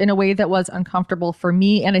biatch in a way that was uncomfortable for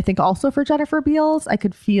me. And I think also for Jennifer Beals. I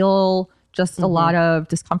could feel just a lot of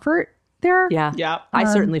discomfort there. Yeah. Yeah.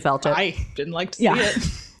 I certainly felt it. I didn't like to see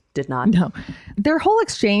it. Did not. No. Their whole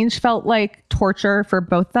exchange felt like torture for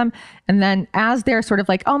both of them. And then as they're sort of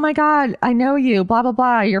like, oh my God, I know you, blah, blah,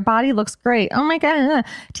 blah. Your body looks great. Oh my God.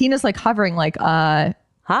 Tina's like hovering like,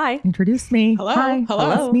 hi. Introduce me. Hello. Hi.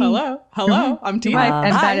 Hello. It's me. Hello. I'm Tina.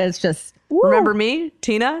 And hi. that is just, woo. Remember me,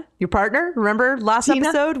 Tina, your partner? Remember last Tina?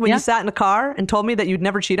 episode when Yeah. you sat in a car and told me that you'd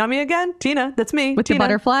never cheat on me again? Tina, that's me. With Tina. the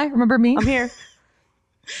butterfly. Remember me? I'm here.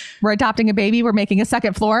 We're adopting a baby. We're making a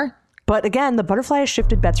second floor. But again, the butterfly has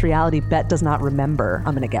shifted Bet's reality. Bet does not remember,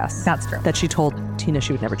 I'm going to guess. That's true. That she told Tina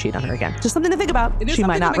she would never cheat on her again. Just something to think about. It is She might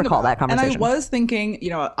something to not think recall about. that conversation. And I was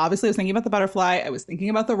thinking, obviously I was thinking about the butterfly. I was thinking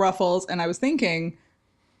about the ruffles. And I was thinking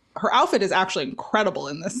her outfit is actually incredible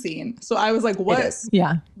in this scene. So I was like, what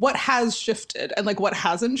has shifted and like what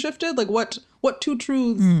hasn't shifted? Like what two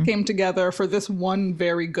truths came together for this one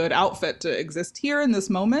very good outfit to exist here in this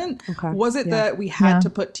moment? Okay. Was it that we had to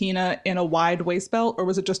put Tina in a wide waist belt, or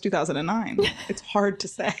was it just 2009? It's hard to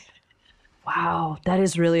say. Wow, that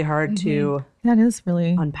is really hard to That is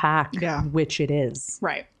really unpack which it is.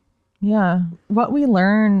 Right. Yeah. What we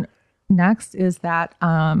learn next is that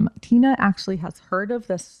Tina actually has heard of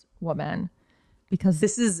this woman because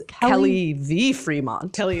This is Kelly V.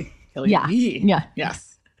 Fremont. Kelly Yeah. V. Yeah.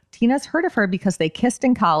 Yes. Tina's heard of her because they kissed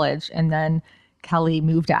in college and then Kelly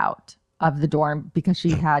moved out of the dorm because she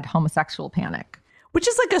had homosexual panic. Which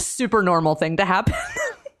is like a super normal thing to happen.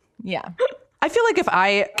 Yeah. I feel like if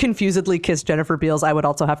I confusedly kissed Jennifer Beals, I would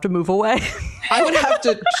also have to move away. I would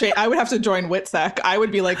have to join WITSEC. I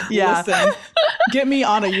would be like, listen, get me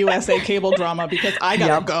on a USA cable drama because I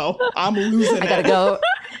gotta go. I'm losing it. I gotta go.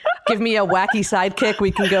 Give me a wacky sidekick.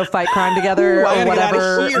 We can go fight crime together Ooh, I or gotta get outta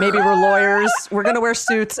whatever. here. Maybe we're lawyers. We're gonna wear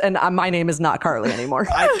suits, and my name is not Carly anymore.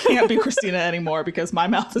 I can't be Christina anymore because my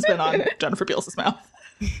mouth has been on Jennifer Beals' mouth.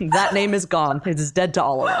 That name is gone. It is dead to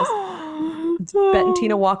all of us. Bet and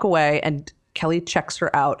Tina walk away, and Kelly checks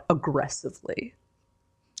her out aggressively.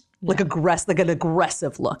 Like an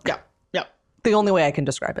aggressive look. Yep. The only way I can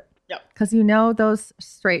describe it. Yep. Because those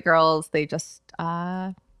straight girls, they just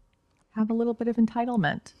have a little bit of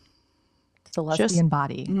entitlement to the lesbian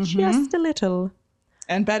body. Just a little.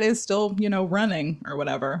 And Bet is still, running or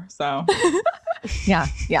whatever. So Yeah.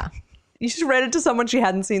 You should write it to someone she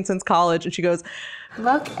hadn't seen since college, and she goes,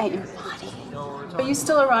 Look at your body. Are you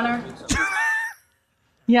still a runner?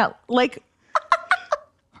 Yeah. Like,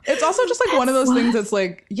 it's also just like one of those things that's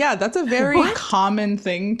like, yeah, that's a very common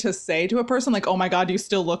thing to say to a person. Like, oh my God, you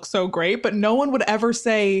still look so great. But no one would ever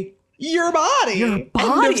say, your body. Your End of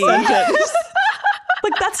body. sentence.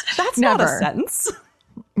 like, that's not Never. a sentence.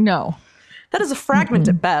 no. That is a fragment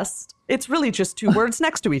at best. It's really just two words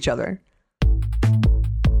next to each other.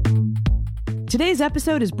 Today's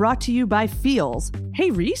episode is brought to you by Feels. Hey,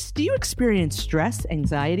 Reese, do you experience stress,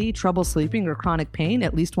 anxiety, trouble sleeping, or chronic pain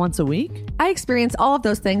at least once a week? I experience all of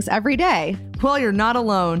those things every day. Well, you're not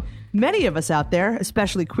alone. Many of us out there,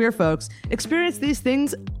 especially queer folks, experience these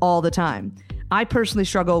things all the time. I personally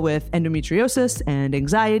struggle with endometriosis and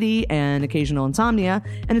anxiety and occasional insomnia,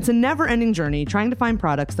 and it's a never-ending journey trying to find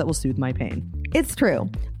products that will soothe my pain. It's true.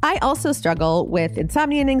 I also struggle with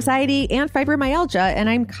insomnia and anxiety and fibromyalgia, and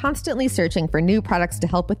I'm constantly searching for new products to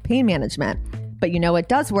help with pain management. But you know what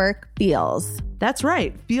does work? Feels. That's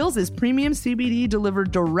right. Feels is premium CBD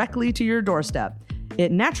delivered directly to your doorstep.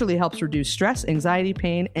 It naturally helps reduce stress, anxiety,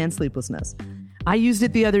 pain, and sleeplessness. I used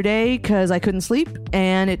it the other day because I couldn't sleep,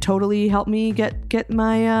 and it totally helped me get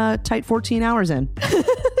my tight 14 hours in.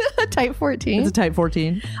 Type 14. It's a type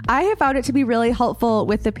 14. I have found it to be really helpful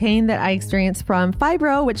with the pain that I experience from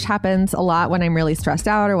fibro, which happens a lot when I'm really stressed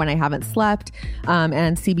out or when I haven't slept.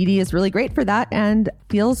 And CBD is really great for that. And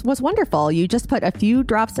Feels was wonderful. You just put a few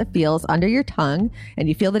drops of Feels under your tongue and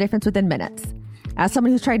you feel the difference within minutes. As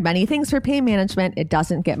someone who's tried many things for pain management, it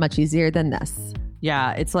doesn't get much easier than this.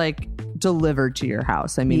 Yeah, it's like delivered to your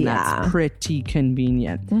house. I mean, that's pretty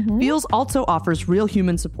convenient. Feels also offers real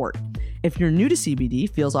human support. If you're new to CBD,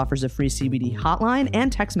 Feels offers a free CBD hotline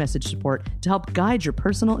and text message support to help guide your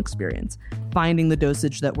personal experience. Finding the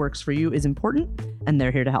dosage that works for you is important, and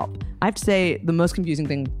they're here to help. I have to say, the most confusing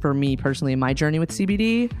thing for me personally in my journey with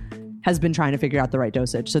CBD has been trying to figure out the right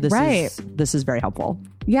dosage. So this is very helpful.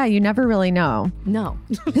 Yeah, you never really know. No.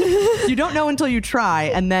 You don't know until you try,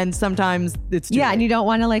 and then sometimes it's too late. And you don't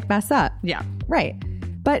want to like mess up. Yeah. Right.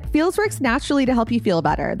 But Feels works naturally to help you feel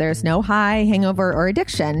better. There's no high, hangover, or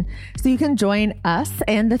addiction. So you can join us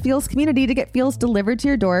and the Feels community to get Feels delivered to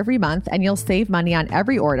your door every month, and you'll save money on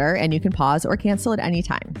every order, and you can pause or cancel at any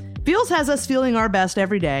time. Feels has us feeling our best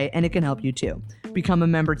every day, and it can help you too. Become a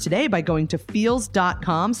member today by going to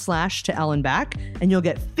feels.com/toellenback, and you'll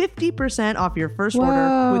get 50% off your first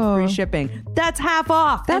order with free shipping. That's half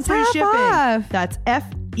off. That's and free half shipping. off. That's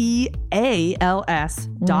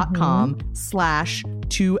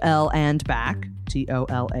feals.com/2L&back,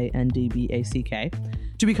 TOLANDBACK,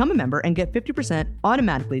 to become a member and get 50%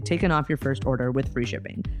 automatically taken off your first order with free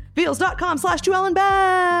shipping.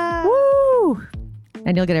 Feels.com/2L&back. Woo!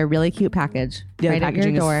 And you'll get a really cute package Yeah, right the at your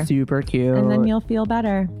packaging door. is super cute. And then you'll feel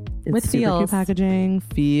better with super Feels. cute packaging.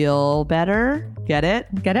 Feel better. Get it?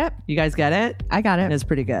 Get it? You guys get it? I got it. It's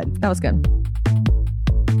pretty good. That was good.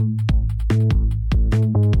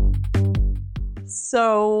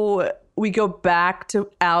 So we go back to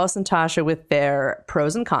Alice and Tasha with their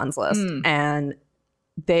pros and cons list, and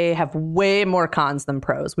they have way more cons than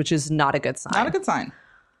pros, which is not a good sign. Not a good sign.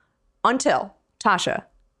 Until Tasha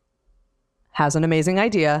has an amazing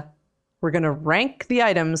idea. We're going to rank the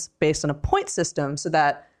items based on a point system so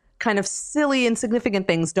that kind of silly, insignificant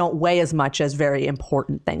things don't weigh as much as very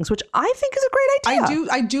important things, which I think is a great idea.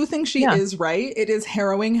 I do think she is right. It is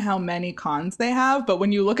harrowing how many cons they have, but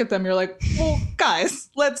when you look at them, you're like, well, guys,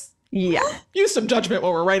 let's use some judgment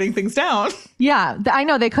while we're writing things down. Yeah, I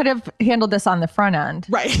know they could have handled this on the front end.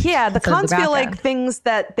 Right. Yeah, the instead of cons the back feel like end. things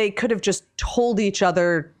that they could have just told each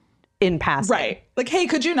other in passing. Right. Like, hey,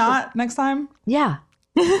 could you not next time? Yeah.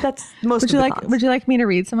 That's most Would of you the like? cons. Would you like me to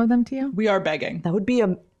read some of them to you? We are begging. That would be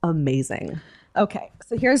amazing. Okay,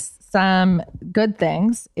 so here's some good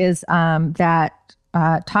things. Is that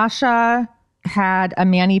Tasha had a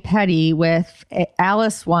mani-pedi with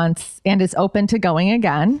Alice once and is open to going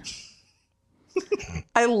again.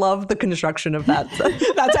 I love the construction of that.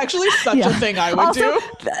 That's actually such a thing I would do.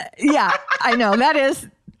 Yeah, I know that is.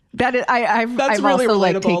 I've really also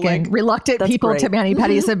like relatable, taken like, reluctant that's people to great.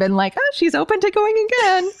 mani-pedis have been like, oh, she's open to going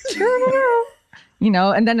again. You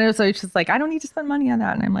know, and then it's just like, I don't need to spend money on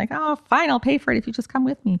that. And I'm like, oh, fine, I'll pay for it if you just come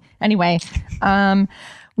with me. Anyway,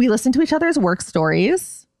 we listen to each other's work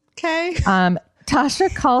stories. Okay.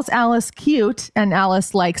 Tasha calls Alice cute and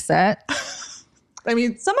Alice likes it. I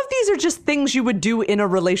mean, some of these are just things you would do in a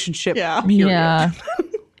relationship. Yeah. Period. Yeah.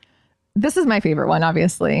 This is my favorite one,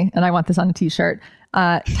 obviously, and I want this on a t-shirt.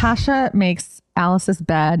 Tasha makes Alice's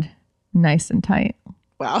bed nice and tight.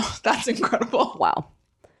 Wow, that's incredible. Wow.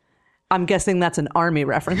 I'm guessing that's an army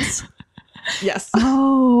reference. Yes.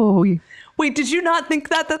 Oh. Wait, did you not think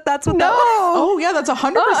that's what that was? Oh, yeah, that's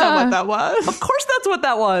 100% what that was. Of course that's what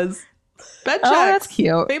that was. Bed checks. Oh, that's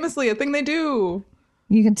cute. Famously, a thing they do.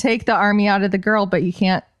 You can take the army out of the girl, but you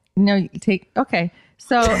can't. No, you take. Okay.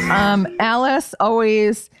 So Alice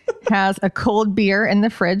always has a cold beer in the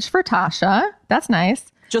fridge for Tasha. That's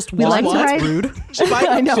nice. Just We one. like to That's ride- rude. She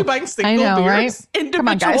buying single I know, beers. right? Come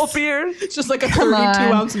on, Individual guys. beers. It's just like a Come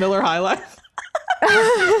 32-ounce Miller High Life.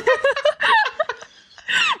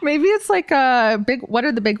 Maybe it's like a big. What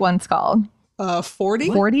are the big ones called? 40?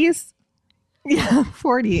 40s? Yeah,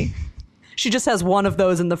 40. She just has one of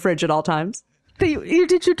those in the fridge at all times.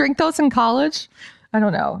 Did you drink those in college? I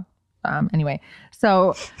don't know. Anyway,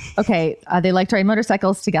 so, okay, they like to ride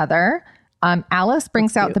motorcycles together. Alice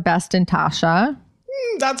brings out the best in Tasha.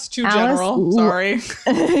 That's too Alice general. Sorry.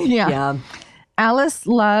 Yeah. Alice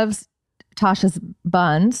loves Tasha's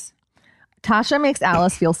buns. Tasha makes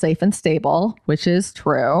Alice feel safe and stable, which is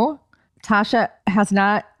true. Tasha has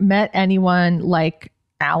not met anyone like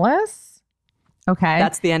Alice. Okay.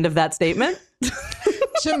 That's the end of that statement.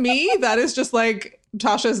 To me, that is just like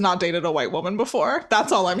Tasha has not dated a white woman before.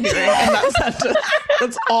 That's all I'm hearing in that sentence.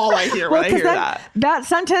 That's all I hear when I hear that. That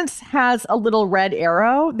sentence has a little red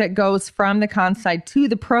arrow that goes from the con side to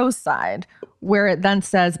the pro side, where it then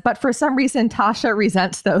says, but for some reason, Tasha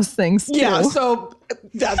resents those things too. Yeah, so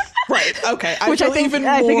that's right. Okay. I Which feel I think- even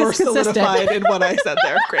I think more is consistent. solidified in what I said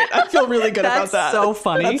there. Great. I feel really good about that. so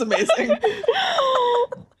funny. That's amazing.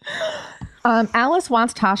 Alice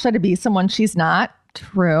wants Tasha to be someone she's not.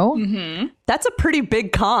 True. Mm-hmm. That's a pretty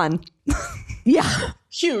big con. Yeah.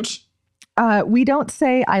 Huge. We don't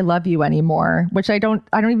say I love you anymore, which I don't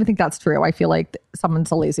even think that's true. I feel like someone's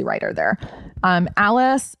a lazy writer there.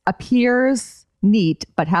 Alice appears neat,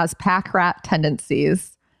 but has pack rat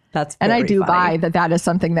tendencies. That's and I very do funny. buy that is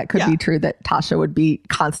something that could be true that Tasha would be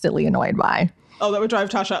constantly annoyed by. Oh, that would drive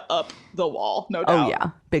Tasha up the wall, no doubt. Oh, yeah.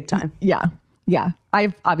 Big time. Yeah. Yeah.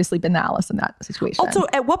 I've obviously been the Alice in that situation. Also,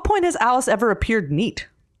 at what point has Alice ever appeared neat?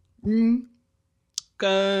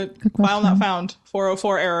 Good. File not found.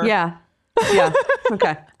 404 error. Yeah. Yeah.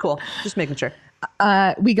 Okay, cool. Just making sure.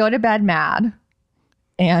 We go to bed mad,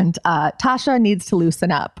 and Tasha needs to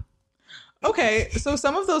loosen up. Okay, so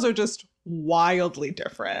some of those are just wildly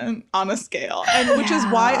different on a scale. And which is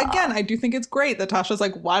why, again, I do think it's great that Tasha's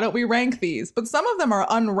like, why don't we rank these? But some of them are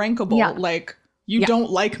unrankable. Yeah. Like, you don't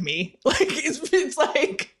like me. Like, it's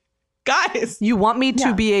like, guys. You want me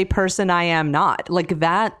to be a person I am not. Like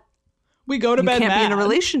that. We go to you bed can't be in mad. a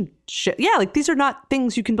relationship. Yeah, like these are not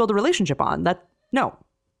things you can build a relationship on. No.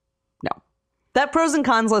 That pros and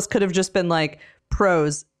cons list could have just been like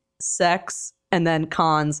pros, sex, and then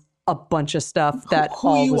cons, a bunch of stuff that Who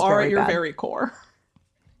all you was are very at your bad. very core.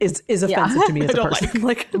 Is offensive to me as I a don't person.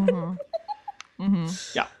 Like,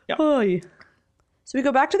 Yeah. Oy. So we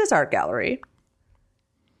go back to this art gallery.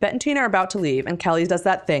 Bet and Tina are about to leave, and Kelly does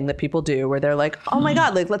that thing that people do where they're like, "Oh my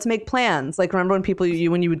god, like let's make plans." Like remember when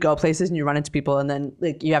when you would go places and you run into people, and then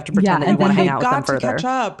like you have to pretend that you want to hang out with them got to further. catch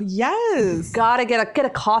up. Yes. Gotta get a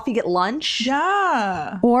coffee, get lunch.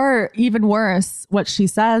 Yeah. Or even worse, what she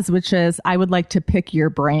says, which is, "I would like to pick your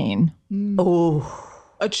brain." Oh,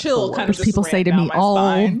 A chill kind of Which just people ran say to down me my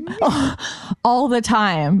spine. all the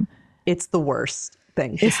time. it's the worst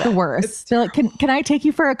thing. It's the worst. They're like, can I take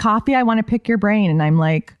you for a coffee? I want to pick your brain. And I'm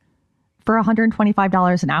like, for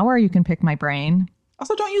 $125 an hour, you can pick my brain.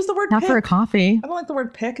 Also, don't use the word Not pick. for a coffee. I don't like the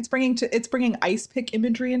word pick. It's bringing ice pick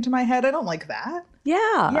imagery into my head. I don't like that.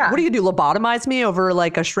 Yeah. What do you do? Lobotomize me over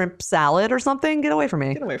like a shrimp salad or something? Get away from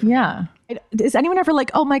me. Get away from me. Yeah. Is anyone ever like,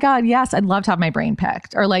 oh my God, yes, I'd love to have my brain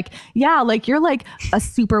picked? Or like, yeah, like you're like a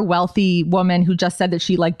super wealthy woman who just said that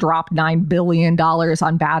she like dropped $9 billion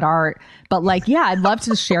on bad art. But like, yeah, I'd love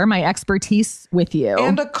to share my expertise with you.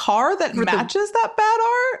 And a car that matches that bad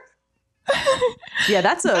art? Yeah,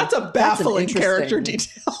 that's a baffling interesting- character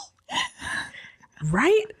detail.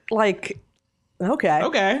 Right? Like, okay.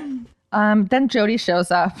 Okay. Then Jody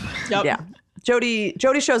shows up. Yep. Yeah.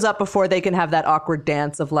 Jody shows up before they can have that awkward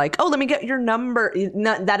dance of like, oh, let me get your number.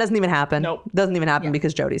 No, that doesn't even happen. Nope. Doesn't even happen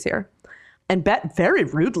because Jody's here. And Bet very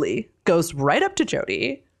rudely goes right up to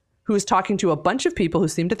Jody, who is talking to a bunch of people who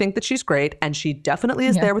seem to think that she's great. And she definitely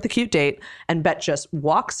is there with a cute date. And Bet just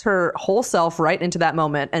walks her whole self right into that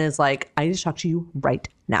moment and is like, I need to talk to you right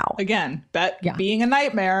now. Again, Bet being a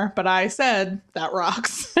nightmare, but I said that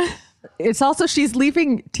rocks. It's also, she's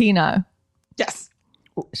leaving Tina. Yes.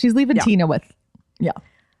 She's leaving Tina with,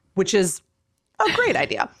 which is a great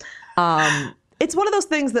idea. It's one of those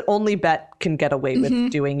things that only Bet can get away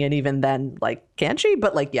with doing, and even then, like, can she?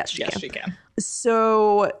 But like, yes, she can.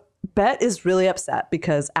 So Bet is really upset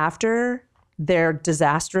because after their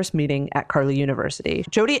disastrous meeting at Carly University,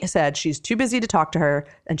 Jody said she's too busy to talk to her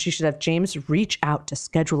and she should have James reach out to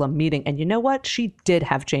schedule a meeting. And you know what? She did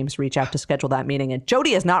have James reach out to schedule that meeting, and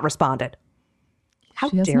Jody has not responded. How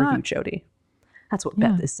dare you, Jody? That's what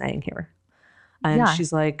Beth is saying here. And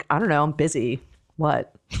she's like, I don't know, I'm busy.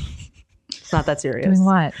 What? It's not that serious. Doing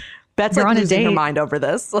what? Beth's You're like on a losing her date. mind over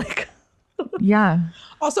this. Like, yeah.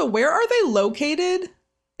 Also, where are they located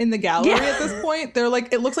in the gallery at this point? They're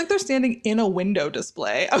like, it looks like they're standing in a window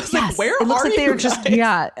display. I was like, where It looks are like you they're guys? just-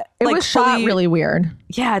 Yeah. It Like was shot fully- really weird.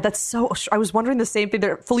 yeah, that's so. I was wondering the same thing.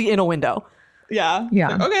 They're fully in a window. Yeah. Yeah.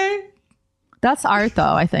 Like, okay. That's art,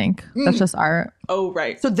 though, I think. That's just art. Oh,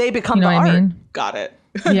 right. So they become You know the what art. I mean? Got it.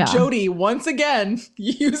 Yeah. Jody, once again,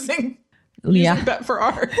 using Bet for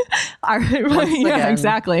art. Art. Yeah, again.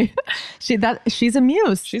 exactly. She's a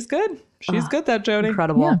muse. She's good. She's good, that Jody.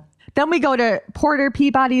 Incredible. Yeah. Then we go to Porter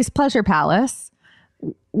Peabody's Pleasure Palace,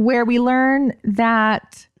 where we learn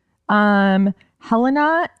that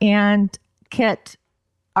Helena and Kit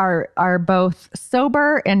are both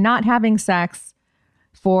sober and not having sex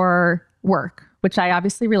for work, which I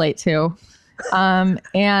obviously relate to.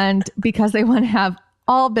 And because they want to have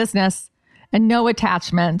all business and no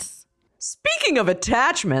attachments. Speaking of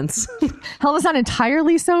attachments, Helena's not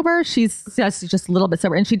entirely sober. She's just a little bit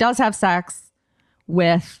sober. And she does have sex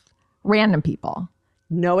with random people.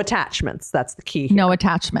 no attachments. That's the key here. No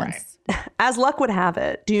attachments. As luck would have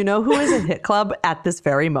it, do you know who is in Hit Club at this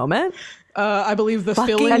very moment? I believe the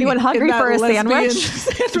Fucking filling. anyone hungry in that for a lesbian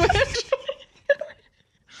sandwich?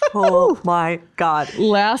 Oh my God.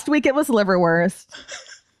 Last week it was liverwurst.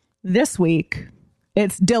 This week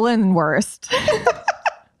it's Dylan Wurst.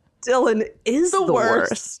 Dylan is the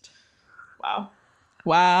worst. worst.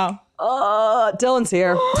 Wow. Dylan's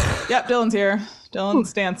here. Yep, Dylan's here.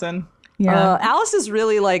 Dylan's dancing. Yeah. Alice is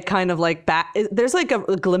really like kind of like back. There's like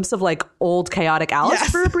a glimpse of like old chaotic Alice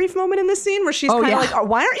for a brief moment in this scene where she's kind of like, oh,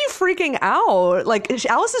 why aren't you freaking out? Like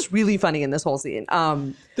Alice is really funny in this whole scene.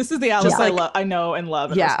 This is the Alice I know and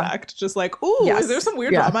love and respect. Just like, ooh, is there some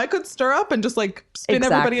weird drama I could stir up and just like spin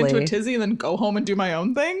everybody into a tizzy and then go home and do my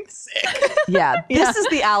own thing? Sick. This is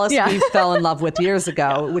the Alice we fell in love with years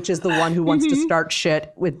ago, which is the one who wants to start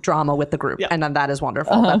shit with drama with the group. And then that is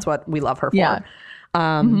wonderful. That's what we love her for.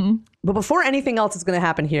 But before anything else is going to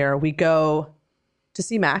happen here, we go to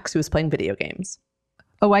see Max, who is playing video games.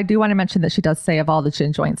 Oh, I do want to mention that she does say of all the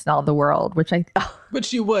gin joints in all the world, which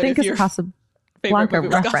you would think if is a Casablanca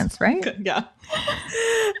reference, right? Yeah.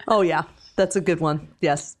 Oh, yeah. That's a good one.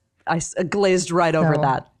 Yes. I glazed right over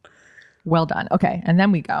that. Well done. Okay. And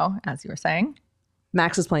then we go, as you were saying.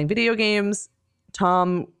 Max is playing video games.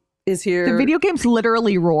 Tom is here. The video games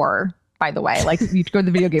literally roar, by the way. Like, you go to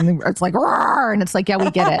the video game, it's like, roar! And it's like, yeah,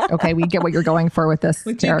 we get it. Okay, we get what you're going for with this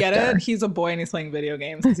character. Do you get it? He's a boy and he's playing video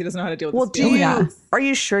games because he doesn't know how to deal with this. Are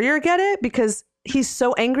you sure you get it? Because he's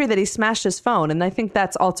so angry that he smashed his phone. And I think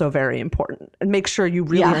that's also very important. And make sure you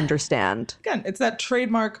really understand. Again, it's that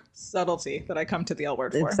trademark subtlety that I come to the L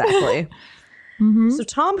word for. Exactly. So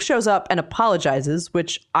Tom shows up and apologizes,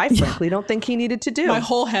 which I frankly don't think he needed to do. My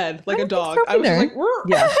whole head, like a dog. I was just like,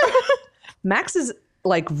 yeah. Max is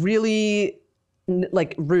like really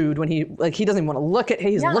like rude when he doesn't even want to look at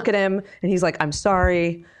look at him and he's like, I'm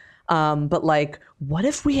sorry. But like, what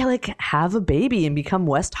if we like have a baby and become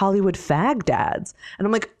West Hollywood fag dads? And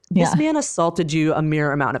I'm like, this man assaulted you a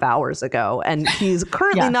mere amount of hours ago. And he's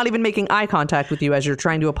currently not even making eye contact with you as you're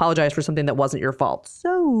trying to apologize for something that wasn't your fault.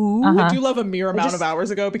 So I do love a mere amount of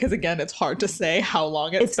hours ago because again, it's hard to say how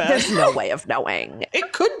long it's been. There's no way of knowing.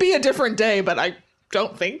 It could be a different day, but I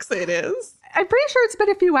don't think it is. I'm pretty sure it's been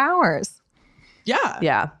a few hours. Yeah.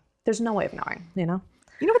 Yeah. There's no way of knowing, you know?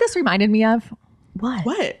 You know what this reminded me of?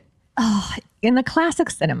 What? Oh, in the classic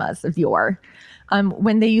cinemas of yore,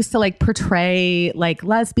 when they used to like portray like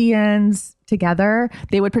lesbians together,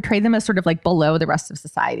 they would portray them as sort of like below the rest of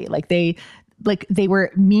society. Like they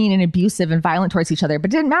were mean and abusive and violent towards each other,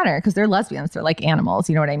 but it didn't matter because they're lesbians. They're like animals.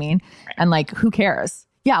 You know what I mean? Right. And like, who cares?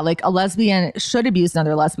 Yeah, like a lesbian should abuse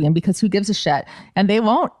another lesbian because who gives a shit? And they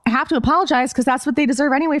won't have to apologize because that's what they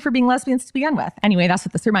deserve anyway for being lesbians to begin with. Anyway, that's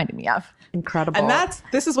what this reminded me of. Incredible. And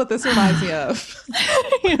this is what this reminds me of.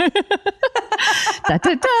 Da,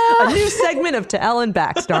 da, da. A new segment of To Ellen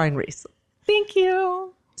Back starring Reese. Thank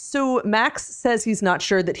you. So Max says he's not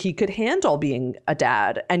sure that he could handle being a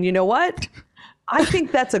dad. And you know what? I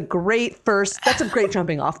think that's a great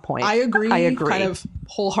jumping off point. I agree. Kind of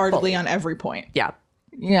wholeheartedly on every point. Yeah.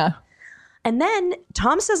 Yeah. And then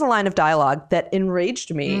Tom says a line of dialogue that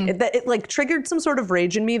enraged me, that it like triggered some sort of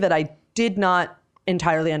rage in me that I did not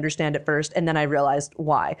entirely understand at first. And then I realized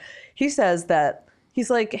why. He says that he's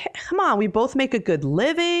like, hey, come on, we both make a good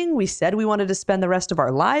living. We said we wanted to spend the rest of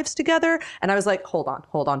our lives together. And I was like, hold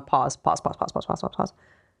on, pause.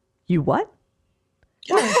 You what?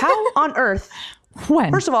 Yeah. How on earth?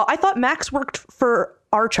 When? First of all, I thought Max worked for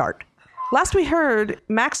Archart. Last we heard,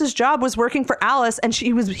 Max's job was working for Alice, and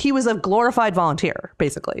he was a glorified volunteer,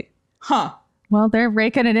 basically. Huh. Well, they're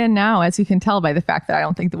raking it in now, as you can tell by the fact that I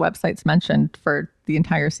don't think the website's mentioned for the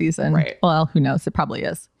entire season. Right. Well, who knows? It probably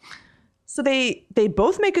is. So they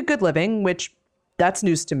both make a good living, which that's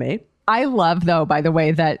news to me. I love, though, by the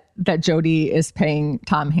way, that Jody is paying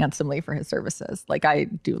Tom handsomely for his services. Like, I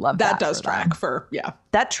do love that. That does track for, yeah.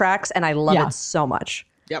 That tracks, and I love it so much.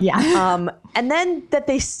 Yep. Yeah. And then that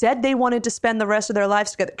they said they wanted to spend the rest of their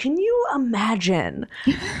lives together. Can you imagine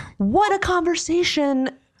what a conversation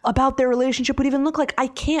about their relationship would even look like? I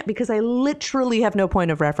can't because I literally have no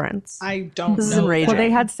point of reference. I don't know. This is enraging. Well, they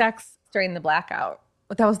had sex during the blackout.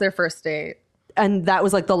 But that was their first date. And that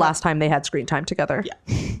was like the last time they had screen time together.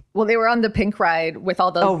 Yeah. Well, they were on the pink ride with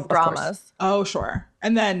all the dramas. Oh, sure.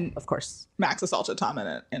 And then, of course, Max assaulted Tom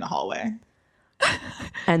in a hallway.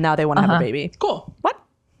 And now they want to have a baby. Cool. What?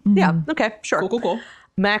 Mm-hmm. Yeah. Okay. Sure. Cool.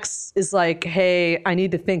 Max is like, hey, I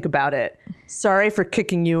need to think about it. Sorry for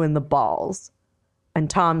kicking you in the balls. And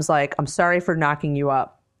Tom's like, I'm sorry for knocking you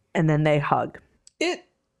up. And then they hug. It,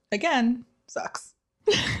 again, sucks.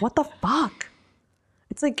 What the fuck?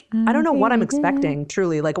 It's like, I don't know what I'm expecting,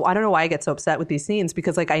 truly. Like, I don't know why I get so upset with these scenes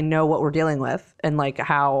because, like, I know what we're dealing with and, like,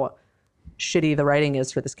 how shitty the writing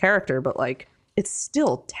is for this character. But, like, it's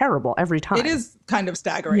still terrible every time. It is kind of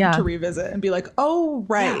staggering to revisit and be like, oh,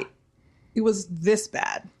 right. Yeah. It was this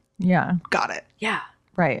bad. Yeah. Got it. Yeah.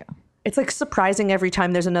 Right. It's, like, surprising every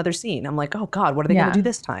time there's another scene. I'm like, oh, God, what are they going to do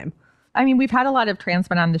this time? I mean, we've had a lot of trans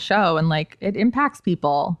men on the show, and like it impacts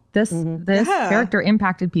people. This character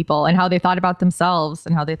impacted people and how they thought about themselves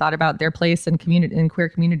and how they thought about their place in queer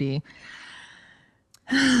community.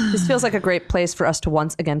 This feels like a great place for us to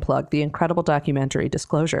once again plug the incredible documentary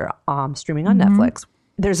Disclosure, streaming on Netflix.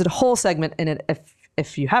 There's a whole segment in it.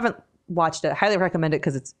 If you haven't watched it, I highly recommend it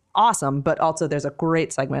because it's awesome. But also, there's a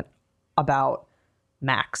great segment about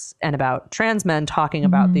Max and about trans men talking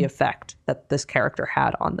about the effect that this character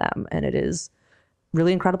had on them, and it is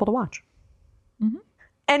really incredible to watch.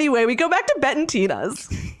 Anyway, we go back to Bette and Tina's,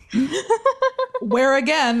 where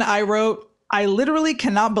again I wrote, I literally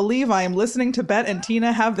cannot believe I am listening to Bette and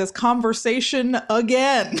Tina have this conversation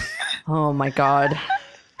again. Oh my God.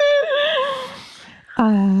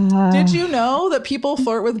 Did you know that people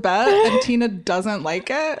flirt with Bette and Tina doesn't like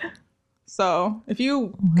it? So if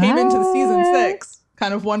you came into the season 6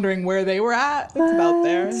 kind of wondering where they were at, it's about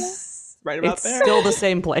there. Right about it's there. Still the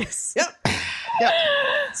same place. Yep.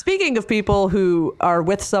 Speaking of people who are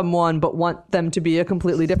with someone but want them to be a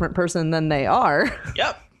completely different person than they are.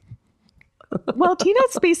 Yep. Well,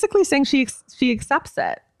 Tina's basically saying she accepts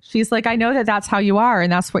it. She's like, I know that that's how you are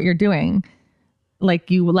and that's what you're doing.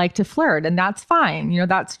 Like, you like to flirt and that's fine. You know,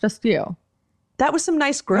 that's just you. That was some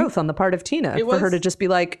nice growth on the part of Tina for her to just be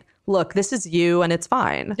like, look, this is you and it's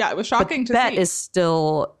fine. Yeah, it was shocking to see. Bette is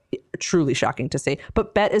still truly shocking to see.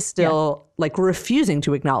 But Bette is still like refusing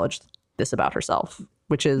to acknowledge this about herself,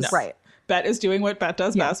 which is right. Bette is doing what Bette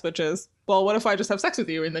does best, which is, well, what if I just have sex with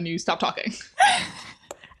you and then you stop talking?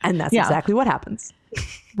 And that's exactly what happens.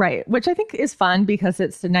 Right. Which I think is fun because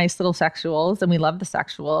it's a nice little sexuals and we love the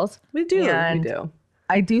sexuals. We do. And we do.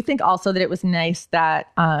 I do think also that it was nice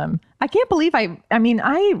that I can't believe I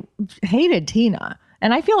hated Tina.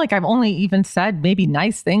 And I feel like I've only even said maybe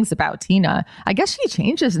nice things about Tina. I guess she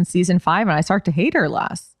changes in season 5 and I start to hate her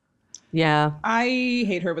less. Yeah. I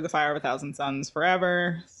hate her with the fire of 1,000 suns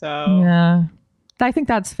forever. So yeah, I think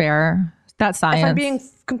that's fair. That's science. If I'm being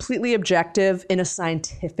completely objective in a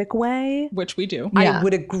scientific way, which we do, I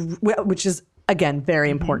would agree, which is, again, very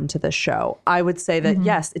important to this show. I would say that,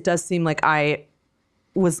 yes, it does seem like I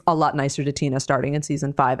was a lot nicer to Tina starting in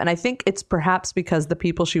season 5. And I think it's perhaps because the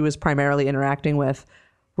people she was primarily interacting with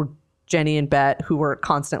were Jenny and Bette, who were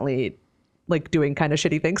constantly like doing kind of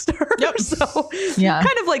shitty things to her. Yep. So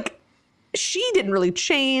kind of like she didn't really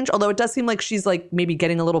change, although it does seem like she's like maybe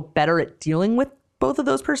getting a little better at dealing with both of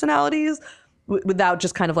those personalities without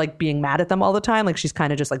just kind of like being mad at them all the time. Like she's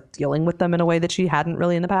kind of just like dealing with them in a way that she hadn't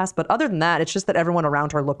really in the past. But other than that, it's just that everyone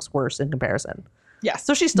around her looks worse in comparison. Yes.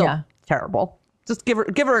 So she's still terrible. Just give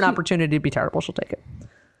her an opportunity to be terrible. She'll take it.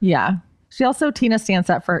 Yeah. She also, Tina stands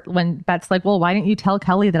up for when Bette's like, well, why didn't you tell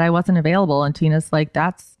Kelly that I wasn't available? And Tina's like,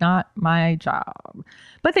 that's not my job.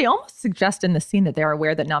 But they almost suggest in the scene that they're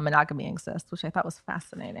aware that non-monogamy exists, which I thought was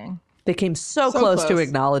fascinating. They came so close to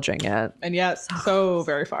acknowledging it. And yet so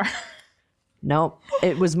very far. No,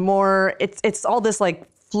 it was more, it's all this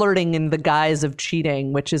like flirting in the guise of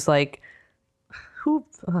cheating, which is like,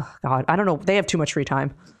 God, I don't know. They have too much free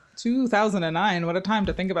time. 2009, what a time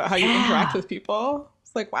to think about how you interact with people.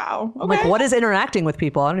 It's like, wow. Okay. Like, what is interacting with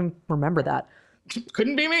people? I don't even remember that.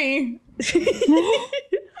 Couldn't be me.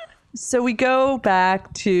 So we go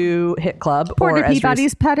back to Hit Club. Porter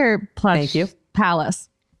Peabody's Petter plush. Thank you. Palace.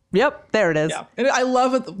 Yep, there it is. Yeah. And I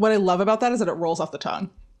love it. What I love about that is that it rolls off the tongue.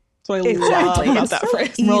 That's what I love about that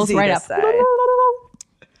phrase. Rolls right up. Say.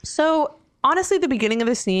 So honestly, the beginning of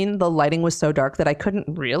the scene, the lighting was so dark that I couldn't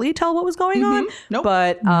really tell what was going on. Nope.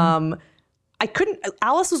 But I couldn't.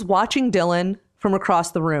 Alice was watching Dylan from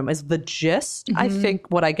across the room is the gist, I think,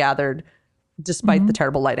 what I gathered, despite the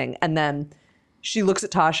terrible lighting. And then she looks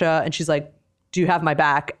at Tasha and she's like, do you have my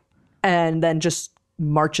back? And then just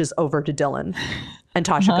marches over to Dylan. And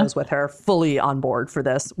Tasha goes with her, fully on board for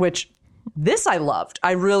this, which this I loved.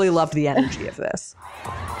 I really loved the energy of this.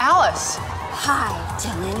 Alice. Hi,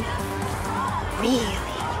 Dylan.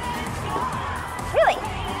 Really?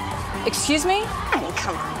 Excuse me? I mean,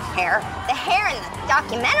 come on, hair. The hair in the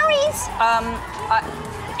documentaries?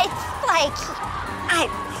 It's like, I'm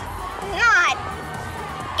not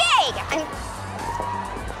gay.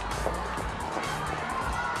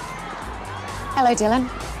 Hello, Dylan.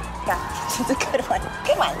 Yeah, it's a good one.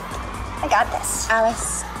 Good one. I got this.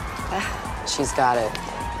 Alice. She's got it.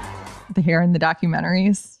 The hair in the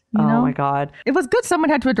documentaries. You know? Oh my God. It was good someone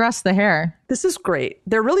had to address the hair. This is great.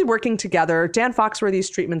 They're really working together. Dan Foxworthy's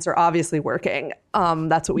treatments are obviously working.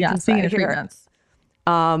 That's what we can say here. Treatments.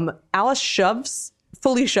 Alice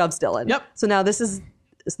fully shoves Dylan. Yep. So now this is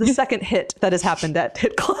the second hit that has happened at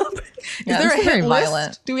Hit Club. Is there a hit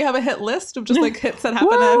list? Do we have a hit list of just like hits that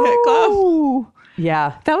happen at Hit Club?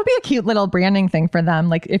 Yeah. That would be a cute little branding thing for them.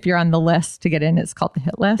 Like if you're on the list to get in, it's called the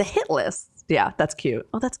hit list. The hit list. Yeah, that's cute.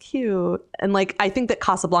 Oh, that's cute. And like, I think that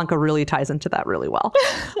Casablanca really ties into that really well.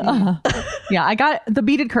 Yeah, I got the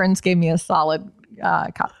beaded curtains gave me a solid.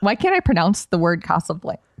 Why can't I pronounce the word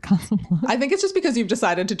Casablanca? I think it's just because you've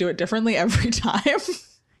decided to do it differently every time.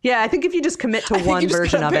 Yeah, I think if you just commit to one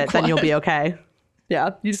version of it, then you'll be okay.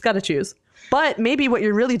 Yeah, you just got to choose. But maybe what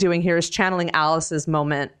you're really doing here is channeling Alice's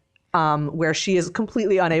moment where she is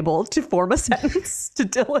completely unable to form a sentence to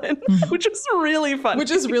Dylan, which is really funny. Which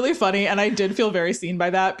is really funny. And I did feel very seen by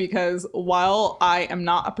that because while I am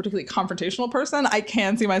not a particularly confrontational person, I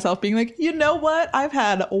can see myself being like, you know what? I've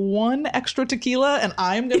had one extra tequila and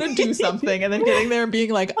I'm going to do something. And then getting there and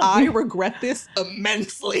being like, I regret this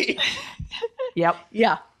immensely. Yep.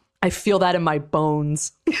 Yeah. I feel that in my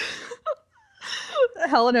bones.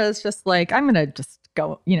 Helena is just like, I'm going to just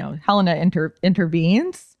go, Helena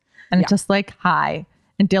intervenes. And it's just like, hi.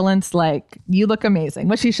 And Dylan's like, you look amazing.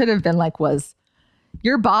 What she should have been like was,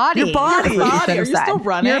 your body. Your body. Are you still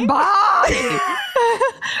running? Your body.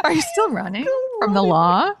 Are you still running from the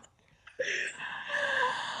law?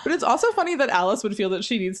 But it's also funny that Alice would feel that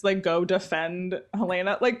she needs to like go defend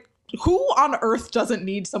Helena. Like, who on earth doesn't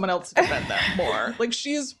need someone else to defend them more? Like,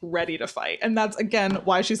 she's ready to fight. And that's, again,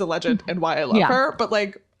 why she's a legend and why I love her. But,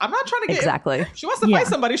 like, I'm not trying to get... Exactly. If she wants to fight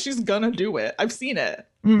somebody, she's gonna do it. I've seen it.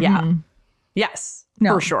 Mm-hmm. Yeah. Yes,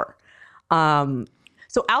 for sure.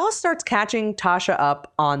 So Alice starts catching Tasha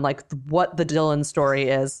up on, like, what the Dylan story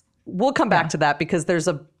is. We'll come back to that because there's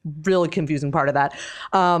a really confusing part of that.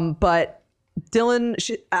 But... Dylan,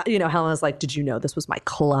 Helena's like, did you know this was my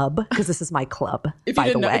club? Because this is my club. If you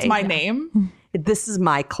didn't know, it's my name. This is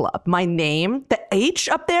my club. My name, the H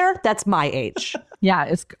up there, that's my H. Yeah,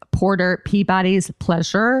 it's Porter Peabody's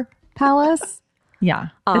Pleasure Palace. Yeah,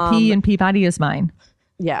 the P in Peabody is mine.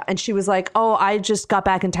 Yeah, and she was like, oh, I just got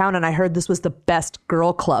back in town and I heard this was the best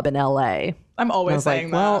girl club in LA. I'm always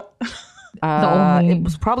saying that. Well, it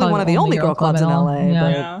was probably one of the only girl clubs in LA.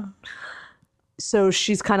 Yeah. So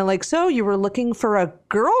she's kind of like, so you were looking for a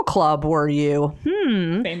girl club, were you?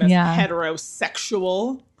 Famous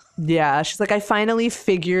heterosexual. Yeah. She's like, I finally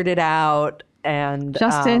figured it out. And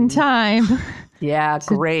just in time. Yeah.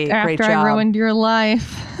 Great job. After I ruined your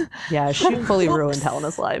life. Yeah. She fully ruined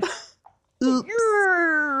Helena's life. Oops.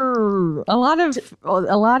 A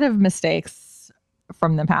lot of mistakes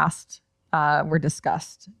from the past were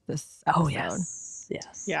discussed this episode. Oh, yes.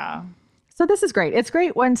 Yes. Yeah. So this is great. It's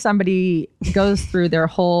great when somebody goes through their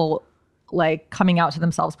whole like coming out to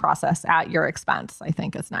themselves process at your expense. I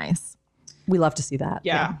think is nice. We love to see that.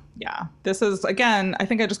 Yeah. This is, again, I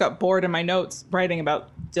think I just got bored in my notes writing about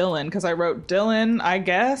Dylan because I wrote Dylan, I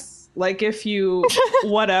guess, like if you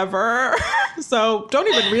whatever. So don't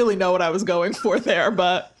even really know what I was going for there,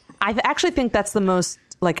 but I actually think that's the most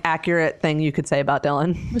like accurate thing you could say about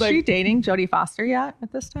Dylan. Was she dating Jodie Foster yet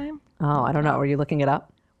at this time? Oh, I don't know. Are you looking it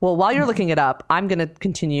up? Well, while you're looking it up, I'm going to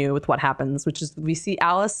continue with what happens, which is we see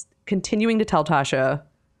Alice continuing to tell Tasha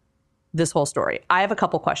this whole story. I have a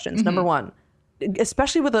couple questions. Number one,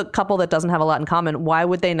 especially with a couple that doesn't have a lot in common, why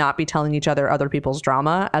would they not be telling each other other people's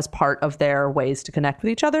drama as part of their ways to connect with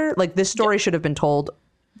each other? Like this story should have been told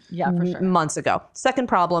for sure. months ago. Second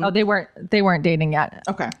problem. Oh, they weren't dating yet.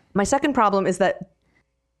 Okay. My second problem is that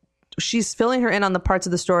she's filling her in on the parts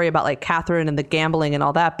of the story about like Catherine and the gambling and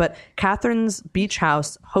all that. But Catherine's beach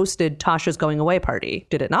house hosted Tasha's going away party.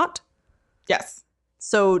 Did it not? Yes.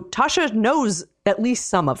 So Tasha knows at least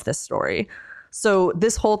some of this story. So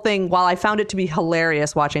this whole thing, while I found it to be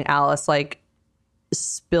hilarious watching Alice like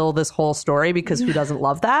spill this whole story because who doesn't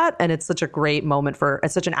love that? And it's such a great moment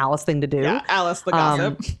it's such an Alice thing to do. Yeah, Alice the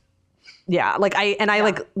gossip. Yeah, like I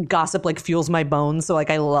like gossip like fuels my bones. So like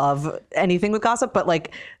I love anything with gossip, but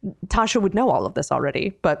like Tasha would know all of this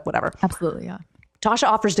already, but whatever. Absolutely, yeah. Tasha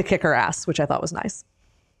offers to kick her ass, which I thought was nice.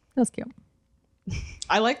 That was cute.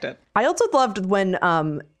 I liked it. I also loved when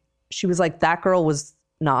she was like, that girl was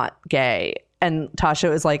not gay. And Tasha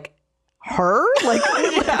was like, her? Like,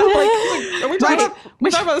 are we talking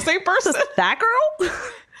about the same person? That girl?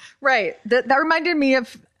 Right. That reminded me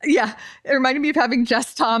of, it reminded me of having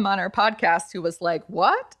Jess Tom on our podcast who was like,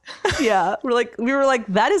 what? Yeah. We were like,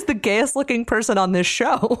 that is the gayest looking person on this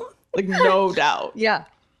show. Like, no doubt. Yeah.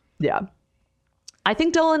 Yeah. I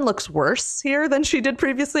think Dylan looks worse here than she did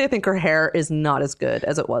previously. I think her hair is not as good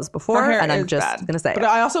as it was before. Her hair and I'm is just bad. going to say But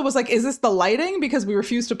I also was like, is this the lighting? Because we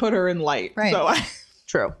refused to put her in light. Right. So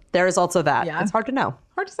True. There is also that. Yeah. It's hard to know.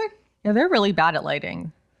 Hard to say. Yeah, they're really bad at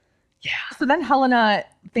lighting. Yeah. So then Helena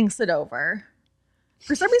thinks it over.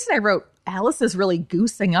 For some reason I wrote, Alice is really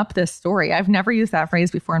goosing up this story. I've never used that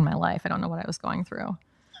phrase before in my life. I don't know what I was going through.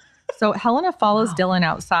 So Helena follows Dylan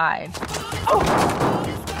outside.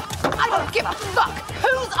 I don't give a fuck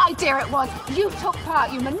whose idea it was. You took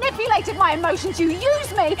part, you manipulated my emotions, you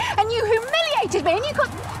used me, and you humiliated me, and you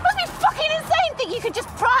must be fucking insane. Think you could just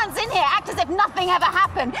prance in here, act as if nothing ever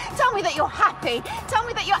happened. Tell me that you're happy. Tell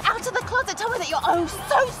me that you're out of the closet. Tell me that you're oh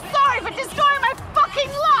so sorry for destroying my fucking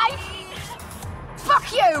life.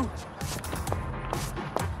 Fuck you.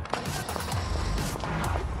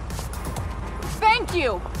 Thank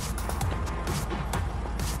you.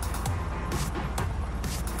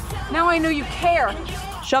 Now I know you care.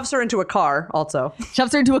 Shoves her into a car, also.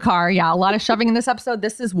 Shoves her into a car. Yeah, a lot of shoving in this episode.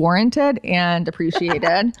 This is warranted and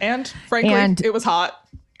appreciated. And frankly, it was hot.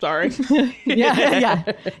 Sorry.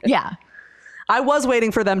 Yeah. I was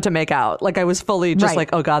waiting for them to make out. Like I was fully just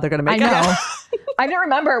like, oh God, they're gonna make out. I didn't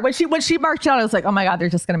remember when she marched out. I was like, oh my God, they're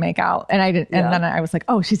just gonna make out. And I didn't. And then I was like,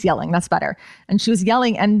 oh, she's yelling. That's better. And she was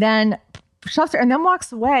yelling, and then shoves her, and then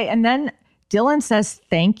walks away. And then Dylan says,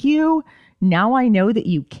 "Thank you. Now I know that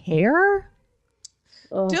you care."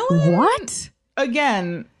 Dylan, what?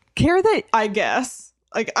 Again, care that I guess.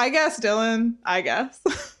 Like I guess, Dylan. I guess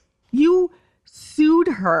you sued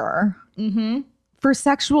her for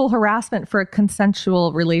sexual harassment for a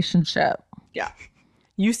consensual relationship. Yeah.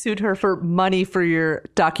 You sued her for money for your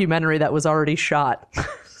documentary that was already shot.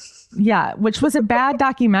 Yeah, which was a bad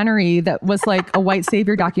documentary that was like a white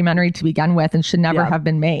savior documentary to begin with and should never have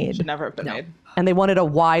been made. Should never have been made. And they wanted a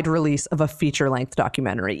wide release of a feature-length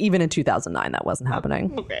documentary. Even in 2009, that wasn't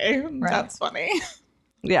happening. Okay, that's funny.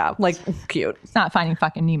 Yeah, like, cute. It's not Finding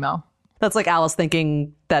fucking Nemo. That's like Alice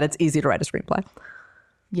thinking that it's easy to write a screenplay.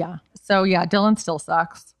 Yeah. So, yeah, Dylan still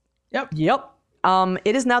sucks. Yep.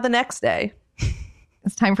 It is now the next day.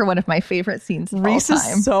 It's time for one of my favorite scenes of Reese all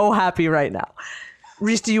time. is so happy right now.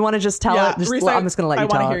 Reese, do you want to just tell it? Reese, I'm just going to let you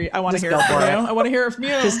tell it. I want to hear it from you. I want to hear it from you.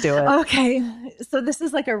 Just do it. Okay. So this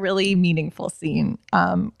is like a really meaningful scene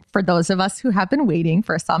for those of us who have been waiting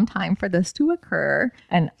for some time for this to occur.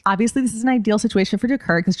 And obviously this is an ideal situation for it to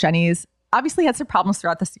occur because Jenny's obviously had some problems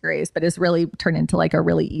throughout the series, but has really turned into like a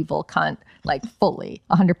really evil cunt, like fully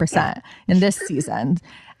 100% in this season.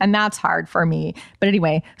 And that's hard for me. But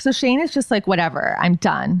anyway, so Shane is just like, whatever, I'm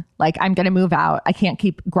done. Like, I'm going to move out. I can't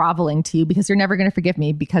keep groveling to you because you're never going to forgive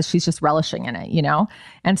me, because she's just relishing in it, you know?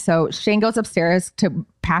 And so Shane goes upstairs to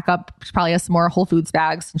pack up. She probably has some more Whole Foods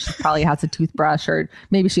bags, and she probably has a toothbrush, or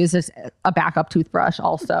maybe she has a backup toothbrush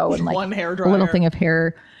also. And like one hairdryer. A little thing of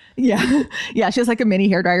hair. Yeah. Yeah. She has like a mini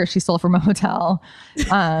hairdryer she stole from a hotel.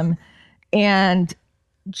 And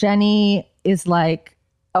Jenny is like,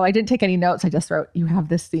 oh, I didn't take any notes. I just wrote, you have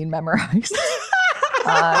this scene memorized.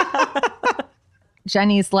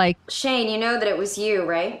 Jenny's like, Shane, you know that it was you,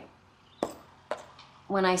 right?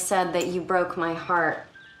 When I said that you broke my heart.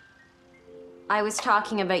 I was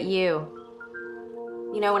talking about you.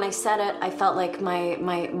 You know, when I said it, I felt like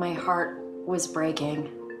my heart was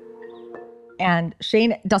breaking. And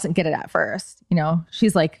Shane doesn't get it at first. You know,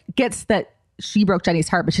 she's like, gets that she broke Jenny's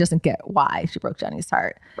heart, but she doesn't get why she broke Jenny's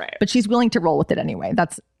heart. Right. But she's willing to roll with it anyway.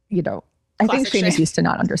 That's, you know, I think Shane is used to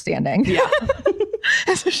not understanding. Yeah.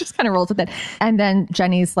 So she just kind of rolls with it. And then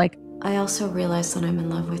Jenny's like, I also realized that I'm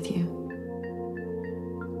in love with you.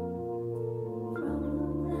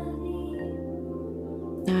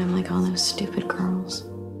 Now I'm like all those stupid girls.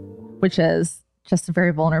 Which is just a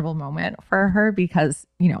very vulnerable moment for her because,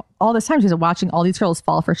 you know, all this time she's watching all these girls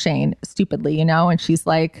fall for Shane stupidly, you know, and she's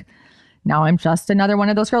like, now I'm just another one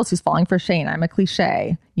of those girls who's falling for Shane. I'm a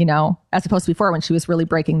cliche, you know, as opposed to before when she was really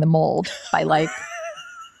breaking the mold by like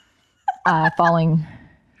falling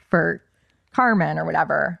for Carmen or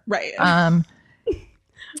whatever. Right.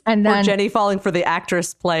 And then or Jenny falling for the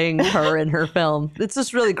actress playing her in her film. It's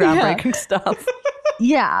just really groundbreaking stuff.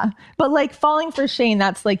 Yeah. But like falling for Shane,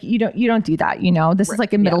 that's like, you don't do that, you know? This is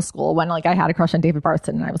like in middle school when like I had a crush on David Barson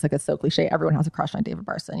and I was like, it's so cliche. Everyone has a crush on David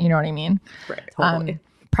Barson. You know what I mean? Right. Totally.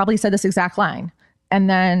 Probably said this exact line. And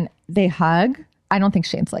then they hug. I don't think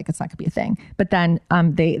Shane's like, it's not gonna be a thing. But then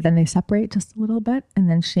they separate just a little bit. And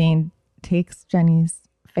then Shane takes Jenny's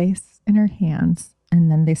face in her hands and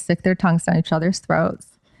then they stick their tongues down each other's throats.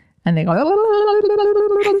 And they go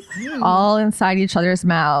all inside each other's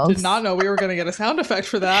mouths. Did not know we were going to get a sound effect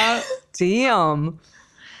for that. Damn.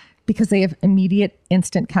 Because they have immediate,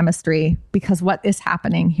 instant chemistry. Because what is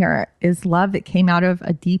happening here is love that came out of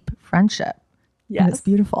a deep friendship. Yes. And it's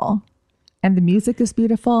beautiful. And the music is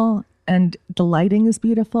beautiful. And the lighting is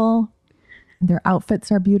beautiful. And their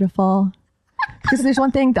outfits are beautiful. Because there's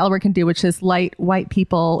one thing Delaware can do, which is light white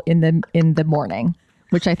people in the morning.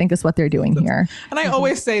 Which I think is what they're doing here. And I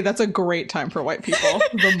always say that's a great time for white people,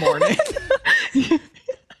 the morning.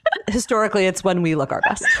 Historically, it's when we look our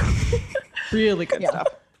best. Really good stuff.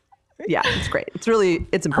 Yeah, it's great.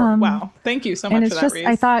 It's important. Wow. Thank you so much And for it's that, just, Reese.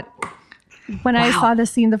 I thought when I saw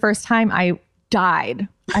this scene the first time, I died.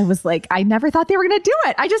 I was like, I never thought they were going to do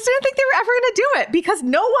it. I just didn't think they were ever going to do it because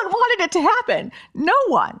no one wanted it to happen. No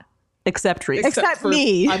one. Except Reese. Except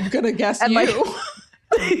me. I'm going to guess And, you.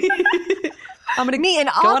 I'm going to me and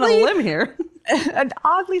go on a limb here. An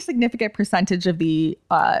oddly significant percentage of the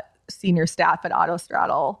senior staff at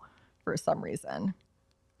Autostraddle for some reason.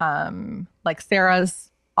 Like Sarah's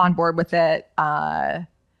on board with it. Linnea,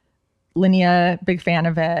 big fan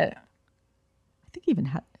of it. I think even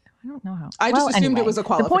had, I don't know how. I just assumed anyway, it was a the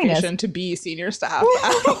point qualification is- to be senior staff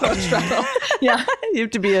at Autostraddle. Yeah. You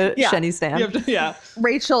have to be a Shenny stan. You have to- yeah.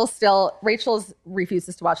 Rachel's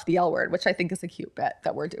refuses to watch the L Word, which I think is a cute bit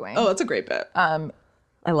that we're doing. Oh, that's a great bit.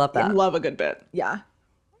 I love that. I love a good bit. Yeah.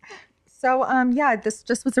 So, this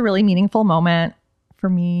just was a really meaningful moment for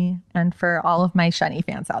me and for all of my Shenny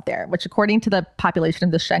fans out there, which according to the population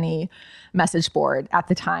of the Shenny message board at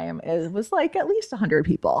the time, it was like at least 100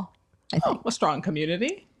 people, I think. A strong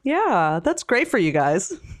community. Yeah, that's great for you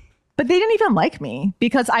guys. But they didn't even like me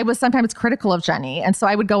because I was sometimes critical of Jenny. And so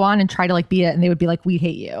I would go on and try to like be it and they would be like, we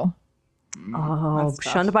hate you. Oh,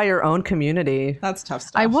 shunned by your own community. That's tough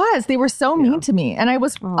stuff. I was. They were so mean to me. And I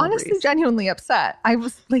was honestly Reese. genuinely upset. I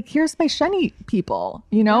was like, here's my Shenny people,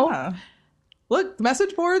 you know? Yeah. Look,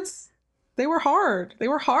 message boards, they were hard. They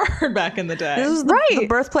were hard back in the day. This is the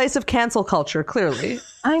birthplace of cancel culture, clearly.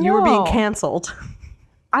 I know. You were being canceled.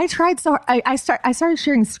 I tried so I started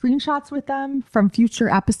sharing screenshots with them from future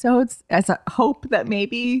episodes as a hope that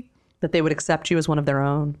maybe that they would accept you as one of their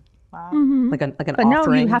own. Wow. Like an but offering.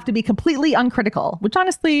 no, you have to be completely uncritical, which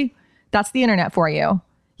honestly, that's the internet for you.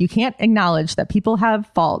 You can't acknowledge that people have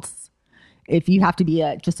faults if you have to be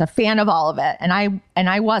just a fan of all of it. And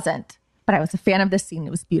I wasn't, but I was a fan of this scene. It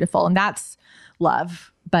was beautiful. And that's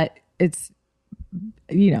love, but it's,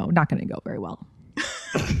 not going to go very well.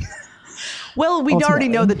 Well, we already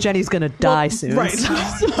know that Jenny's going to die soon. Right. So.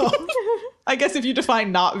 So, I guess if you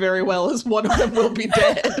define not very well as one of them will be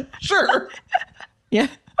dead. Sure. Yeah.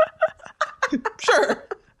 Sure.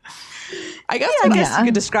 I guess I guess you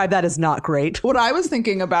could describe that as not great. What I was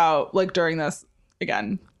thinking about, like, during this,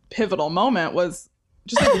 again, pivotal moment was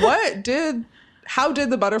just like, how did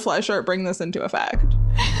the butterfly shirt bring this into effect?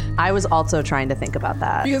 I was also trying to think about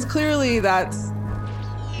that. Because clearly that's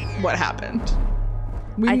what happened.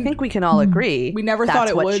 I think we can all agree. We never that's thought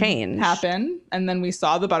it what would changed. happen. And then we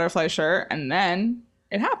saw the butterfly shirt and then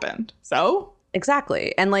it happened. So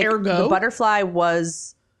exactly. And like ergo, the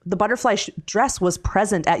butterfly dress was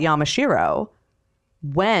present at Yamashiro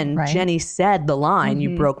when Jenny said the line,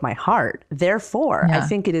 "You broke my heart." Therefore, I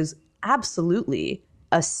think it is absolutely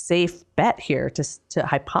a safe bet here to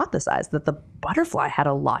hypothesize that the butterfly had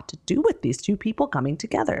a lot to do with these two people coming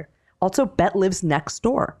together. Also, Bet lives next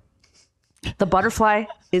door. The butterfly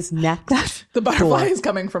is next. The butterfly is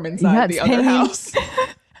coming from inside the other house.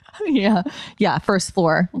 Yeah. First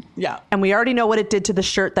floor. Yeah. And we already know what it did to the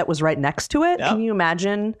shirt that was right next to it. Yep. Can you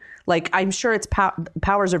imagine? Like, I'm sure its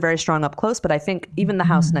powers are very strong up close, but I think even the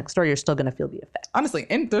house next door, you're still going to feel the effect. Honestly,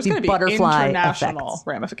 there's going to be butterfly international effects.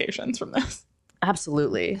 ramifications from this.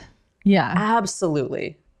 Absolutely. Yeah.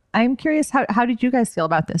 Absolutely. I'm curious, how did you guys feel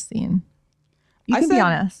about this scene? You can be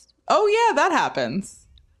honest. Oh, yeah, that happens.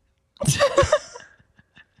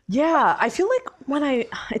 Yeah, I feel like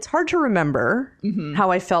it's hard to remember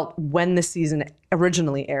how I felt when the season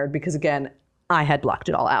originally aired because, again, I had blocked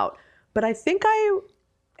it all out. But I think I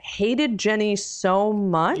hated Jenny so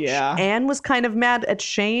much and was kind of mad at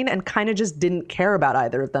Shane and kind of just didn't care about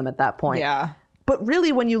either of them at that point. Yeah. But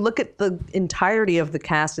really, when you look at the entirety of the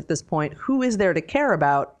cast at this point, who is there to care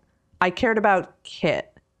about? I cared about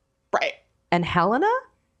Kit. Right. And Helena?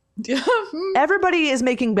 Everybody is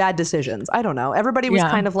making bad decisions. I don't know. Everybody was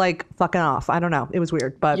kind of like fucking off. I don't know. It was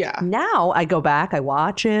weird. But now I go back, I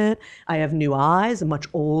watch it. I have new eyes, much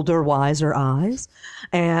older, wiser eyes.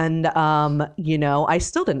 And, I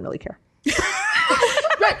still didn't really care.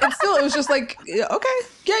 Right. But still, it was just like, okay.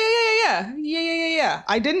 Yeah.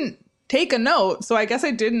 I didn't take a note, so I guess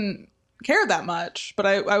I didn't care that much. But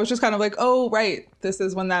I was just kind of like, oh, right. This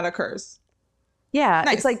is when that occurs. Yeah.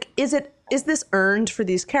 Nice. It's like, is this earned for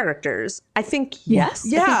these characters? I think yes.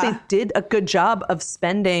 Yeah. I think they did a good job of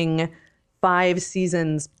spending 5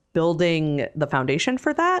 seasons building the foundation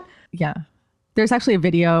for that. Yeah. There's actually a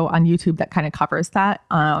video on YouTube that kind of covers that.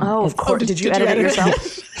 Of course. Did you edit it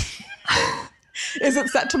yourself? Is it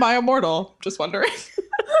set to my immortal? Just wondering.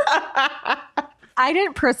 I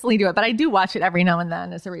didn't personally do it, but I do watch it every now and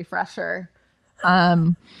then as a refresher.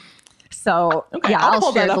 So Okay, yeah, I'll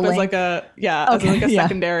pull share that up the as link. like a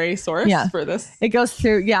secondary source for this. It goes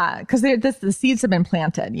through, because the seeds have been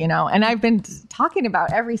planted, and I've been talking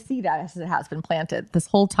about every seed as it has been planted this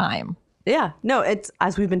whole time. Yeah, no, it's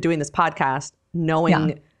as we've been doing this podcast,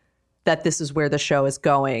 knowing that this is where the show is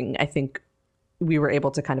going. I think we were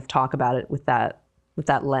able to kind of talk about it with that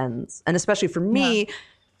lens, and especially for me,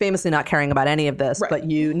 famously not caring about any of this,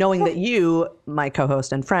 but you knowing that you, my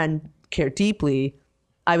co-host and friend, care deeply,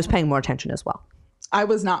 I was paying more attention as well. I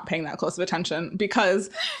was not paying that close of attention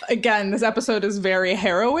because, again, this episode is very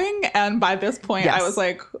harrowing, and by this point, I was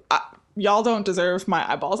like, y'all don't deserve my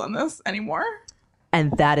eyeballs on this anymore.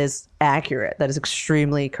 And that is accurate. That is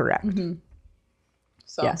extremely correct. Mm-hmm.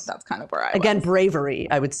 So that's kind of where I Again, was. bravery,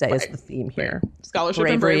 I would say, is the theme here. Scholarship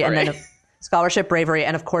and bravery. And then scholarship, bravery,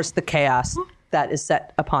 and of course the chaos that is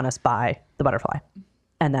set upon us by the butterfly.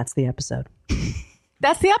 And that's the episode.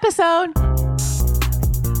 That's the episode.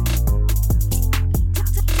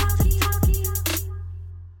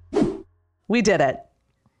 We did it.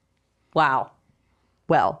 Wow.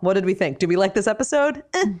 Well, what did we think? Did we like this episode?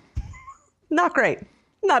 Not great.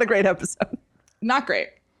 Not a great episode. Not great.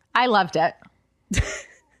 I loved it.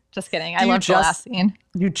 Just kidding. I loved the last scene.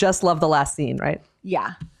 You just love the last scene, right?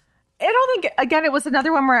 Yeah. I don't think, again, it was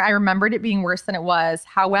another one where I remembered it being worse than it was.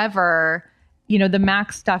 However, the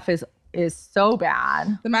Max stuff is so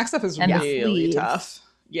bad. The Max stuff is really tough.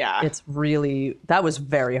 Yeah. It's really, that was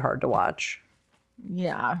very hard to watch.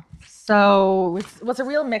 Yeah. So it was a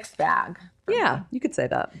real mixed bag. Yeah, you could say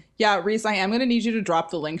that. Yeah, Reese, I am going to need you to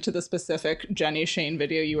drop the link to the specific Jenny Shane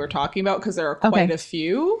video you were talking about because there are quite a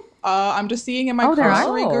few. I'm just seeing in my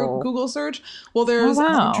cursory Google search. Well, there's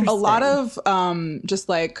a lot of just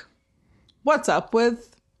like, what's up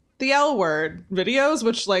with the L word videos,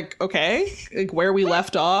 which like where we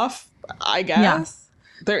left off, I guess. Yeah.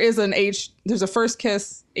 There's a First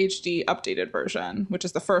Kiss HD updated version, which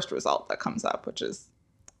is the first result that comes up, which is,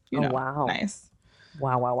 nice.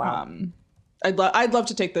 Wow. I'd love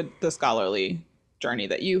to take the scholarly journey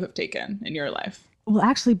that you have taken in your life. Well,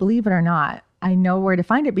 actually, believe it or not, I know where to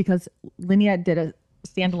find it because Linnea did a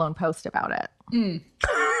standalone post about it.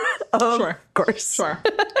 Sure. Of course. Sure.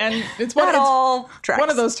 And it's one of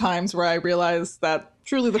those times where I realized that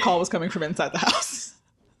truly the call was coming from inside the house.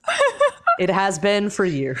 It has been for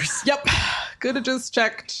years. Yep. Could have just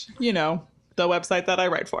checked, the website that I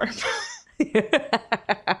write for.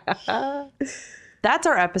 That's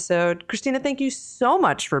our episode. Christina, thank you so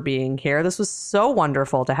much for being here. This was so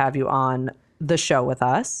wonderful to have you on the show with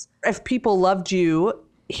us. If people loved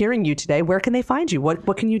hearing you today, where can they find you?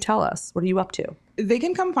 What can you tell us? What are you up to? They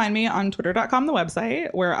can come find me on twitter.com, the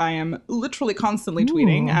website, where I am literally constantly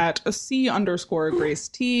tweeting at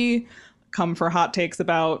 @C_Grace T. Come for hot takes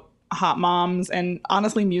about hot moms and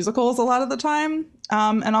honestly musicals a lot of the time.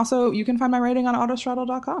 And also you can find my writing on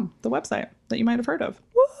autostraddle.com, the website that you might have heard of.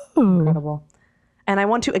 Woo. Incredible. And I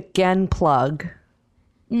want to again plug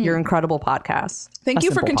your incredible podcast. Thank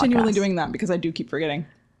you for continually doing that because I do keep forgetting.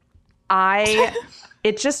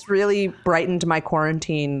 It just really brightened my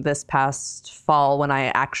quarantine this past fall when I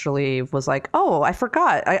actually was like, oh, I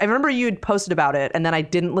forgot. I remember you had posted about it and then I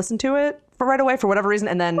didn't listen to it right away for whatever reason.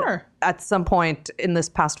 And then at some point in this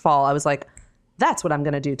past fall, I was like, that's what I'm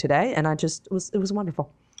going to do today. And it was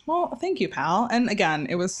wonderful. Well, thank you, pal. And again,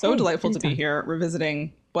 it was so delightful to be here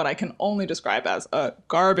revisiting what I can only describe as a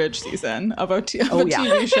garbage season of a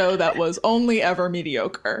TV show that was only ever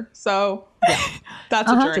mediocre. So that's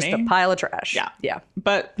a journey. Just a pile of trash. Yeah.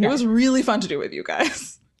 But it was really fun to do with you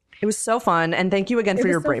guys. It was so fun. And thank you again for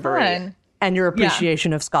your bravery and your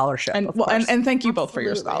appreciation of scholarship. And thank you both for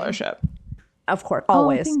your scholarship. Of course,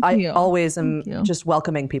 always. I always am just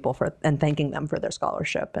welcoming people and thanking them for their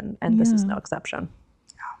scholarship. And this is no exception.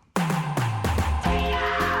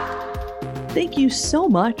 Thank you so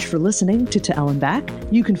much for listening to Ellen Back.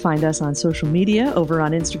 You can find us on social media over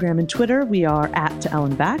on Instagram and Twitter. We are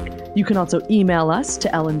 @ToEllenBack. You can also email us to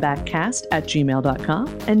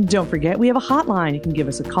ellenbackcast@gmail.com. And don't forget, we have a hotline. You can give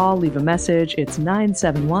us a call, leave a message. It's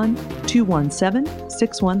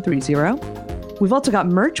 971-217-6130. We've also got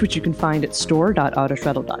merch, which you can find at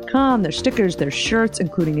store.autostraddle.com. There's stickers, there's shirts,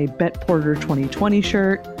 including a Bet Porter 2020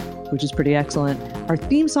 shirt, which is pretty excellent. Our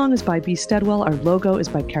theme song is by B. Steadwell. Our logo is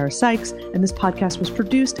by Kara Sykes. And this podcast was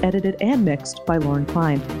produced, edited, and mixed by Lauren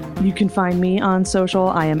Klein. You can find me on social.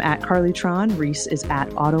 I am @CarlyTron. Reese is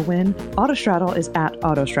 @AutoWin. Autostraddle is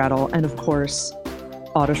 @Autostraddle. And of course,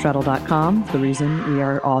 Autostraddle.com, the reason we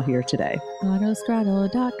are all here today.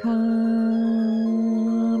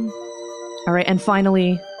 Autostraddle.com. All right, and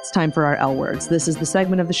finally, it's time for our L words. This is the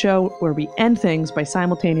segment of the show where we end things by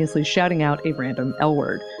simultaneously shouting out a random L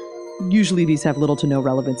word. usually these have little to no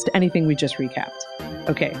relevance to anything we just recapped.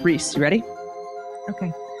 Okay, Reese, you ready?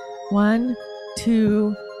 Okay. 1,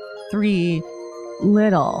 2, 3.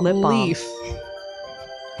 Little. Lip balm. Leaf.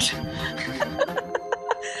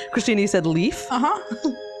 Christina, you said leaf? Uh-huh.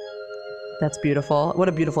 That's beautiful. What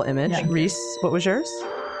a beautiful image. Yeah. Reese, what was yours?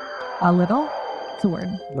 A little. It's a word.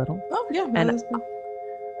 Little. Oh, yeah.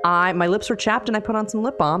 And my lips were chapped and I put on some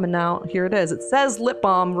lip balm and now here it is. It says lip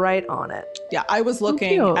balm right on it. Yeah, I was looking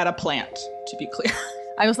cute. at a plant, to be clear.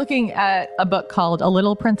 I was looking at a book called A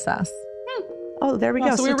Little Princess. Oh, there we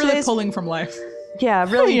go. So we're really today's- pulling from life. Yeah,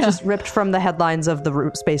 really Yeah. just ripped from the headlines of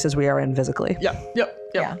the spaces we are in physically. Yep.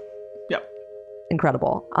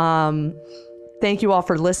 Incredible. Thank you all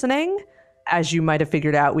for listening. As you might have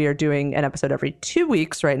figured out, we are doing an episode every 2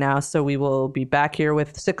 weeks right now. So we will be back here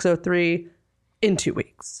with 603 in 2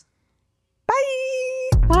 weeks. Bye.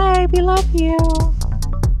 Bye. We love you.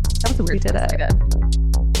 That was a weird We did twist it. I did.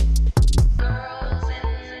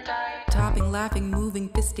 Topping, laughing, moving,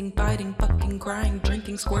 fisting, biting, fucking, crying,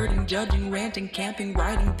 drinking, squirting, judging, ranting, camping,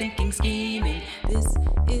 writing, thinking, scheming. This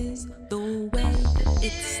is the way,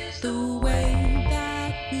 it's the way that